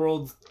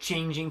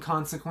world-changing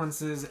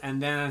consequences,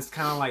 and then it's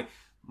kind of like,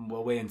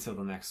 we'll wait until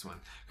the next one.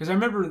 Because I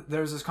remember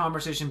there was this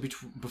conversation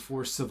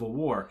before Civil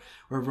War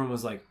where everyone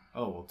was like,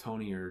 oh, well,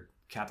 Tony or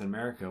Captain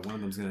America, one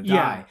of them's going to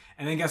die.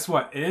 And then guess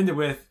what? It ended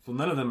with, well,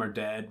 none of them are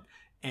dead.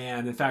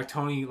 And in fact,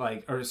 Captain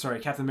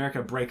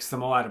America breaks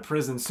them all out of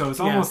prison. So it's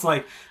almost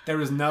like there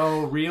was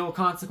no real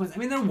consequence. I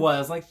mean, there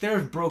was. Like, they're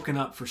broken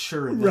up for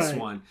sure in this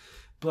one.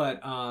 But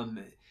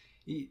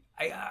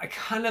I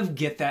kind of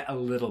get that a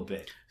little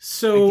bit.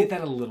 So I get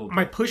that a little bit.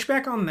 My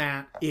pushback on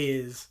that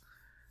is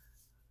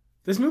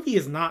this movie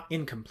is not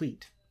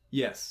incomplete.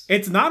 Yes.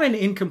 It's not an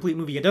incomplete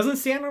movie. It doesn't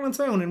stand on its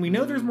own, and we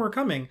know there's more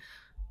coming.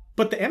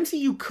 But the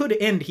MCU could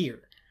end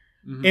here.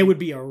 Mm-hmm. It would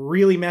be a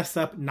really messed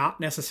up, not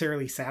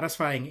necessarily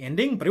satisfying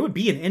ending, but it would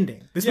be an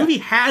ending. This movie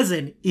has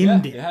an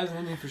ending. Yeah, it has an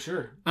ending for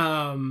sure.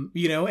 And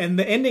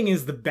the ending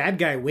is the bad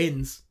guy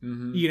wins.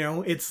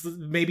 Mm-hmm. It's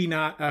maybe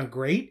not a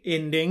great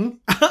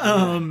ending,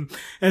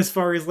 as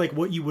far as like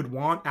what you would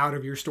want out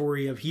of your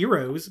story of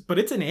heroes, but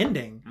it's an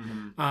ending.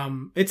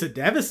 Mm-hmm. It's a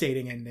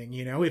devastating ending.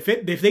 If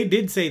they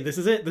did say this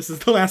is it, this is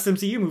the last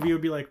MCU movie, it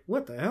would be like,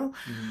 what the hell?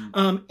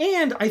 Mm-hmm.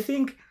 And I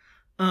think,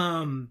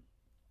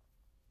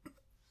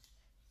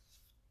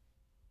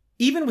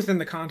 even within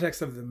the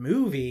context of the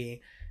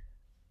movie,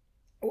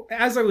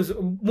 as I was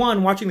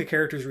watching the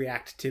characters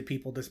react to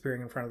people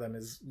disappearing in front of them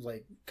is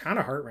like kind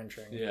of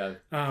heart-wrenching. Yeah.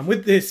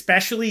 With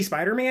especially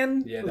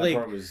Spider-Man. Yeah, that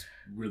part was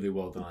really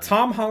well done.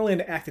 Tom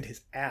Holland acted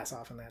his ass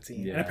off in that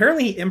scene. Yeah. And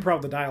apparently he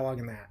improv the dialogue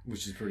in that.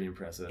 Which is pretty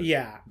impressive.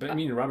 Yeah. But I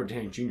mean, Robert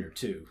Downey Jr.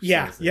 too.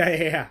 Yeah.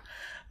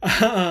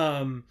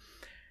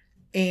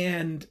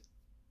 And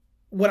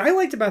what I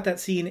liked about that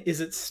scene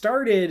is it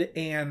started,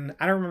 and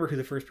I don't remember who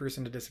the first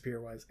person to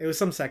disappear was. It was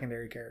some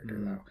secondary character,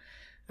 though.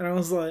 And I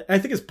was like, I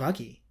think it's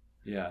Bucky.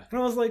 Yeah. And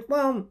I was like,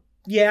 well,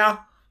 yeah.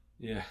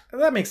 Yeah.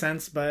 That makes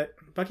sense, but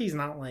Bucky's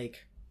not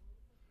like...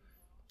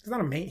 He's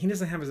not he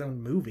doesn't have his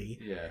own movie.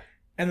 Yeah.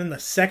 And then the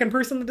second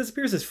person that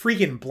disappears is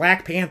freaking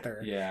Black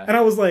Panther. Yeah. And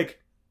I was like,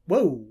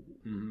 whoa.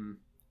 Mm-hmm.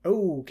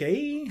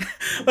 Okay.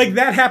 Like,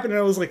 that happened, and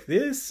I was like,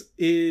 this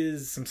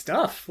is some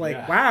stuff.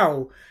 Like,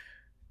 wow.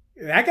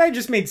 That guy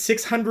just made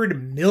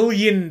 $600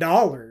 million.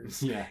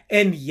 Yeah.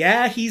 And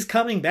yeah, he's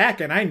coming back,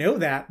 and I know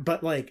that,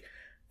 but like,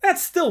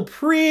 that's still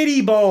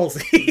pretty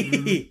ballsy.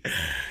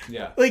 Mm-hmm.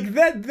 Yeah. Like,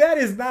 that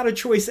is not a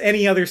choice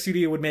any other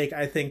studio would make,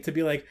 I think, to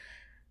be like,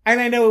 and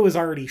I know it was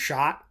already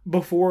shot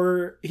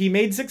before he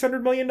made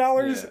 $600 million,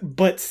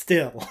 but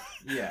still.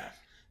 Yeah.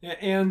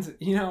 And,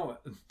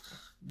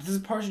 this is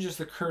partially just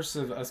the curse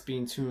of us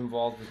being too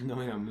involved with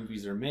knowing how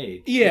movies are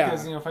made. Yeah.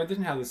 Because, if I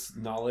didn't have this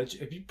knowledge,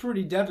 it'd be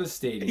pretty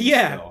devastating.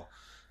 Yeah.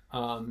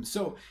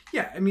 Still.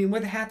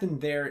 What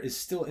happened there is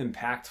still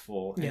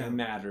impactful and it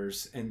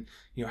matters. And,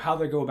 how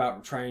they go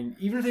about trying,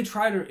 even if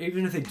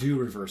they do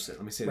reverse it,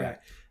 let me say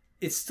that,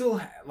 it's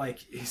still, like,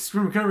 it's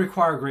going to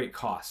require great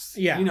costs.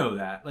 Yeah. You know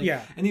that. Like,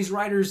 and these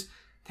writers,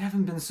 they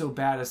haven't been so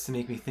bad as to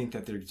make me think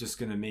that they're just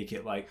going to make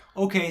it like,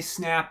 okay,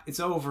 snap,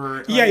 it's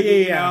over. Like,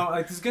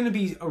 like, there's going to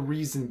be a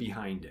reason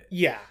behind it.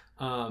 Yeah.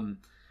 One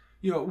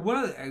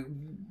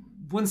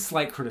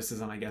slight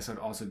criticism I guess I'd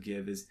also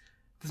give is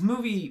this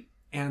movie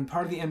and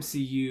part of the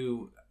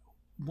MCU,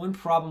 one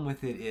problem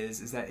with it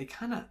is that it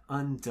kind of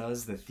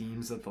undoes the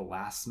themes of the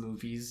last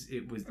movies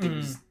it was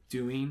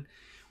doing,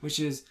 which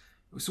is,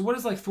 so what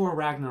is like Thor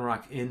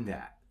Ragnarok in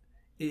that?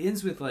 It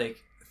ends with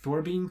like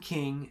Thor being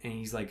king and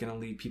he's like going to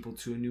lead people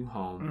to a new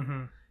home.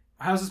 Mm-hmm.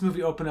 How does this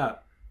movie open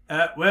up?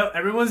 Well,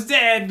 everyone's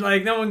dead.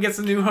 Like, no one gets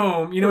a new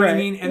home. You know what I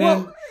mean? And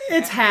then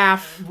it's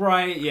half.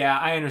 Right, yeah,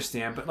 I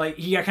understand. But, like,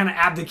 he kind of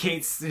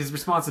abdicates his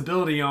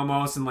responsibility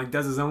almost and, like,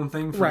 does his own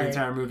thing for the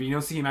entire movie. You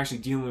don't see him actually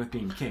dealing with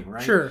being king,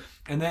 right? Sure.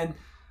 And then,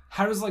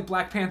 how does, like,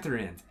 Black Panther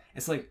end?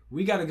 It's like,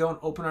 we got to go and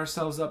open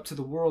ourselves up to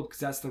the world because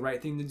that's the right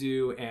thing to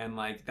do, and,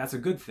 like, that's a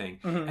good thing.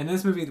 Mm-hmm. And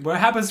this movie, what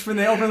happens when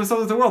they open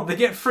themselves up to the world? They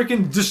get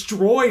freaking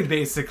destroyed,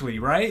 basically,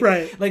 right?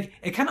 Right. Like,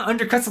 it kind of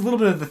undercuts a little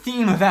bit of the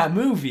theme of that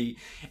movie.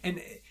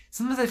 And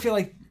sometimes I feel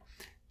like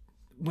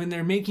when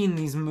they're making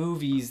these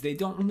movies, they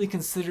don't really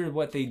consider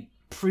what they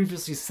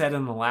previously said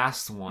in the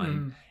last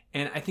one.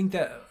 And I think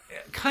that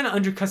kind of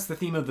undercuts the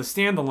theme of the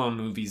standalone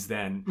movies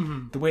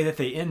then, the way that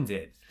they end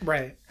it.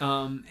 Right.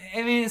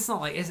 It's not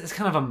like, it's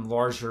kind of a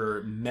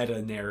larger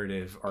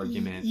meta-narrative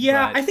argument.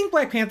 Yeah, but I think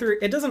Black Panther,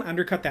 it doesn't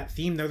undercut that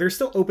theme, though. They're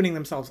still opening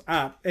themselves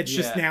up. It's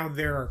just now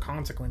there are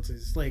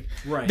consequences. Like,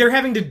 they're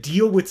having to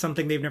deal with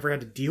something they've never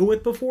had to deal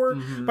with before,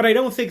 but I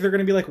don't think they're going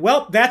to be like,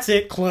 well, that's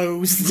it,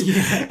 closed.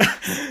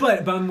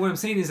 But what I'm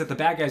saying is that the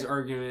bad guy's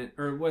argument,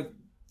 or what...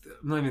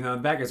 Not even the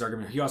bad guy's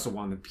argument. He also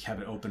wanted to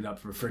have it opened up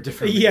for a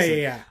different reason.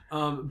 Yeah.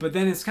 But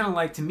then it's kind of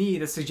like, to me,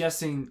 that's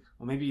suggesting,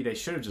 well, maybe they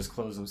should have just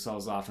closed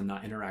themselves off and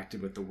not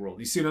interacted with the world.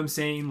 You see what I'm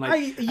saying? Like,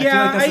 I feel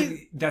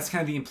like that's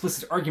kind of the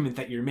implicit argument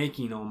that you're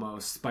making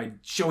almost by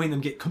showing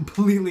them get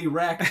completely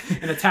wrecked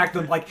and attack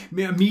them like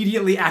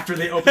immediately after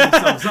they open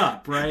themselves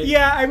up, right?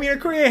 Yeah, I mean,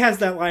 Korea has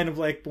that line of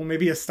like, well,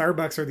 maybe a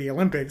Starbucks or the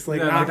Olympics.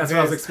 Like, that's what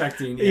I was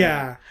expecting.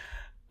 Yeah.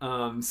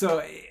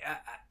 So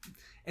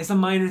it's a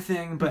minor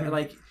thing, but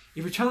like,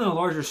 if you're telling a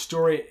larger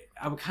story,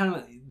 I would kind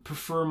of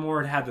prefer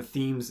more to have the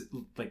themes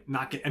like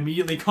not get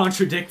immediately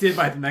contradicted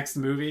by the next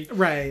movie.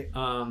 Right.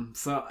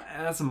 So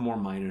that's a more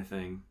minor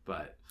thing,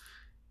 but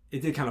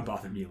it did kind of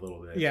bother me a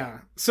little bit. Yeah.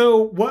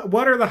 So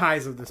what are the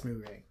highs of this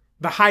movie?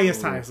 The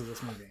highest highs of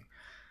this movie?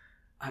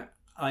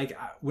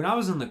 When I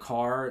was in the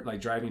car, like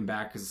driving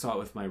back, because I saw it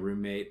with my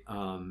roommate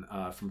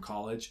from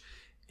college,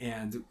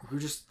 and we were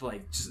just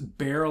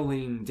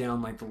barreling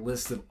down like the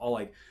list of all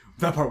like,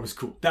 that part was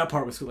cool. That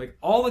part was cool. Like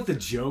all like the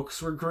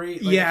jokes were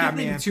great. Like, yeah, I can't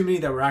think of too many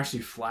that were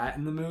actually flat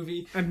in the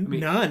movie.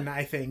 None,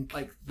 I think.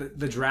 Like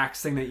the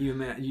Drax thing that you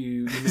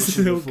mentioned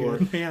so before.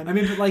 Good, man. I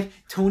mean, but like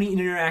Tony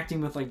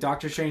interacting with like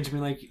Doctor Strange, and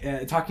like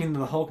talking to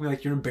the Hulk, and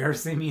like, you're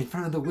embarrassing me in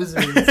front of the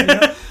wizards. You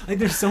know? Like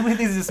there's so many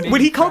things that just make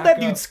when he called that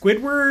up. dude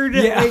Squidward.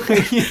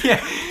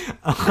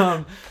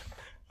 Yeah.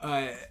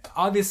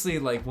 Obviously,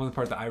 like one of the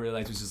parts that I really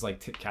liked was just like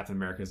Captain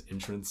America's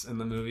entrance in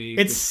the movie.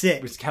 It's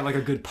sick. Which had like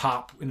a good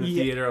pop in the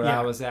theater that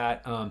I was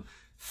at.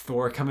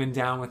 Thor coming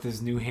down with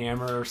his new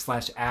hammer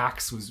 /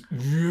 axe was.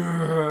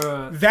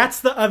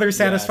 That's the other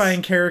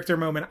satisfying character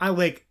moment. I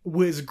like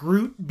was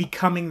Groot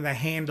becoming the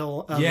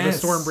handle of the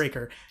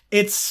Stormbreaker.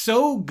 It's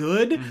so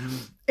good,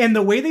 and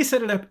the way they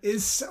set it up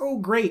is so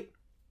great.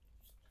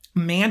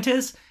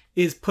 Mantis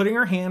is putting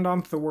her hand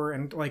on Thor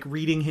and like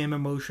reading him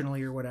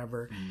emotionally or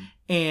whatever.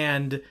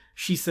 And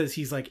she says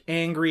he's like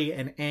angry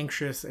and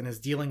anxious and is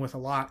dealing with a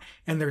lot.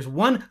 And there's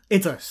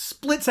it's a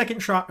split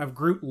second shot of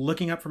Groot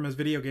looking up from his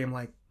video game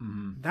like,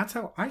 that's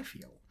how I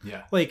feel.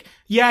 Yeah. Like,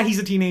 yeah, he's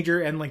a teenager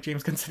and like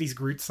James Gunn said he's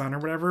Groot's son or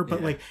whatever,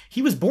 but like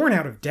he was born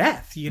out of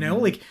death, you know?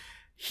 Like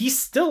he's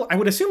still, I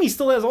would assume he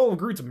still has all of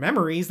Groot's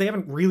memories. They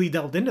haven't really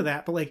delved into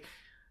that, but like,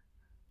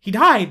 he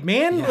died,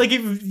 man. Yeah. Like,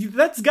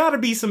 that's got to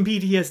be some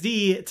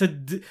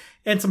PTSD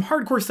and some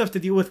hardcore stuff to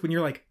deal with when you're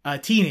like a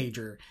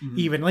teenager.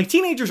 Even like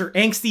teenagers are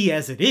angsty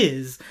as it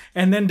is,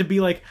 and then to be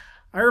like,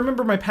 I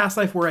remember my past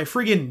life where I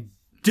friggin'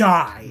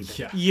 died.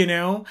 You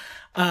know.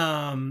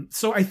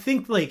 So I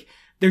think like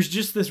there's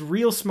just this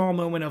real small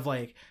moment of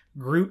like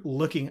Groot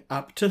looking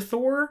up to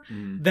Thor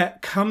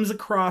that comes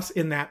across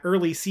in that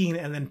early scene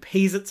and then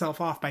pays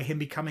itself off by him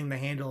becoming the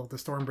handle of the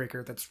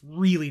Stormbreaker. That's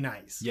really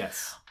nice.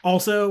 Yes.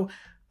 Also,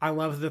 I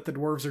love that the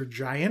dwarves are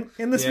giant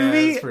in this movie.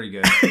 Yeah, it's pretty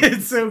good.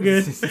 It's so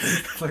good.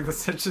 It's like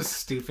such a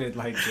stupid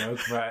like joke,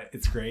 but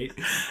it's great.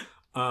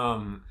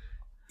 I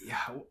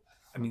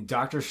mean,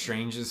 Doctor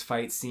Strange's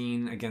fight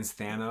scene against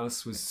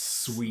Thanos was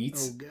sweet.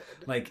 So good.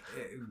 Like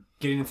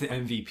getting into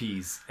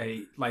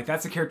MVPs, like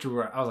that's a character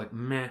where I was like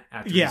meh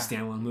after the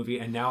standalone movie,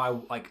 and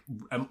now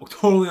I'm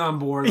totally on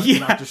board with the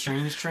Doctor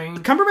Strange train.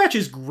 Cumberbatch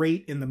is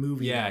great in the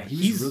movie. Yeah,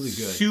 he's really good,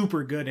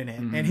 super good in it,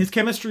 and his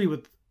chemistry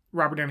with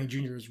Robert Downey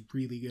Jr. is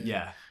really good.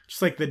 Yeah.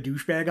 Just like the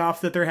douchebag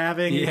off that they're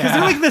having. Because they're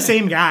like the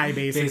same guy,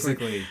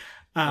 basically.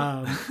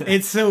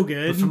 It's so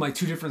good. But from like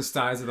two different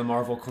sides of the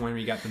Marvel coin, where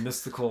you got the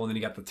mystical and then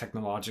you got the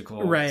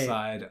technological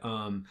side.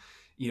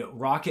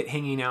 Rocket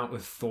hanging out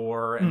with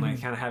Thor and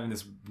like kind of having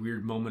this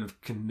weird moment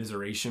of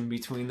commiseration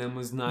between them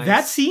was nice.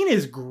 That scene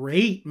is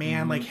great,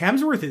 man. Like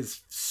Hemsworth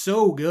is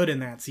so good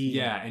in that scene.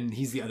 Yeah, and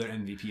he's the other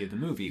MVP of the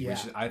movie,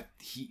 which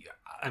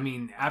I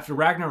mean, after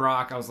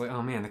Ragnarok, I was like,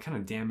 oh man, that kind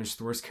of damaged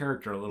Thor's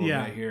character a little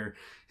bit here.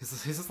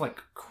 He's just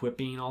like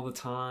quipping all the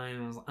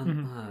time. I was like,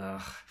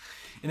 ugh.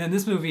 And then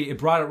this movie, it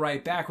brought it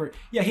right back where,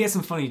 he has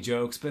some funny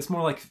jokes, but it's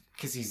more like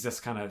because he's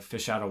just kind of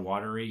fish out of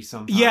watery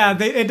sometimes. Yeah,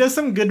 it does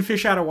some good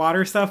fish out of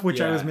water stuff,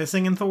 which I was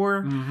missing in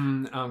Thor.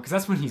 Because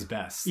that's when he's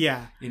best.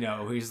 Yeah.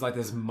 He's like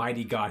this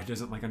mighty god who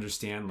doesn't like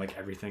understand like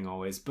everything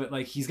always, but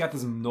like he's got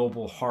this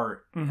noble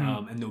heart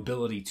and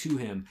nobility to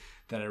him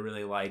that I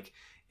really like.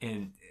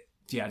 And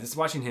just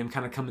watching him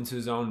kind of come into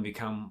his own and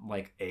become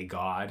like a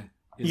god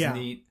is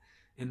neat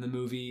in the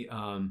movie.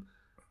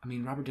 I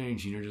mean, Robert Downey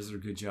Jr. does a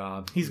good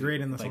job. He's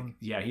great in this one.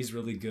 Yeah, he's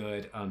really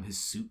good. His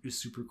suit is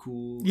super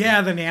cool.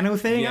 Yeah, the nano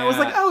thing. Yeah. I was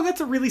like, oh,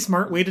 that's a really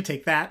smart way to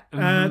take that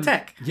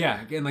tech.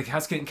 Yeah, and like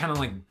how's getting kind of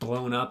like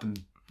blown up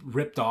and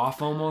ripped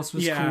off almost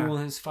was cool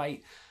in his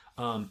fight.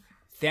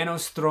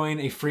 Thanos throwing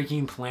a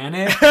freaking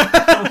planet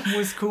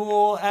was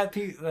cool at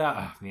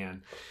oh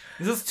man.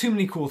 There's just too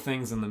many cool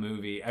things in the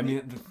movie. I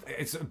mean,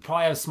 it's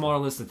probably a smaller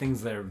list of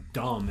things that are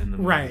dumb in the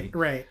movie.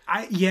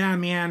 Right.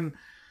 Man.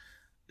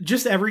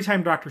 Just every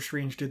time Doctor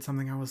Strange did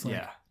something, I was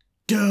like,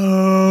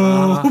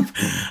 dope.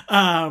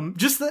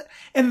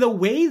 The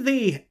way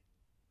they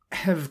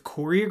have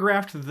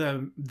choreographed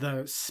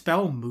the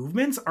spell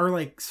movements are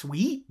like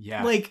sweet.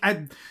 Yeah. Like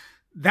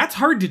that's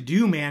hard to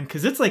do, man,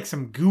 because it's like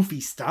some goofy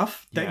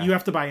stuff that you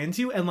have to buy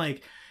into, and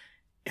like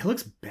it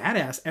looks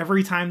badass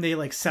every time they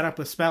like set up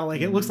a spell.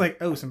 Like it looks like,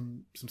 oh,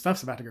 some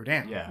stuff's about to go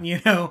down. Yeah. You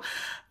know?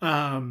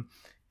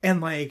 And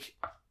like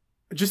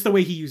just the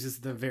way he uses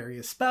the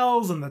various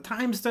spells and the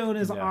time stone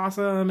is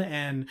awesome,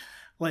 and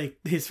like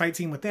his fight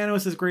scene with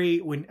Thanos is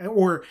great.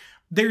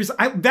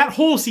 That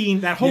whole scene,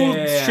 that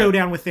whole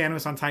showdown with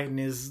Thanos on Titan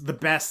is the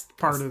best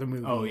part of the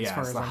movie. Oh yeah,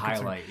 it's the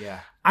highlight.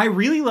 Yeah, I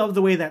really love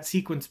the way that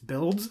sequence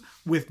builds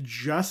with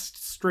just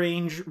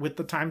Strange with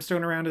the time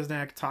stone around his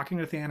neck, talking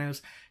to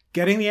Thanos,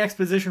 getting the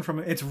exposition from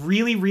it. It's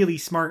really, really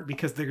smart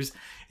because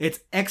it's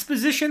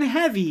exposition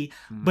heavy,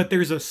 but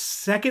there's a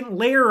second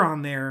layer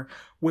on there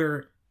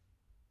where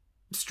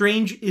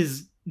Strange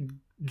is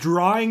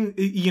drawing,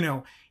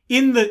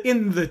 in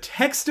the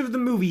text of the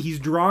movie, he's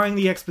drawing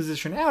the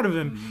exposition out of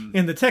him.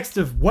 In the text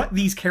of what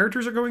these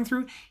characters are going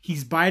through,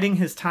 he's biding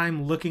his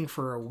time looking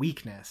for a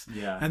weakness.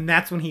 Yeah. And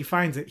that's when he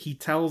finds it. He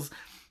tells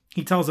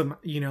him,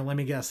 let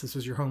me guess, this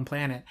was your home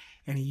planet.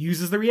 And he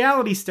uses the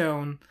Reality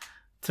Stone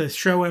to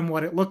show him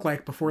what it looked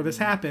like before this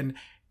happened.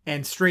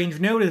 And Strange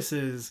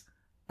notices,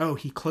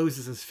 he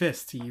closes his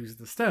fist to use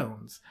the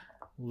stones.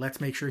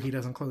 Let's make sure he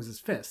doesn't close his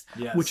fist.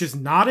 Yes. Which is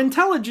not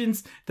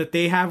intelligence that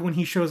they have when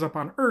he shows up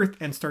on Earth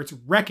and starts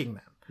wrecking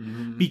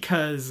them.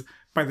 Because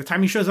by the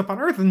time he shows up on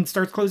Earth and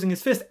starts closing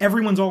his fist,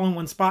 everyone's all in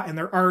one spot and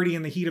they're already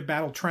in the heat of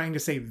battle trying to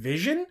save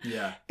Vision.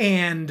 Yeah.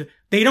 And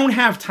they don't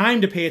have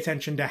time to pay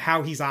attention to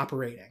how he's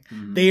operating.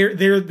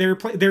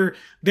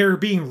 They're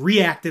being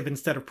reactive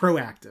instead of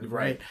proactive,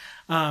 right?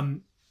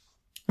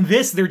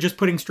 They're just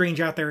putting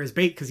Strange out there as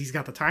bait because he's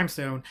got the time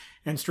stone,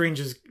 and Strange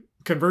is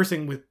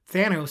conversing with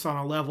Thanos on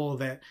a level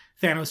that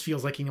Thanos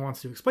feels like he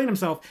wants to explain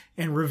himself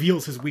and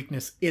reveals his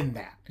weakness in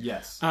that.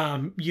 Yes.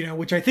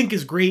 Which I think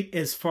is great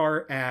as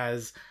far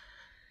as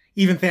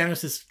even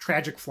Thanos'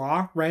 tragic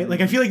flaw, right? Like,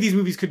 I feel like these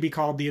movies could be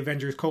called The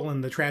Avengers: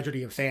 The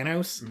Tragedy of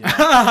Thanos.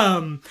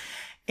 Yeah.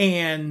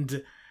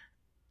 And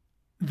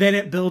then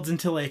it builds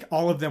into like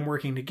all of them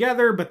working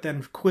together, but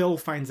then Quill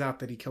finds out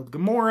that he killed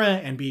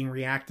Gamora and being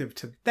reactive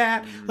to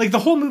that. Like, the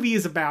whole movie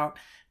is about,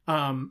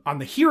 on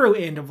the hero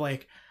end of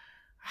like,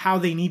 how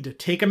they need to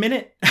take a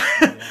minute.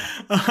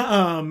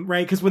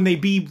 Right? Because when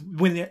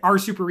they are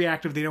super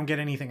reactive, they don't get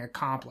anything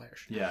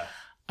accomplished. Yeah.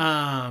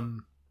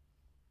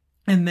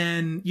 And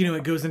then,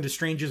 it goes into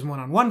Strange's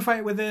one-on-one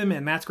fight with him,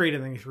 and that's great.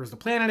 And then he throws the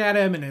planet at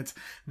him, and it's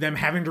them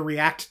having to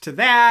react to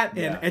that.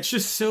 And it's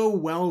just so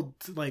well,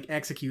 like,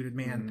 executed,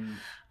 man.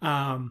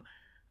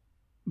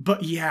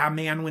 But yeah,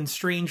 man, when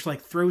Strange,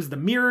 like, throws the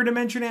mirror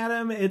dimension at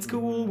him, it's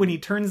cool. When he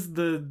turns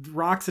the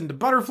rocks into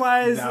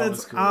butterflies,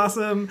 that's cool.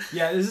 Awesome.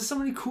 Yeah, there's just so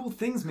many cool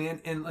things, man.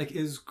 And, like,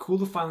 it was cool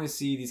to finally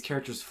see these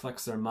characters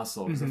flex their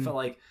muscle. Because I felt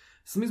like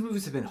some of these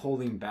movies have been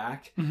holding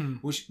back,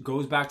 which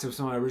goes back to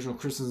some of my original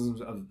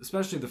criticisms of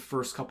especially the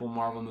first couple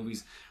Marvel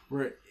movies,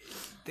 where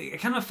they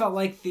kind of felt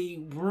like they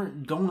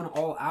weren't going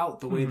all out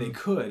the way they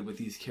could with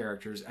these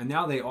characters, and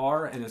now they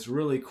are, and it's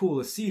really cool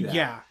to see that.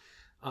 Yeah.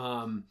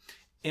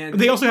 And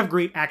they also have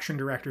great action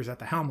directors at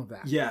the helm of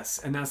that. Yes,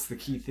 and that's the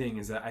key thing,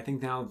 is that I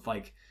think now,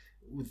 like,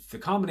 with the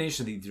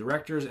combination of the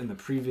directors and the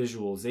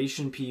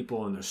pre-visualization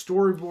people and the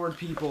storyboard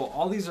people,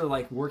 all these are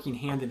like working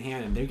hand in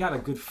hand, and they got a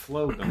good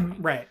flow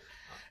going. Right.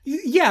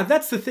 Yeah,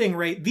 that's the thing,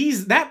 right?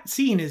 That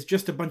scene is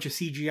just a bunch of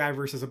CGI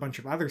versus a bunch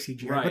of other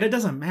CGI, but it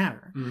doesn't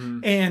matter.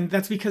 And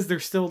that's because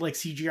there's still like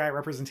CGI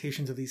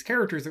representations of these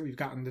characters that we've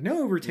gotten to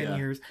know over 10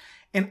 years.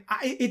 And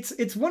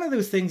it's one of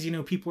those things,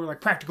 people are like,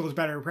 practical is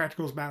better.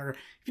 If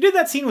you did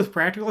that scene with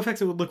practical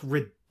effects, it would look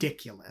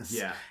ridiculous.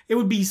 Yeah. It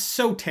would be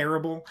so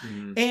terrible.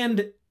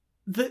 And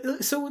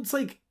so it's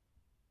like,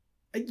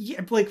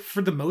 yeah, like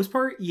for the most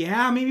part,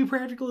 yeah, maybe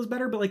practical is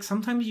better, but like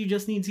sometimes you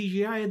just need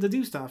CGI to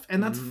do stuff,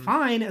 and that's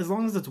fine as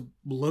long as it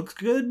looks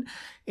good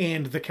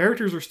and the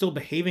characters are still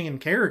behaving in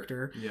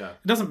character. Yeah,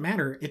 it doesn't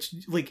matter. It's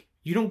like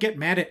you don't get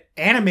mad at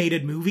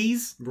animated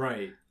movies,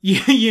 right?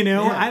 Yeah.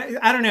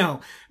 I don't know.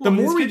 Well, the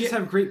more we just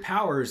have great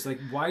powers, like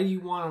why do you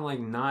want to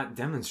like not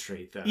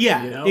demonstrate them?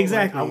 Yeah,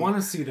 exactly. Like, I want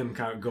to see them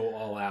kind of go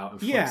all out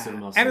and flex their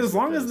muscles. And as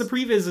long as the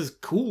previs is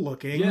cool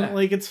looking,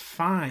 like it's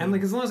fine. And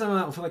like as long as I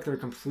don't feel like they're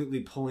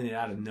completely pulling it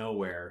out of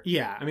nowhere.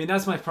 Yeah. I mean,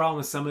 that's my problem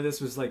with some of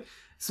this was like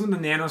some of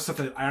the nano stuff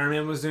that Iron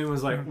Man was doing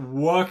was like,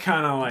 what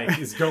kind of like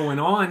is going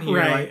on here?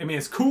 Right. Like, I mean,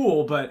 it's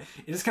cool, but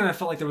it just kind of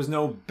felt like there was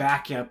no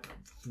backup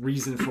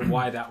reason for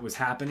why that was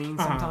happening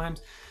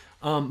sometimes.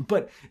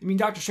 But I mean,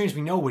 Doctor Strange,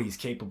 we know what he's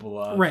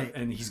capable of, right?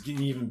 And he's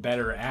getting even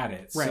better at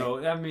it. Right.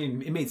 So I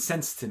mean, it made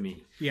sense to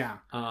me. Yeah.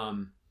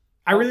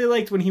 I really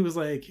liked when he was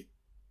like,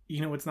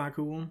 what's not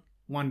cool?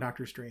 One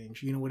Doctor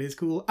Strange. You know what is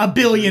cool? A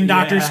billion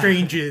Doctor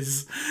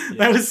Stranges.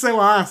 That was so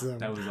awesome.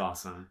 That was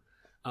awesome.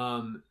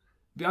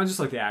 Beyond just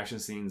like the action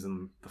scenes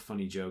and the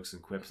funny jokes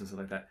and quips and stuff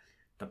like that,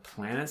 the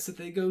planets that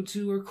they go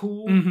to are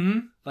cool.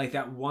 Like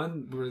that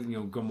one where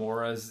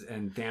Gamora's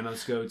and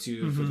Thanos go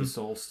to for the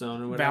Soul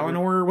Stone or whatever.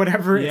 Valinor or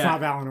whatever. Yeah. It's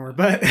not Valinor,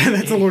 but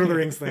that's a Lord of the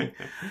Rings thing.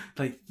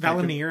 Like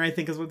Valinor, I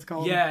think is what it's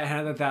called. Yeah, it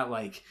had that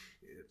like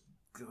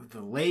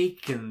the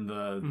lake and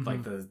the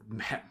like the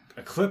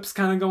eclipse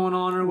kind of going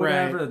on or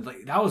whatever. Right.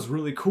 Like that was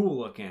really cool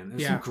looking.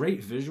 There's some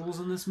great visuals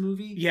in this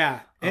movie. Yeah.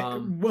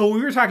 Well,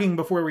 we were talking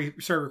before we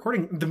started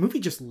recording. The movie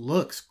just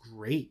looks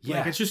great. Yeah.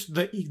 Like it's just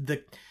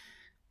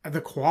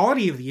the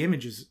quality of the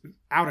image is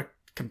out of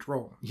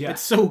control. Yeah.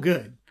 It's so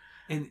good.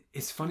 And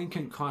it's funny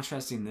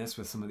contrasting this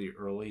with some of the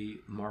early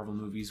Marvel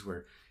movies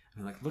where,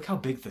 like, look how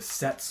big the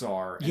sets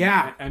are. And,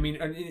 yeah. I mean,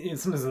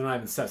 sometimes they're not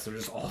even sets. They're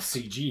just all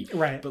CG.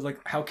 Right. But,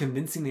 like, how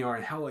convincing they are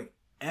and how, like,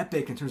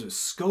 epic in terms of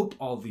scope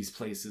all these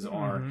places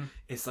are.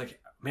 It's like,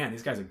 man,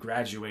 these guys have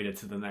graduated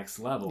to the next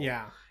level.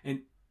 Yeah.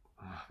 And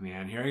oh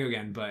man, here I go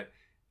again. But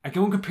I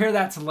can compare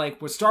that to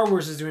like what Star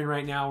Wars is doing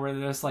right now, where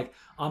they're just like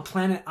on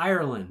planet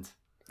Ireland.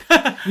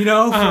 You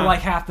know, for like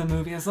half the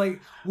movie, it's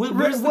like,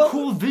 where's the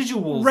cool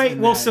visuals? Right.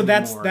 Well, so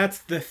that's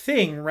the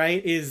thing,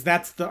 right? Is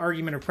that's the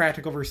argument of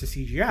practical versus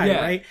CGI,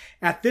 right?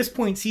 At this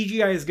point,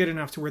 CGI is good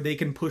enough to where they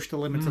can push the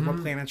limits of what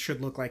planets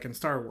should look like in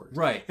Star Wars,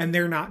 right? And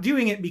they're not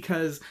doing it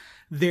because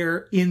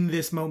they're in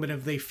this moment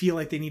of they feel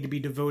like they need to be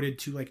devoted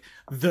to like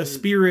the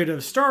spirit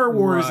of Star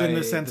Wars in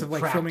the sense of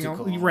like filming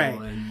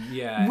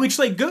which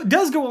like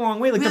does go a long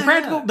way. Like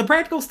the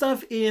practical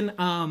stuff in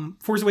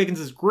Force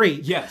Awakens is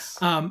great, yes,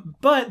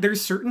 but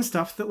there's certain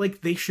stuff that like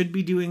they should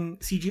be doing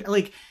CGI.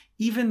 Like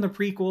even the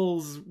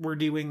prequels were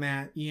doing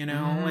that, you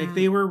know, like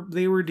they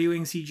were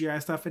doing CGI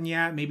stuff, and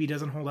it maybe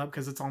doesn't hold up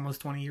because it's almost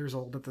 20 years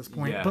old at this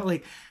point, but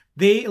like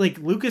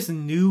Lucas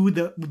knew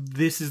that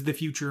this is the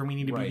future and we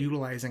need to be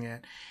utilizing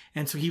it.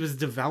 And so he was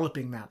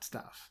developing that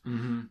stuff.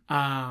 And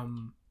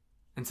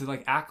to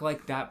like act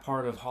like that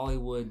part of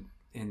Hollywood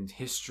and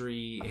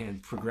history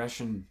and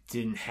progression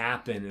didn't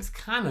happen is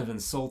kind of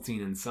insulting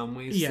in some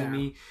ways to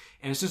me.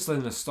 And it's just like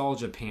a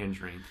nostalgia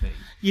pandering thing.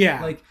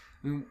 Yeah. Like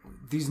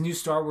these new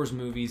Star Wars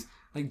movies,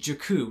 like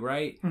Jakku,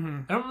 right? I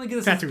don't really get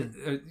a sense.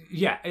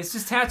 It's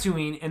just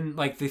Tatooine, and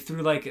like they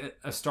threw like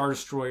a Star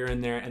Destroyer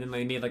in there, and then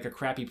they made like a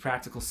crappy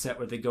practical set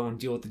where they go and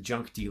deal with the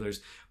junk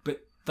dealers.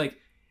 But like,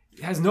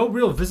 it has no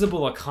real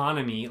visible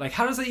economy. Like,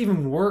 how does that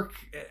even work?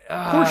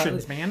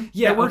 Portions, man.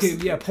 Yeah,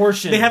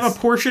 portions. They have a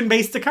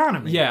portion-based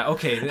economy. Yeah,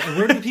 okay.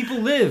 Where do people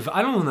live?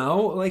 I don't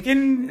know. Like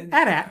in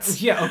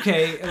AT-ATs. Yeah,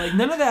 okay. Like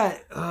none of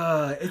that.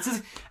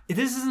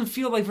 This doesn't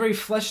feel like very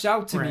fleshed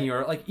out to me,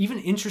 or like even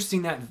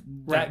interesting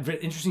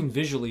interesting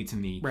visually to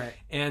me. Right.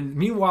 And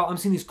meanwhile, I'm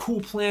seeing these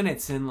cool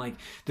planets and like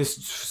this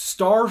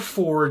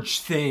Starforge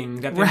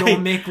thing that they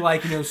don't make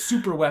like, you know,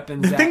 super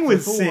weapons. The thing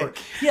was sick.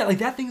 Yeah, like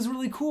that thing's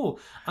really cool.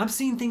 I'm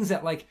seeing things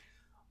that like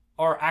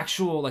are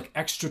actual like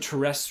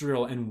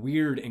extraterrestrial and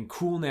weird and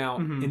cool now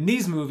in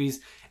these movies,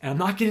 and I'm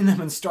not getting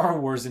them in Star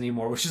Wars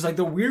anymore, which is like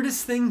the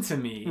weirdest thing to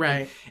me.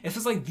 Right. It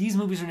feels like these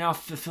movies are now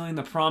fulfilling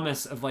the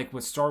promise of like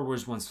what Star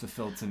Wars once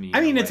fulfilled to me.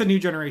 I mean, it's a new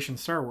generation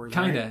Star Wars.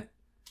 Kinda.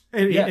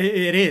 Right?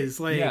 It is.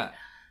 Like,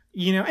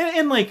 you know,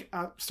 and like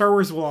Star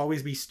Wars will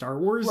always be Star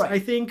Wars, I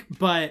think,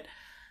 but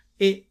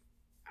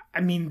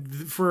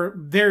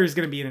there's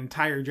going to be an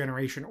entire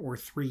generation or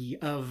three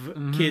of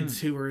kids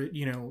who are,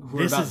 you know,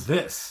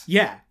 this.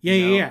 Yeah.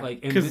 Like,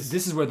 and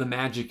this is where the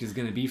magic is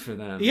going to be for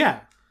them. Yeah.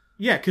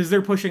 Yeah. Cause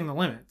they're pushing the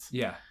limits.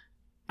 Yeah.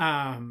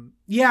 I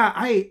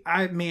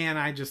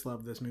just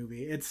love this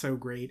movie. It's so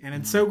great. And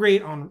it's so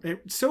great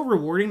it's so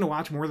rewarding to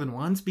watch more than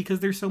once because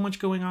there's so much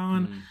going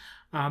on.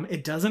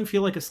 It doesn't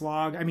feel like a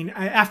slog. I mean,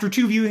 after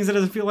 2 viewings, it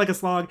doesn't feel like a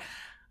slog.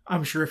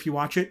 I'm sure if you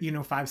watch it, you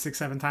know, 5, 6,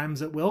 7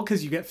 times, it will,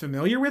 because you get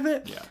familiar with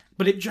it. Yeah.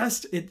 But it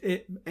just,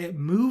 it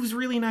moves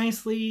really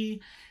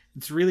nicely.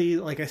 It's really,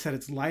 like I said,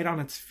 it's light on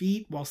its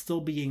feet while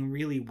still being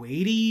really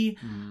weighty.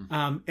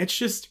 It's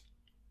just,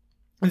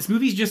 this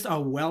movie's just a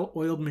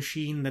well-oiled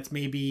machine that's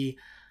maybe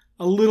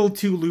a little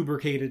too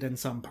lubricated in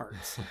some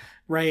parts.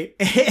 Right?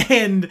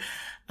 And,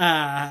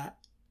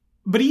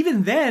 but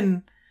even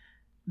then,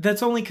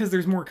 that's only because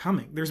there's more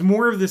coming. There's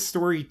more of this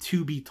story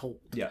to be told.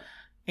 Yeah.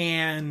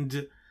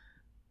 And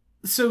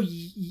so,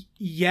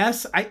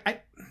 yes,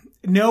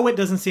 no, it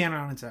doesn't stand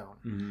on its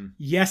own.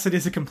 Yes, it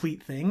is a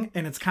complete thing.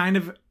 And it's kind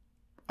of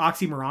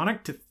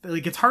oxymoronic to,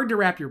 like, it's hard to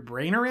wrap your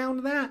brain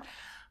around that.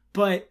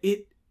 But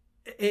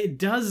it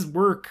does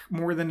work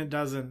more than it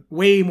doesn't.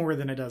 Way more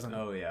than it doesn't.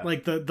 Oh, yeah.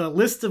 Like, the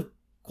list of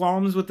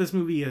qualms with this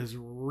movie is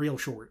real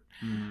short.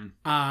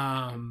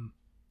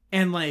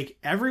 And like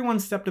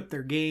everyone stepped up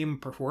their game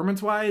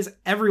performance-wise.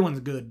 Everyone's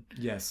good.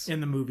 Yes. In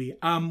the movie.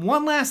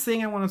 One last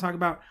thing I want to talk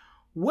about.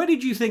 What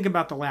did you think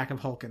about the lack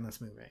of Hulk in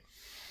this movie?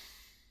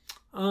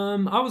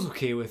 I was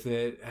okay with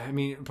it. I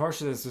mean,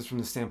 partially this is from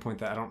the standpoint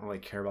that I don't really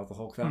care about the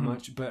Hulk that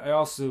much, but I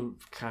also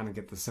kind of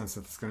get the sense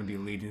that it's going to be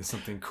leading to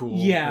something cool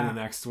in the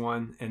next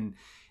one. And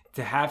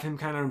to have him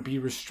kind of be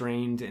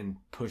restrained and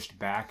pushed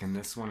back in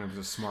this one, it was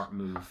a smart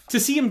move. To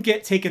see him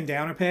get taken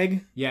down a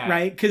peg,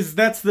 right? Because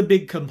that's the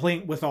big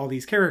complaint with all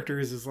these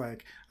characters is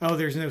like, oh,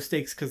 there's no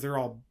stakes because they're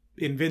all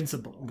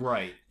invincible.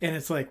 Right. And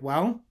it's like,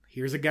 well,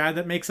 here's a guy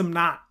that makes them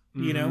not.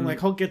 You know, like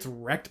Hulk gets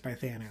wrecked by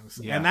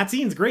Thanos. Yeah. And that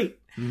scene's great.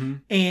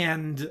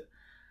 And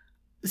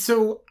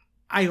so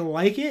I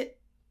like it.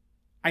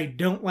 I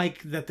don't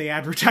like that they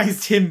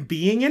advertised him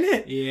being in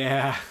it.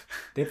 Yeah.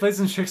 They played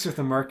some tricks with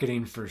the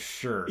marketing for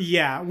sure.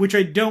 Yeah, which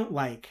I don't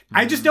like.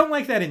 I just don't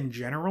like that in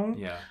general.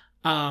 Yeah.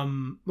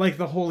 Like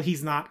the whole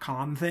he's not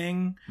Khan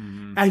thing.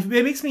 It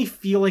makes me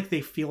feel like they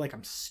feel like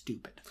I'm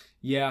stupid.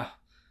 Yeah.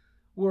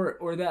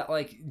 Or that,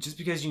 like, just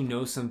because you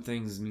know some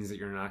things means that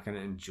you're not going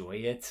to enjoy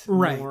it.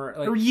 Right. More.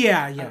 Like,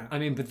 I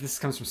mean, but this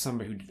comes from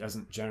somebody who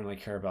doesn't generally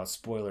care about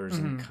spoilers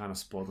and kind of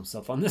spoiled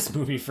himself on this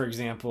movie, for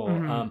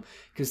example.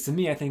 Because to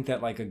me, I think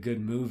that, like, a good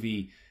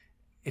movie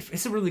if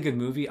it's a really good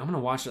movie, I'm going to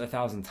watch it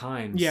 1,000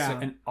 times. Yeah. So,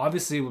 and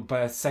obviously,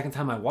 by the second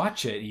time I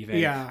watch it, even,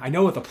 yeah. I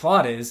know what the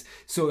plot is.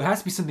 So it has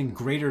to be something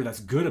greater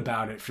that's good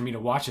about it for me to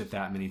watch it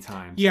that many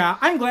times. Yeah,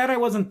 I'm glad I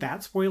wasn't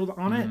that spoiled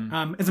on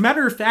it. As a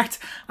matter of fact,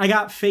 I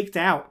got faked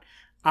out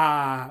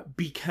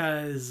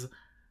because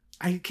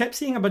I kept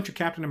seeing a bunch of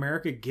Captain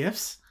America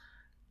gifs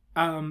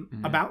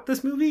about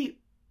this movie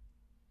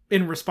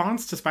in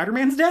response to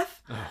Spider-Man's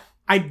death.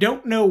 I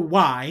don't know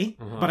why,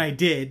 but I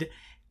did.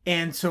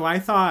 And so I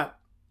thought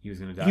he was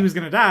going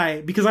to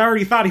die because I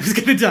already thought he was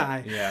going to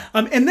die. Yeah.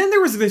 And then there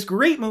was this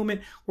great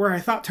moment where I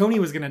thought Tony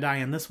was going to die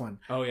in this one.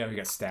 Oh yeah, he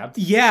got stabbed.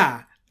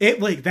 Yeah.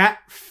 It like that,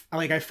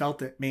 like I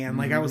felt it, man.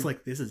 Like I was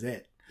like, this is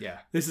it. Yeah.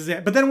 This is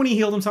it. But then when he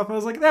healed himself, I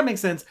was like, that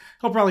makes sense.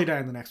 He'll probably die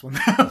in the next one.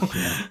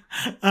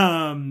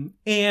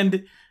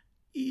 And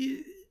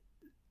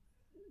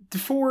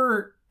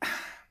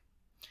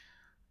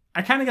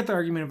I kind of get the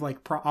argument of like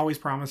always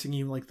promising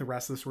you like the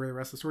rest of the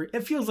story.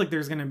 It feels like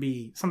there's going to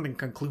be something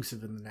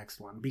conclusive in the next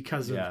one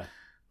because of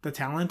the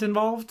talent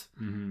involved.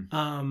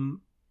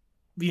 On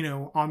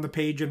the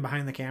page and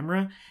behind the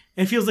camera.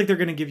 It feels like they're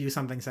going to give you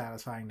something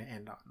satisfying to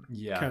end on.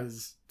 Yeah.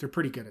 Because they're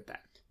pretty good at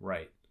that.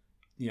 Right.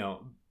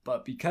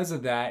 But because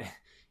of that,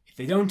 if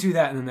they don't do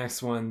that in the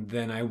next one,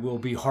 then I will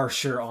be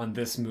harsher on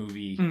this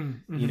movie,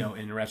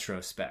 in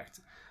retrospect.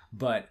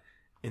 But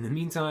in the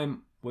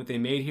meantime, what they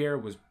made here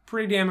was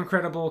pretty damn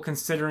incredible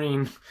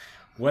considering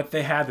what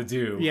they had to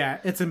do. Yeah,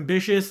 it's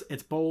ambitious,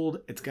 it's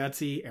bold, it's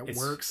gutsy, it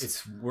works.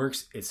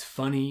 It's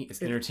funny,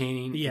 it's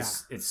entertaining. Yeah.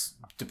 It's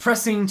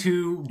depressing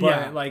too,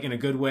 but like in a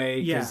good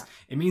way. Because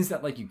it means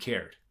that like you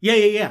cared.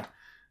 Yeah.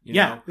 You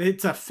know?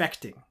 It's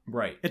affecting.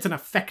 Right. It's an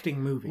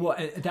affecting movie. Well,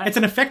 it's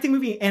an affecting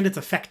movie and it's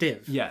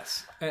effective.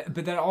 Yes.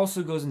 But that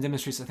also goes and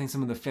demonstrates, I think,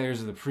 some of the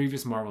failures of the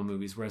previous Marvel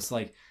movies where it's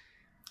like,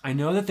 I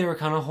know that they were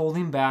kind of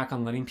holding back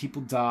on letting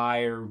people die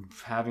or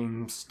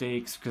having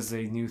stakes because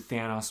they knew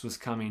Thanos was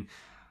coming.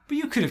 But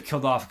you could have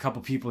killed off a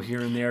couple people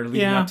here and there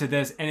leading up to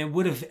this, and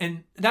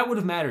that would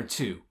have mattered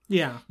too.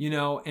 Yeah.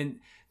 And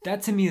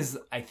that to me is,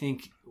 I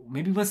think,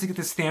 maybe once they get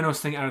this Thanos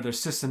thing out of their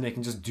system, they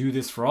can just do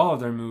this for all of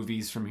their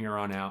movies from here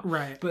on out.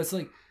 Right. But it's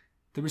like,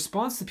 the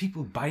response to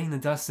people biting the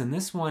dust in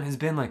this one has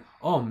been like,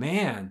 oh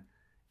man.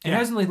 It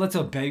hasn't like led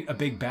to a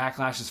big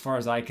backlash as far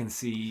as I can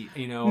see,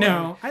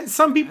 No,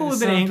 some people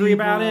have been angry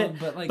about it,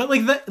 but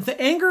like the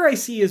anger I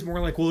see is more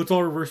like, well, it's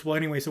all reversible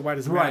anyway, so why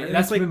does it matter? Right,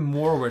 that's like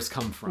more where it's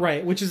come from.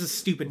 Right, which is a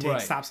stupid take.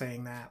 Right. Stop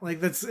saying that.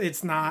 Like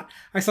it's not.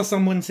 I saw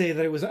someone say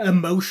that it was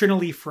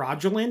emotionally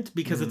fraudulent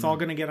because it's all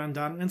going to get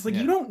undone, and it's like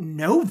you don't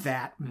know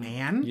that,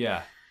 man.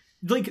 Yeah.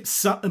 Like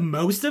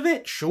most of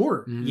it,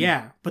 sure,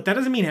 but that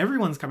doesn't mean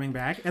everyone's coming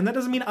back, and that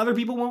doesn't mean other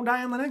people won't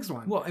die on the next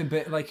one. Well,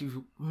 but like,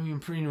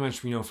 pretty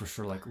much we know for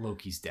sure, like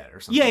Loki's dead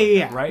or something.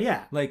 That, right?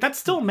 Yeah, like that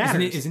still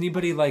matters. Is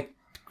anybody like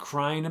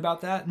crying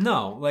about that?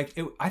 No, like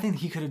I think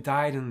he could have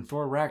died in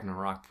Thor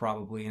Ragnarok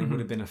probably, and it would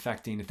have been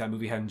affecting if that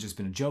movie hadn't just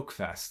been a joke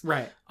fest.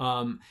 Right.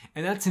 And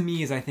that to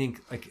me is, I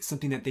think, like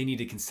something that they need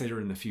to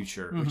consider in the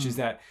future, which is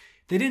that.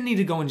 They didn't need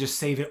to go and just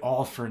save it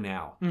all for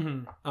now.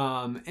 And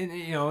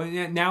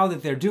now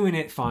that they're doing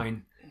it,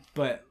 fine.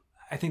 But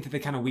I think that they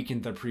kind of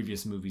weakened their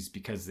previous movies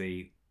because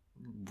they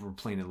were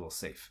playing it a little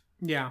safe.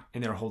 Yeah.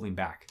 And they're holding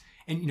back.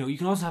 And, you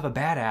can also have a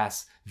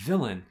badass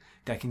villain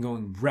that can go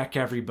and wreck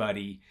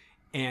everybody.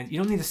 And you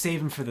don't need to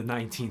save him for the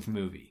 19th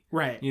movie.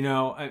 Right.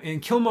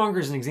 And Killmonger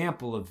is an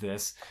example of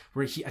this,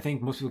 where I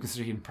think most people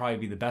consider him probably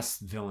be the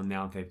best villain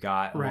now that they've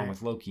got, along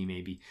with Loki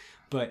maybe.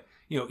 But,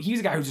 he's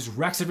a guy who just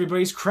wrecks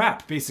everybody's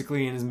crap,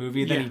 basically, in his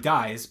movie, and then he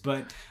dies.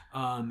 But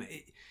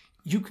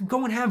you can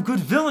go and have good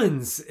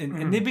villains,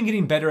 and they've been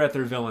getting better at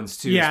their villains,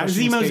 too. Yeah,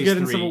 Zemo's good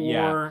in Civil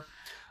War.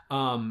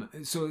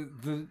 So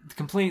the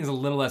complaint is a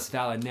little less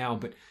valid now,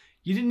 but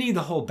you didn't need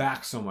to hold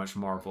back so much,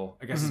 Marvel,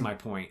 I guess is my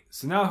point.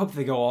 So now I hope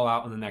they go all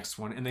out in the next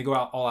one, and they go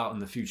all out in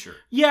the future.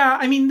 Yeah,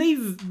 I mean,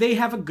 they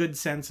have a good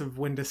sense of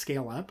when to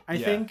scale up, I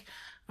think.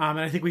 And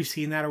I think we've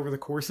seen that over the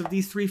course of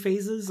these 3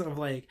 phases of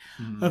like,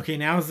 okay,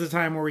 now's the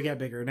time where we get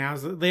bigger.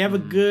 They have a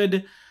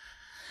good,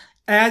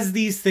 as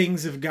these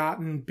things have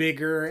gotten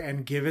bigger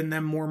and given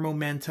them more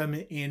momentum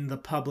in the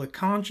public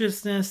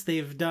consciousness,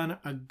 they've done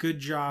a good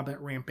job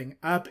at ramping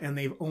up, and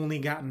they've only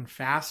gotten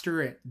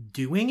faster at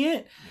doing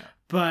it. Yeah.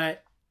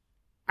 But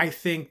I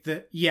think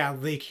that,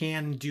 they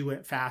can do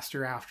it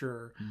faster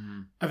after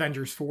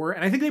Avengers 4.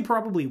 And I think they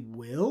probably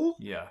will.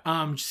 Yeah.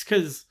 Just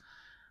because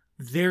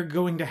they're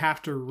going to have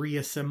to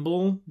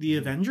reassemble the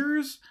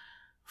Avengers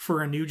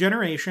for a new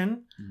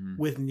generation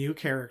with new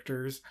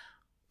characters.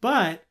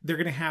 But they're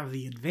going to have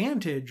the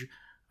advantage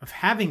of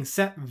having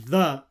set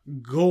the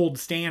gold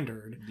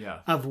standard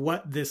of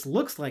what this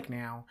looks like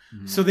now.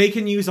 So they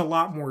can use a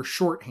lot more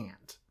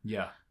shorthand.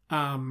 Yeah.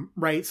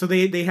 Right. So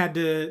they had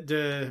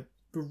to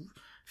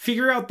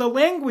figure out the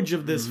language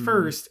of this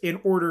first in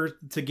order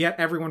to get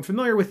everyone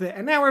familiar with it.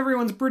 And now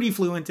everyone's pretty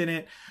fluent in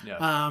it. Yeah.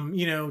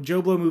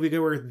 Joe Blow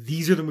moviegoer,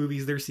 these are the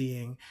movies they're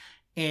seeing.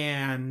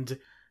 And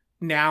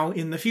now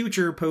in the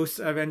future, post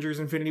Avengers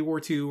Infinity War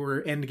 2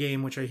 or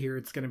Endgame, which I hear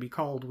it's going to be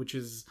called, which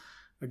is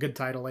a good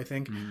title, I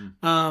think.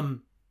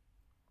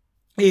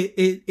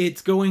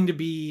 it's going to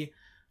be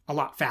a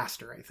lot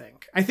faster, I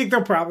think. I think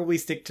they'll probably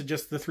stick to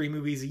just the 3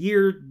 movies a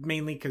year,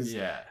 mainly because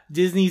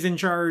Disney's in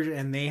charge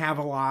and they have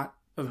a lot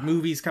of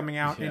movies coming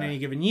out in any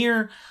given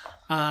year.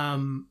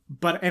 And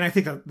I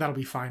think that'll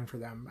be fine for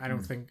them. I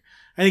think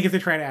if they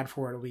try to add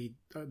 4,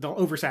 they'll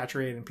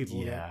oversaturate and people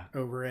will get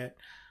over it.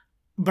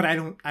 But I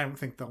don't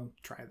think they'll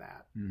try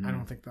that. Mm-hmm. I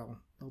don't think they'll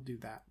do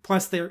that.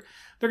 Plus they're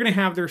going to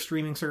have their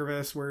streaming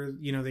service where,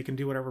 they can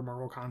do whatever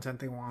Marvel content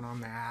they want on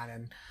that,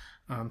 and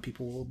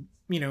people will,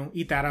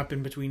 eat that up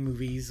in between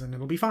movies and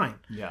it'll be fine.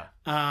 Yeah.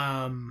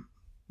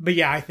 But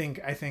yeah, I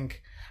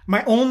think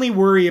my only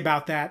worry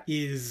about that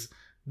is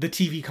the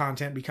TV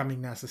content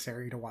becoming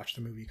necessary to watch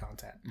the movie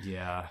content.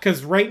 Yeah.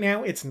 Because right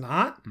now it's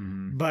not.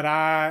 Mm-hmm.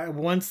 But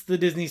once the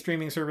Disney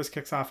streaming service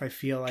kicks off, I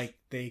feel like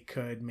they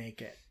could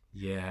make it.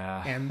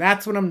 Yeah. And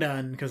that's when I'm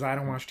done because I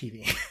don't watch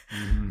TV.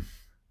 Mm-hmm.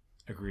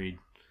 Agreed.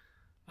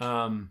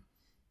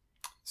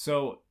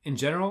 So in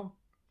general,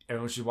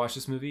 everyone should watch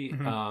this movie.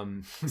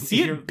 Mm-hmm.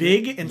 See it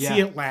big and see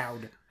it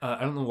loud.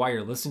 I don't know why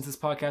you're listening to this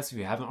podcast if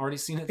you haven't already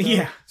seen it, though.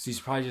 Yeah. So you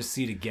should probably just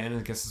see it again,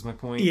 I guess is my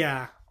point.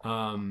 Yeah. Do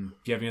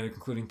you have any other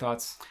concluding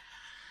thoughts?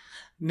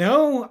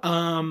 No.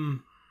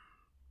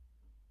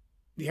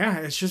 Yeah,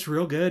 it's just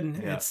real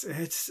good. Yeah.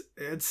 It's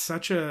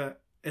such a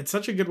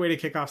good way to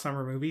kick off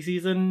summer movie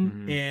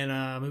season. In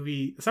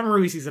a summer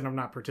movie season I'm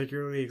not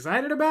particularly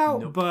excited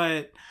about,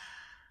 but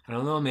I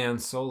don't know, man.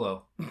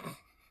 Solo.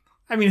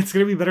 I mean, it's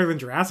going to be better than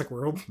Jurassic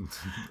World.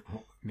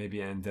 Maybe,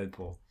 and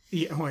Deadpool.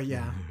 Yeah, well,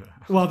 yeah.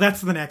 Well,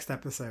 that's the next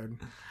episode.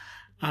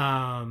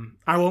 I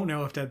won't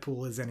know if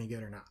Deadpool is any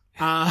good or not.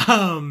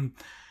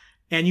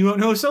 And you won't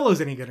know if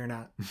Solo's any good or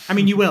not. I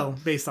mean, you will,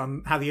 based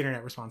on how the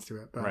internet responds to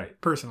it,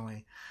 but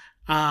personally.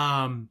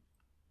 I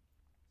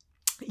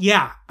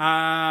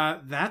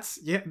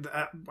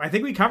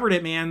think we covered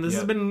it, man. This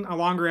has been a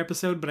longer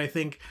episode, but I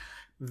think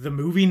the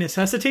movie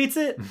necessitates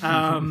it.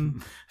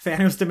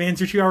 Thanos demands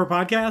your 2-hour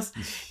podcast.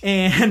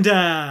 And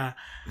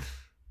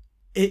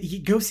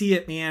go see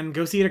it, man.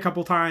 Go see it a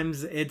couple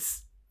times.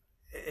 It's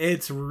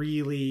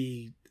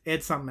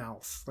something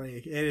else.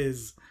 Like,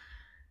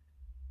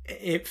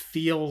 it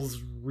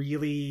feels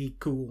really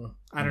cool.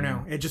 I don't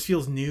know. It just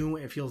feels new.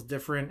 It feels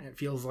different. It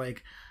feels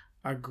like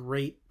a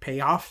great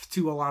payoff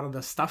to a lot of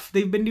the stuff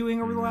they've been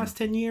doing over the last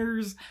 10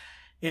 years.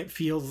 It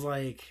feels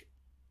like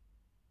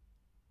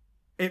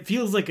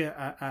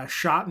a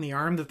shot in the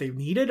arm that they've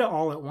needed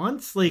all at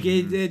once. Like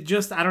it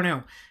just, I don't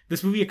know.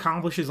 This movie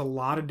accomplishes a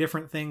lot of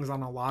different things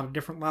on a lot of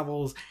different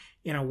levels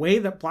in a way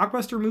that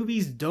blockbuster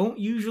movies don't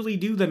usually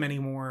do them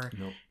anymore.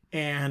 Nope.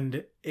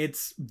 And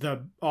it's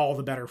all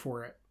the better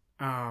for it.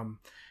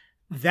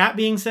 That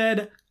being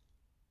said,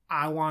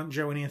 I want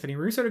Joe and Anthony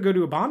Russo to go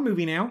do a Bond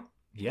movie now.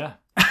 Yeah.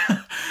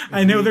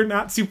 I know they're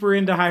not super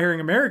into hiring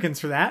Americans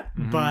for that,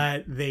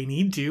 but they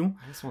need to.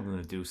 I just want them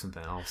to do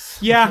something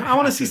else. Yeah, I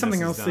want to see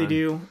something else they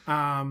do.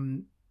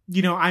 I'm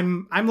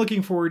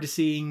looking forward to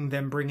seeing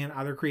them bring in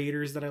other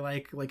creators that I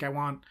like. Like I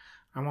want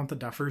the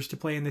Duffers to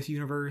play in this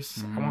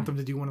universe. I want them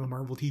to do one of the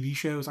Marvel TV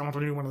shows. I want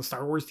them to do one of the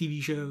Star Wars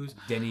TV shows.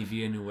 Denis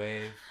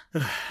Villeneuve.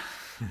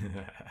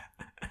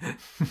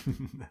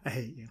 I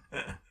hate you.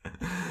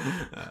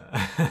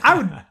 I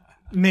would,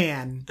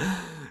 man.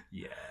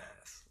 Yes.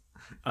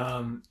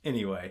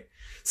 Anyway,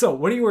 so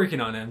what are you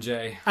working on,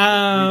 MJ?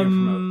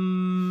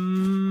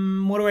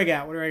 What do I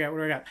got?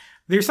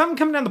 There's something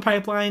coming down the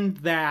pipeline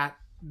that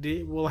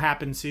will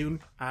happen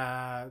soon.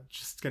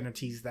 Just gonna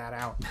tease that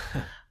out.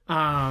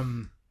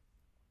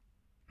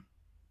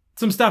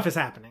 Some stuff is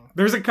happening.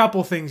 There's a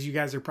couple things you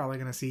guys are probably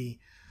gonna see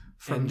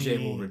from MJ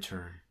me. will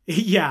return.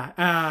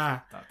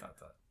 Yeah.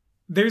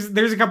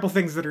 There's a couple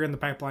things that are in the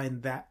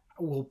pipeline that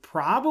will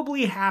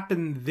probably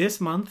happen this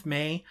month,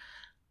 May.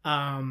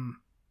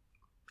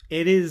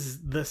 It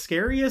is the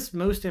scariest,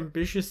 most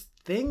ambitious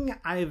thing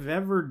I've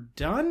ever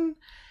done,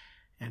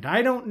 and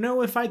I don't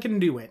know if I can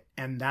do it,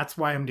 and that's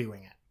why I'm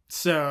doing it.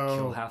 So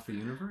kill half the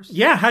universe?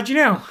 Yeah, how'd you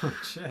know? Oh,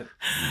 shit.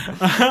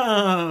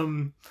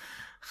 I'm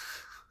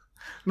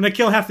gonna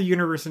kill half the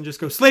universe and just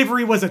go,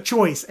 slavery was a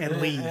choice,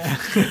 and leave.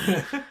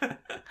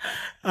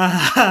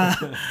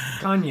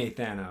 Kanye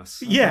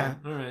Thanos. Okay. Yeah.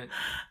 All right.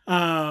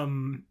 I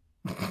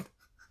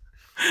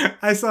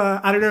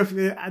don't know if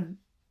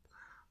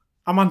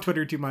I'm on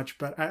Twitter too much,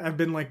 but I've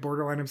been like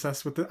borderline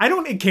obsessed with it. I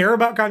don't care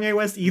about Kanye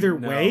West either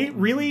way,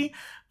 really.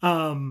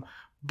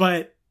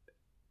 But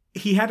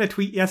he had a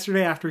tweet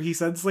yesterday after he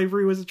said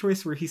slavery was a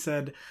choice where he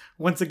said,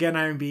 once again,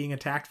 I am being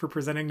attacked for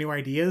presenting new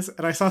ideas.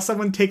 And I saw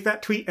someone take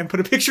that tweet and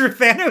put a picture of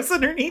Thanos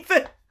underneath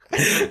it.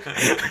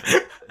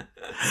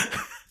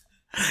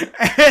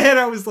 And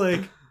I was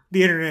like,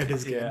 the internet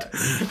is good.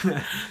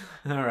 Yeah.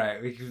 All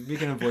right. We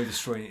can avoid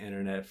destroying the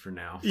internet for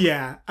now.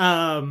 Yeah.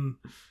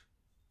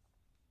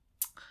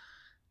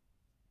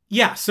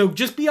 Yeah, so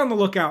just be on the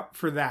lookout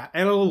for that.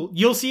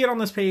 You'll see it on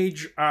this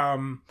page,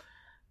 and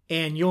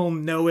you'll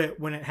know it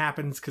when it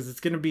happens because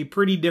it's going to be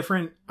pretty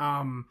different.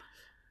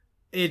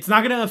 It's not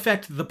going to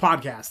affect the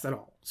podcast at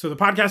all. So the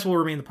podcast will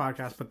remain the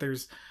podcast, but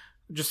there's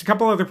just a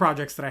couple other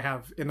projects that I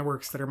have in the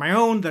works that are my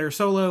own, that are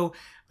solo,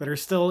 that are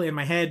still in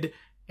my head,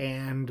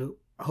 and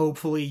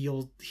hopefully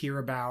you'll hear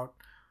about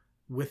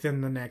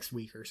within the next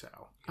week or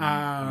so.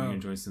 Are you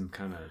enjoying some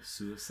kind of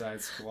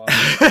Suicide Squad?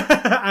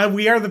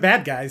 We are the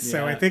bad guys,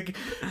 so I think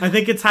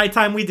it's high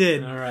time we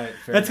did. All right,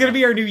 that's gonna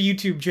be our new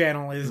YouTube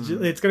channel.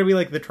 It's gonna be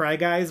like the Try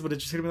Guys, but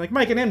it's just gonna be like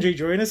Mike and MJ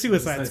join a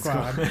Suicide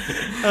Squad.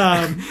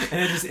 And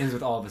it just ends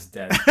with all of us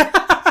dead.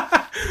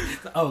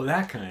 Oh,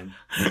 that kind.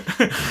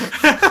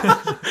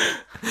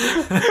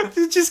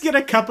 Just get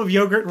a cup of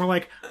yogurt and we're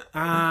like,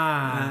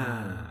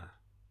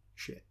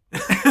 shit.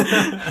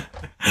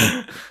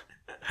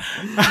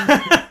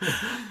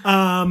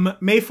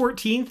 May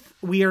 14th,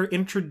 we are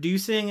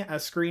introducing a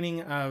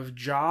screening of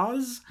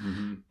Jaws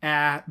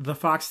at the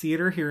Fox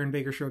Theater here in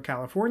Bakersfield,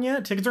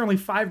 California. Tickets are only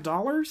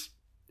 $5.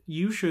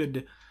 You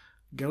should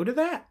go to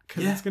that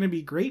because it's going to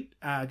be great.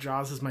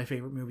 Jaws is my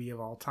favorite movie of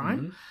all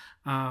time.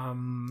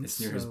 It's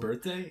near his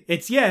birthday.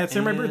 It's near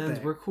my birthday.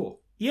 We're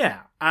cool. Yeah.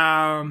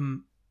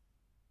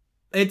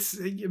 It's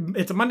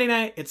a Monday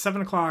night. It's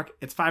 7:00.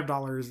 It's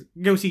 $5.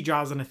 Go see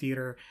Jaws in a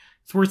theater.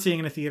 It's worth seeing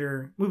in a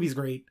theater. Movie's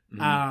great.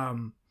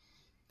 I'm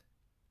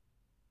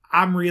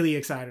really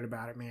excited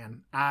about it,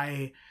 man.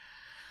 I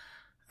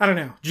don't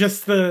know.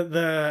 Just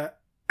the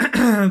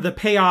the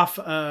payoff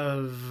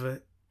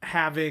of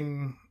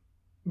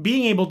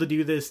being able to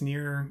do this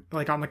near,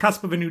 like, on the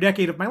cusp of a new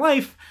decade of my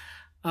life,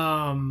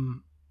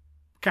 kind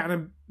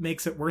of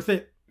makes it worth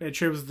it. It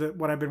shows that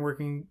what I've been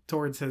working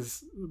towards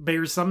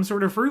bears some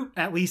sort of fruit,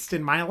 at least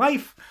in my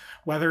life.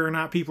 Whether or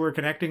not people are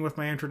connecting with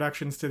my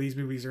introductions to these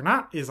movies or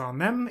not is on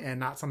them and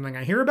not something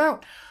I hear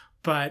about.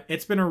 But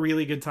it's been a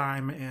really good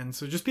time. And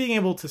so just being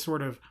able to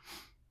sort of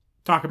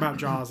talk about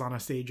Jaws on a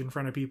stage in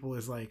front of people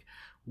is like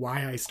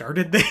why I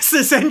started this,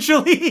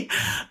 essentially.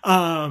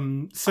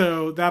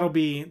 So that'll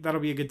be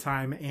a good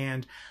time.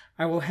 And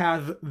I will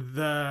have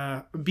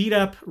the beat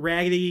up,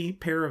 raggedy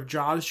pair of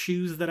Jaws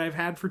shoes that I've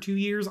had for 2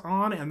 years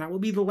on, and that will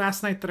be the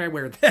last night that I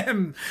wear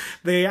them.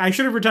 I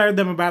should have retired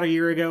them about a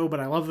year ago, but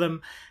I love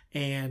them.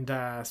 And so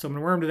I'm going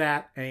to wear them to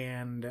that,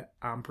 and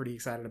I'm pretty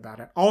excited about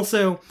it.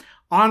 Also,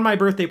 on my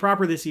birthday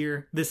proper this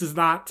year, this is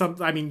not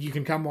something, I mean, you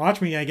can come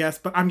watch me, I guess,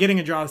 but I'm getting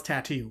a Jaws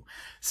tattoo.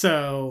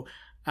 So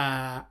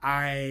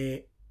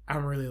I'm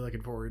really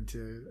looking forward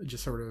to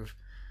just sort of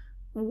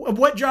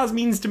what Jaws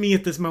means to me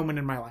at this moment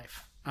in my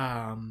life.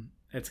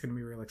 It's going to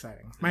be real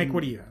exciting. Mike,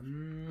 what do you have?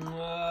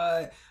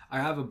 I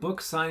have a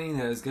book signing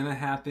that is going to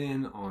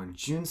happen on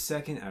June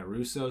 2nd at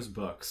Russo's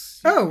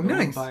Books. Oh,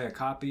 nice. Buy a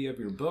copy of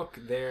your book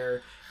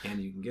there, and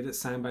you can get it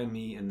signed by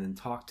me, and then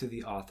talk to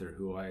the author,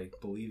 who I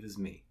believe is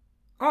me.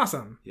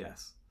 Awesome.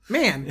 Yes.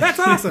 Man, that's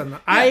awesome. Yeah.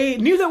 I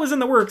knew that was in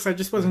the works. I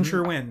just wasn't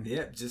sure when.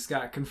 Yep, just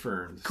got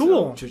confirmed.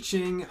 Cool. So,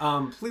 cha-ching.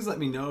 Please let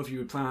me know if you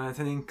would plan on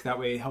attending. That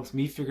way it helps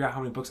me figure out how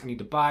many books I need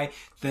to buy,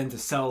 then to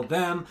sell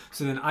them,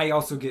 so then I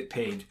also get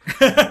paid.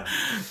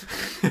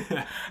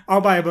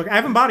 I'll buy a book. I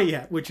haven't bought it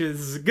yet, which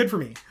is good for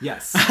me.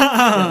 Yes.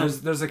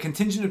 There's a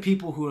contingent of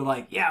people who are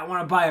like, yeah, I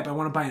want to buy it, but I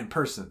want to buy it in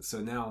person.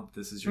 So now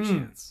this is your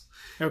chance.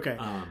 Okay.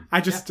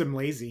 I just am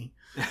lazy.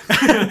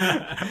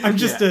 I'm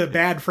just a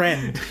bad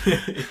friend.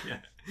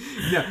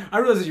 Yeah, I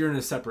realize that you're in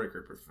a separate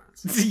group of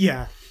friends.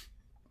 Yeah.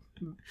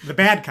 The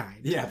bad kind.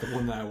 Yeah, the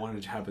one that I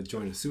wanted to have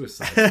join a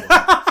suicide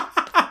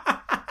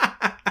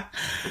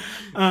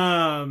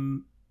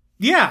squad.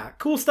 Yeah,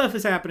 cool stuff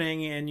is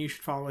happening, and you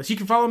should follow us. You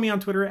can follow me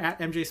on Twitter at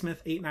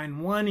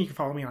MJSmith891. You can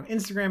follow me on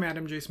Instagram at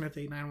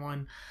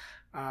MJSmith891.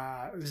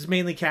 There's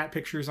mainly cat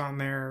pictures on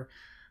there.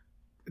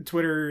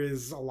 Twitter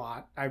is a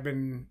lot. I've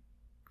been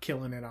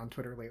killing it on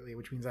Twitter lately,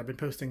 which means I've been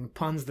posting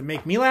puns that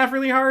make me laugh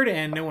really hard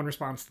and no one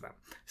responds to them.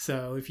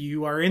 So if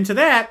you are into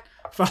that,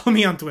 follow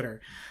me on Twitter.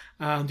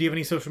 Do you have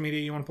any social media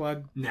you want to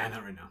plug? Nah,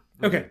 not right now.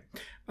 Okay.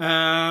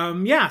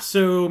 Yeah,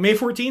 so May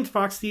 14th,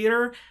 Fox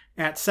Theater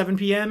at 7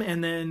 p.m.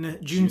 and then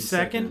June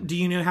 2nd. Do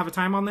you have a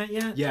time on that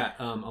yet? Yeah,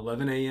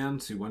 11 a.m.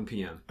 to 1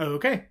 p.m.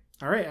 Okay.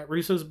 All right, at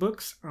Russo's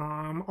Books,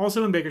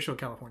 also in Bakersfield,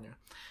 California.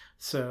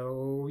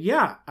 So,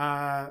 yeah,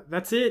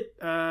 that's it.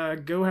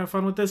 Go have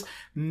fun with this.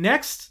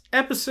 Next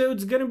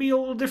episode's going to be a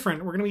little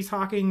different. We're going to be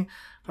talking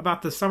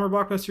about the summer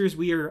blockbusters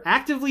we are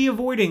actively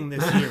avoiding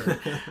this year.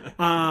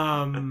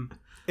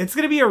 It's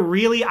going to be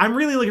I'm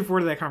really looking forward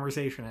to that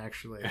conversation,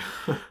 actually.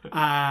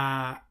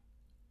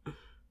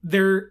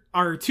 There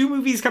are 2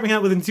 movies coming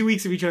out within 2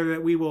 weeks of each other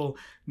that we will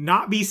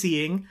not be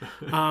seeing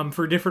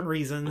for different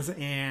reasons,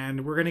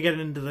 and we're going to get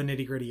into the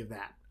nitty-gritty of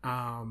that.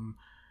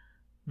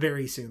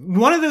 Very soon.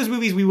 One of those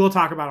movies we will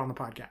talk about on the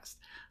podcast.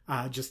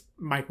 Just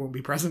Mike won't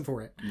be present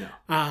for it.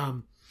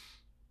 No.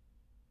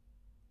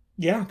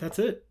 Yeah, that's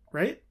it,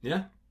 right?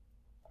 Yeah.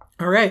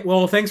 All right.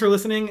 Well, thanks for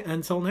listening.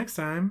 Until next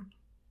time,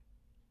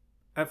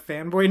 a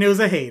fanboy knows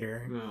a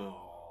hater.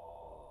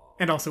 Oh.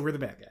 And also, we're the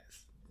bad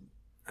guys.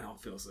 I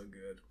don't feel so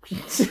good.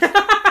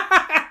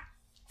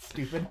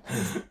 Stupid.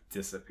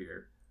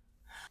 Disappear.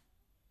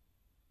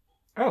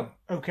 Oh,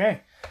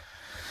 okay.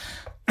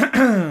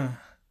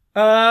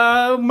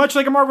 Much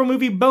like a Marvel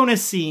movie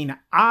bonus scene,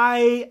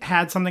 I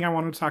had something I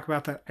wanted to talk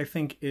about that I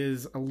think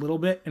is a little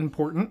bit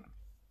important.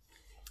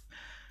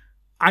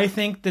 I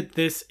think that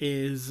this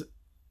is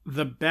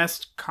the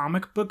best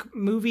comic book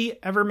movie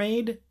ever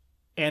made.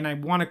 And I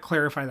want to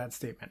clarify that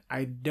statement.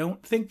 I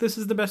don't think this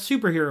is the best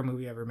superhero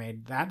movie ever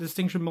made. That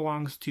distinction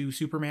belongs to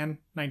Superman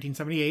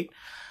 1978.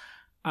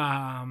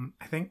 I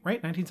think,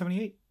 right?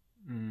 1978?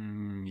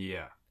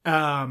 Yeah.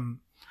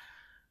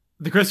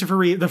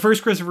 The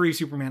first Christopher Reeve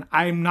Superman.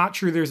 I'm not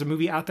sure there's a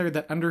movie out there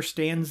that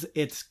understands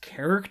its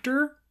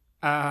character.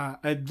 A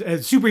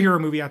superhero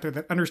movie out there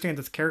that understands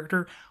its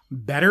character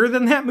better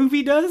than that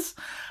movie does.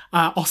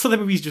 Also, that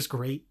movie's just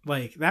great.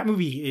 Like, that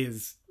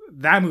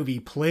movie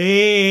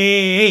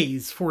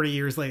plays 40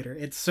 years later.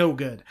 It's so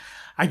good.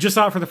 I just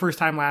saw it for the first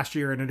time last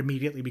year and it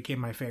immediately became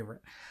my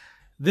favorite.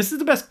 This is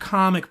the best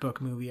comic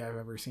book movie I've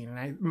ever seen.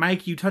 And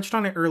Mike, you touched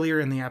on it earlier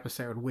in the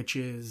episode, which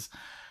is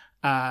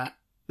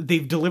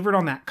they've delivered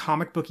on that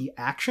comic booky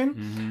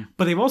action,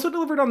 but they've also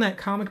delivered on that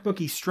comic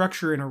booky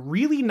structure in a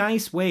really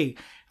nice way.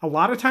 A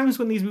lot of times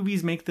when these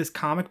movies make this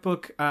comic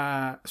book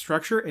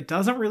structure, it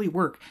doesn't really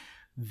work.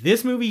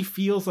 This movie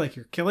feels like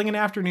you're killing an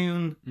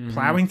afternoon,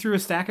 plowing through a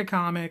stack of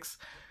comics,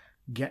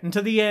 getting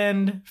to the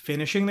end,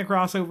 finishing the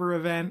crossover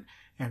event,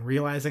 and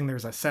realizing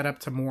there's a setup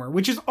to more,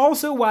 which is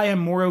also why I'm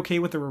more okay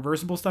with the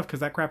reversible stuff,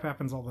 because that crap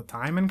happens all the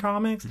time in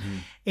comics.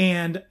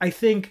 And I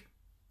think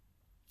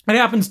it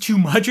happens too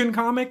much in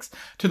comics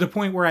to the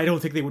point where I don't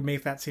think they would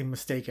make that same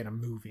mistake in a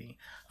movie.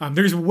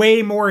 There's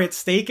way more at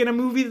stake in a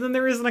movie than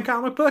there is in a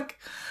comic book,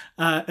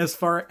 as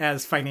far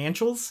as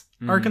financials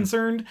are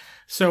concerned.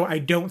 So I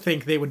don't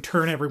think they would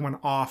turn everyone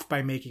off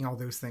by making all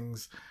those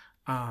things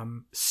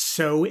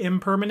so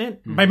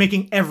impermanent, by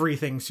making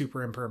everything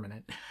super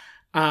impermanent.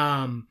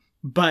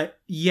 But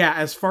yeah,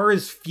 as far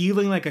as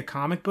feeling like a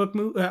comic book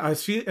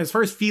as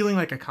far as feeling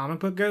like a comic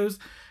book goes,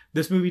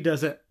 this movie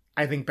does it,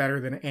 I think,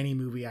 better than any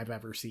movie I've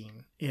ever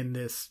seen in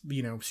this,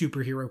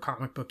 superhero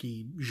comic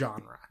booky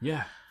genre.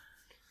 Yeah.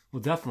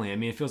 Well, definitely. I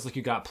mean, it feels like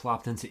you got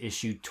plopped into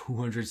issue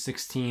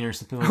 216 or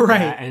something like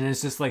that. And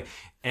it's just like,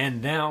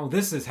 and now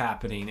this is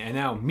happening. And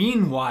now,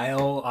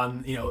 meanwhile,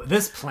 on,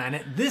 this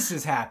planet, this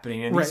is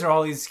happening. And these are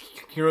all these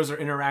heroes are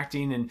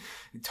interacting and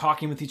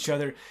talking with each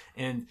other.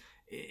 And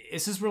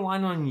it's just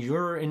relying on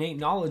your innate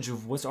knowledge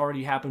of what's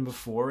already happened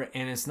before,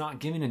 and it's not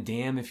giving a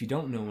damn if you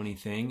don't know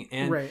anything.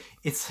 And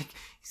it's like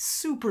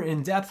super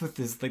in depth with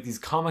this, like these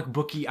comic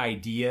booky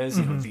ideas,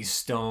 these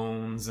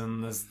stones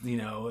and this,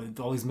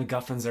 all these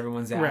MacGuffins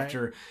everyone's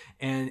after,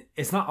 and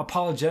it's not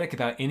apologetic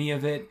about any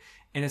of it.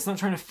 And it's not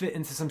trying to fit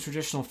into some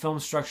traditional film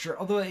structure,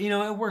 although,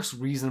 it works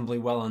reasonably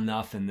well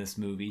enough in this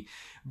movie.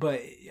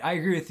 But I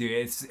agree with you.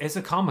 It's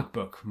a comic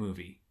book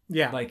movie.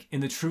 Yeah. Like,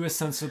 in the truest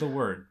sense of the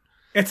word.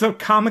 It's a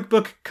comic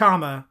book,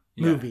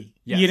 movie.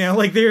 Yes.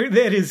 Like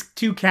that is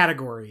two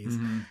categories.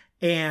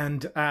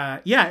 And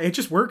it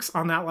just works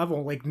on that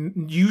level. Like,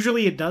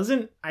 usually it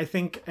doesn't. I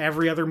think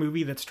every other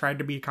movie that's tried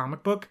to be a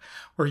comic book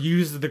or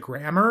used the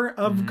grammar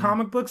of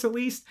comic books, at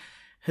least,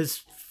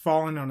 has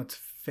fallen on its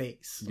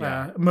face.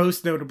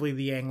 Most notably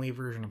the Ang Lee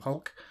version of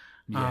Hulk.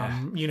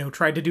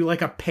 Tried to do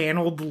like a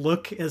paneled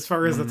look as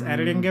far as its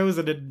editing goes,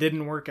 and it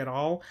didn't work at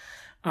all.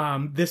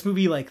 This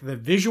movie, like, the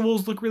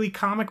visuals look really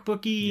comic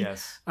booky.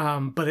 Yes.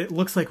 But it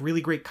looks like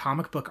really great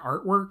comic book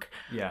artwork.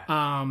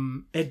 Yeah.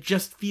 It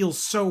just feels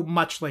so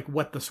much like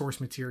what the source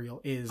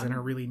material is in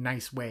a really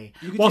nice way,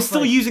 while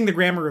still using the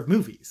grammar of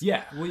movies.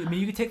 Yeah. Well, I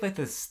mean, you could take like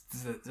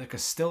like a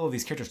still of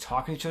these characters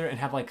talking to each other and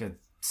have like a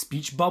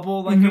speech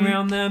bubble like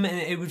around them, and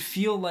it would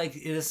feel like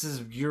this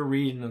is you're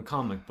reading a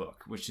comic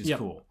book, which is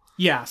cool.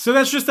 Yeah. So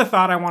that's just a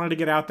thought I wanted to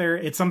get out there.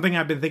 It's something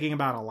I've been thinking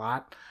about a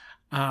lot.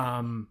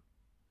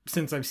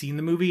 Since I've seen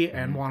the movie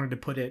and wanted to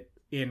put it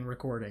in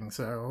recording.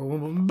 So,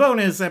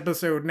 bonus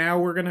episode. Now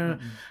we're going to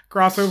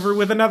cross over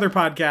with another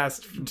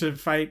podcast to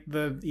fight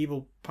the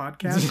evil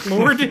podcast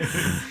lord.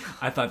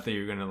 I thought that you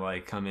were going to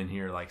like come in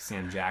here like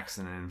Sam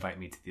Jackson and invite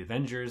me to the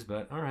Avengers,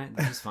 but all right,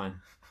 that's fine.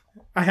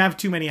 I have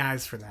too many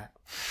eyes for that.